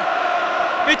and went.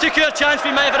 We took our chance. We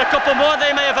may have had a couple more,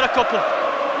 they may have had a couple.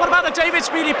 What about the David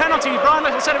Speedy penalty? Brian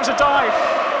Little said it was a dive.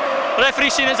 The referee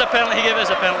seen it as a penalty, he gave it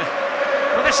as a penalty.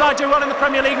 Will this side do well in the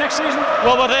Premier League next season?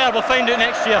 Well, we're there, we'll find out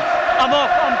next year. I'm off.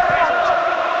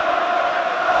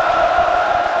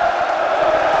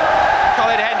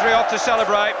 Colin Hendry off to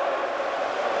celebrate.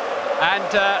 And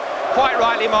quite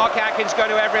rightly, Mark Atkins going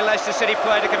to every Leicester City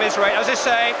player to commiserate. As I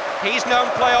say, he's known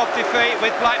playoff defeat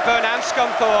with Blackburn and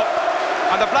Scunthorpe,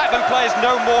 and the Blackburn players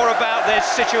know more about this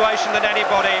situation than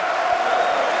anybody.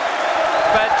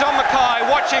 But Don Mackay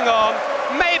watching on,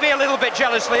 maybe a little bit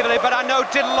jealously, but I know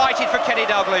delighted for Kenny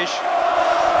Dalglish.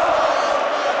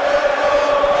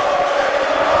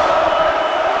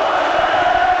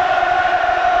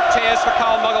 Tears for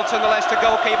Carl Muggleton, the Leicester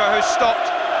goalkeeper, who stopped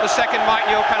the second Mike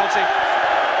Newell penalty.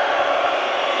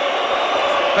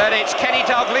 But it's Kenny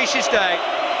Dalglish's day,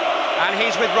 and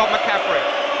he's with Rob McCaffrey.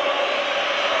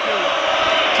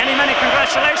 Kenny, many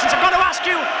congratulations. I've got to ask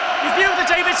you, you viewed the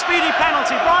David Speedie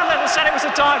penalty. Brian Little said it was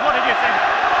a dive. What did you think?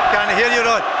 Can't hear you,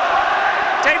 Rod.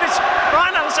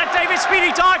 Brian Little said David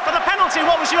Speedie dived for the penalty.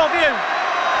 What was your view?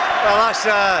 Well, that's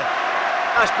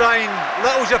Brian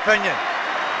Little's opinion.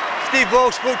 Steve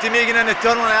Wall spoke to me again in the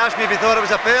tunnel and asked me if he thought it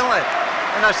was a penalty.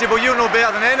 And I said, well, you know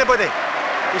better than anybody.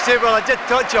 He said, well, I did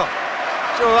touch him.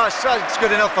 So that's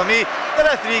good enough for me. The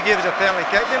referee gave us a penalty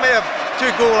kick. They may have 2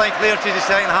 goal line clearances in the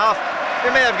second half. They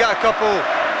may have got a couple,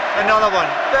 another one.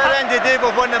 But at the end of the day,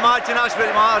 we've won the match, and that's what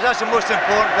matters. That's the most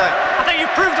important thing. I think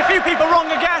you've proved a few people wrong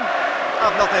again.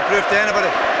 I've nothing to prove to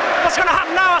anybody. What's going to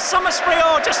happen now? A summer spree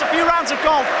or just a few rounds of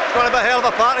golf? It's going to be a hell of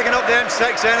a party going up the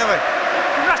M6 anyway.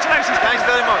 Congratulations. Thanks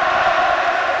very much.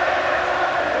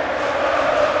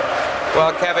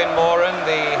 Well, Kevin Moran,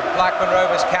 the Blackburn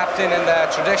Rovers captain in their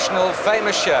traditional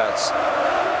famous shirts,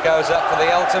 goes up for the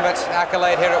ultimate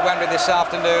accolade here at Wembley this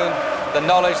afternoon. The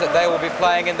knowledge that they will be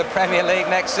playing in the Premier League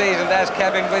next season. There's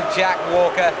Kevin with Jack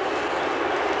Walker,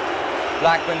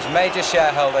 Blackburn's major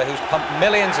shareholder, who's pumped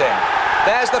millions in.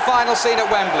 There's the final scene at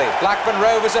Wembley. Blackburn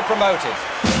Rovers are promoted.